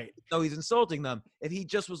way. Right. So he's insulting them. If he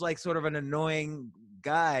just was like sort of an annoying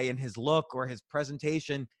guy in his look or his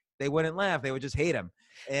presentation, they wouldn't laugh. They would just hate him.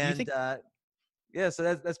 And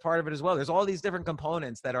so that's part of it as well. There's all these different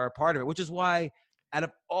components that are a part of it, which is why out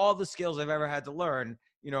of all the skills I've ever had to learn,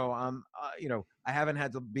 I haven't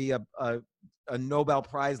had to be a Nobel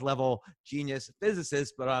Prize level genius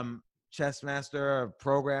physicist, but I'm chess master,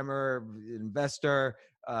 programmer, investor,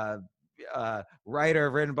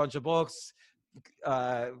 writer, written a bunch of books,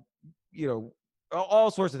 all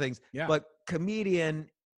sorts of things. Yeah. But comedian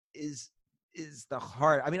is the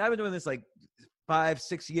heart. I mean, I've been doing this like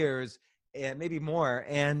 5-6 years and maybe more.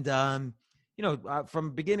 And,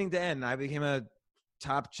 from beginning to end, I became a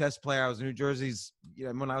top chess player. I was New Jersey's,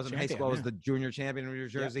 when I was in high school, I was the junior champion of New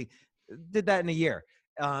Jersey. Yeah. Did that in a year.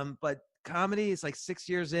 But comedy is like 6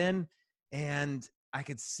 years in, and I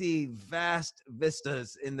could see vast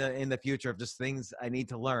vistas in the future of just things I need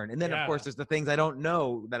to learn. And then of course there's the things I don't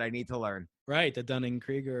know that I need to learn. Right. The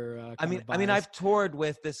Dunning-Kruger. I mean, I've toured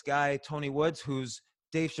with this guy, Tony Woods, who's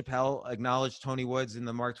Dave Chappelle acknowledged Tony Woods in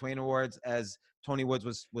the Mark Twain Awards as Tony Woods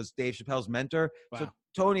was Dave Chappelle's mentor. Wow. So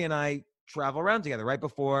Tony and I travel around together. Right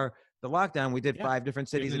before the lockdown, we did 5 different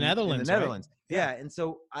cities in the Netherlands. Right? Yeah. And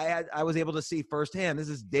so I was able to see firsthand, this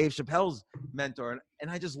is Dave Chappelle's mentor. And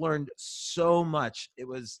I just learned so much. It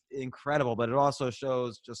was incredible, but it also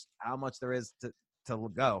shows just how much there is to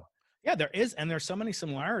go. Yeah, there is. And there's so many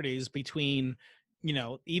similarities between,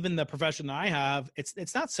 even the profession I have,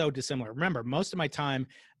 it's not so dissimilar. Remember, most of my time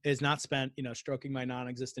is not spent, stroking my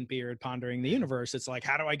non-existent beard, pondering the universe. It's like,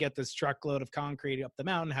 how do I get this truckload of concrete up the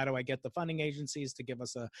mountain? How do I get the funding agencies to give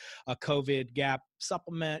us a COVID gap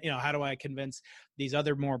supplement? How do I convince these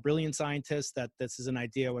other more brilliant scientists that this is an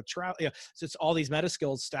idea with trial? So it's all these meta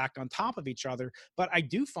skills stacked on top of each other. But I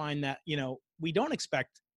do find that, we don't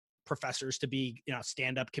expect professors to be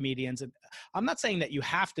stand-up comedians, and I'm not saying that you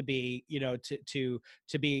have to be to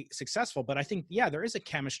be successful, but I think there is a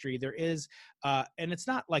chemistry, there is and it's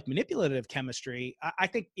not like manipulative chemistry. I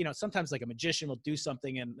think sometimes like a magician will do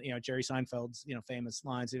something, and Jerry Seinfeld's famous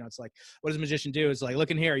lines, it's like, what does a magician do? It's like,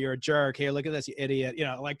 look in here, you're a jerk, here, look at this, you idiot,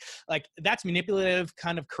 like that's manipulative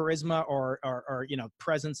kind of charisma or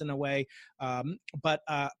presence in a way. But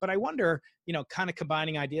I wonder, kind of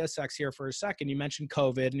combining idea sex here for a second. You mentioned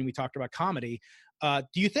COVID and we talked about comedy. Do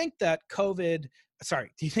you think that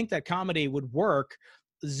comedy would work?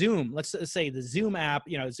 Zoom, let's say the Zoom app,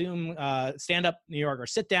 Zoom Stand Up New York or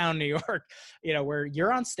Sit Down New York, where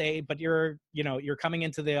you're on stage, but you're coming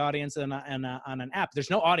into the audience on an app. There's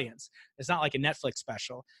no audience. It's not like a Netflix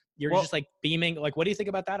special. You're just like beaming. Like, what do you think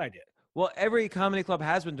about that idea? Well, every comedy club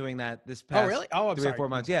has been doing that this past 3 or 4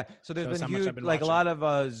 months. Yeah. So there's been huge, like a lot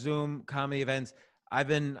of Zoom comedy events. I've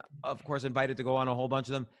been, of course, invited to go on a whole bunch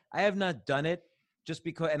of them. I have not done it just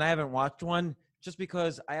because, and I haven't watched one just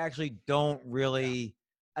because I actually don't really,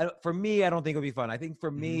 for me, I don't think it would be fun. I think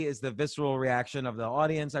for me is the visceral reaction of the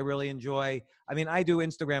audience I really enjoy. I mean, I do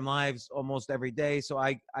Instagram lives almost every day. So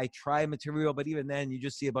I try material, but even then you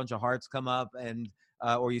just see a bunch of hearts come up and,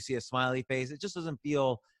 or you see a smiley face. It just doesn't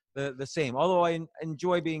feel the same, although I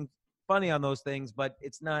enjoy being funny on those things, but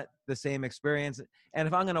it's not the same experience. And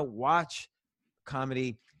if I'm going to watch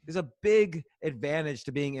comedy, there's a big advantage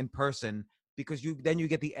to being in person, because you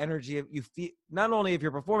get the energy of, you feel, not only if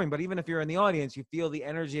you're performing, but even if you're in the audience, you feel the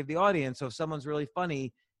energy of the audience. So if someone's really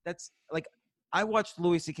funny, that's like, I watched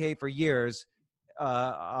Louis C.K. for years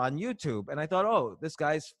on YouTube, and I thought, oh, this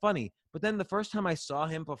guy's funny. But then the first time I saw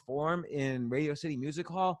him perform in Radio City Music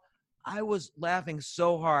Hall, I was laughing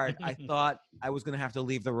so hard I thought I was going to have to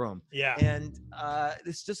leave the room. Yeah. And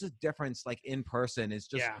it's just a difference, like in person. It's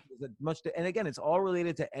just much. And again, it's all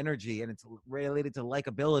related to energy, and it's related to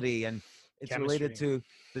likability, and it's chemistry. Related to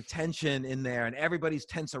the tension in there, and everybody's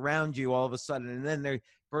tense around you all of a sudden, and then they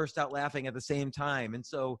burst out laughing at the same time. And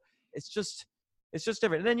so it's just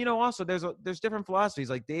different. And then, also there's different philosophies,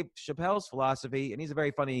 like Dave Chappelle's philosophy, and he's a very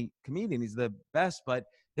funny comedian. He's the best, but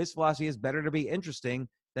his philosophy is better to be interesting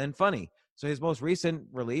than funny. So his most recent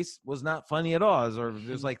release was not funny at all.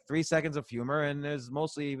 There's like 3 seconds of humor, and there's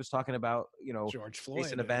mostly he was talking about George Floyd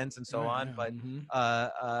recent events and so on. But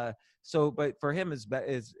but for him is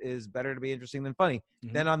better to be interesting than funny.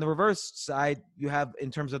 Then on the reverse side, you have,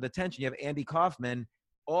 in terms of the tension, you have Andy Kaufman.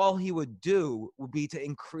 All he would do would be to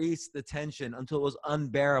increase the tension until it was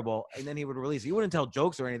unbearable, and then he would release it. He wouldn't tell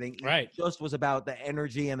jokes or anything. Right. It just was about the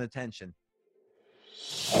energy and the tension.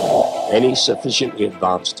 Any sufficiently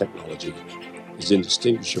advanced technology is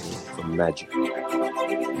indistinguishable from magic.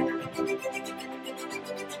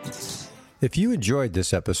 If you enjoyed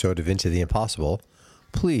this episode of Into the Impossible,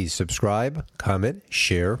 please subscribe, comment,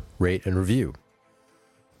 share, rate, and review.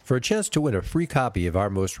 For a chance to win a free copy of our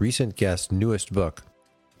most recent guest's newest book,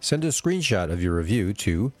 send a screenshot of your review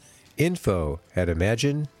to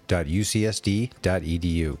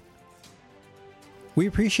info@imagine.ucsd.edu. We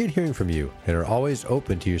appreciate hearing from you and are always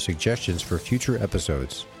open to your suggestions for future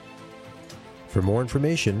episodes. For more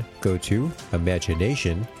information, go to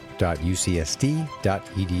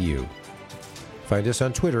imagination.ucsd.edu. Find us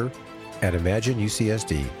on Twitter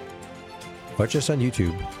 @ImagineUCSD. Watch us on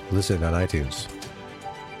YouTube, listen on iTunes.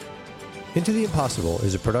 Into the Impossible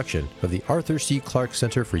is a production of the Arthur C. Clarke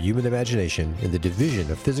Center for Human Imagination in the Division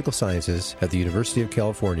of Physical Sciences at the University of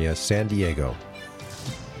California, San Diego.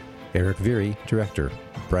 Eric Veary, director.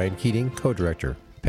 Brian Keating, co-director.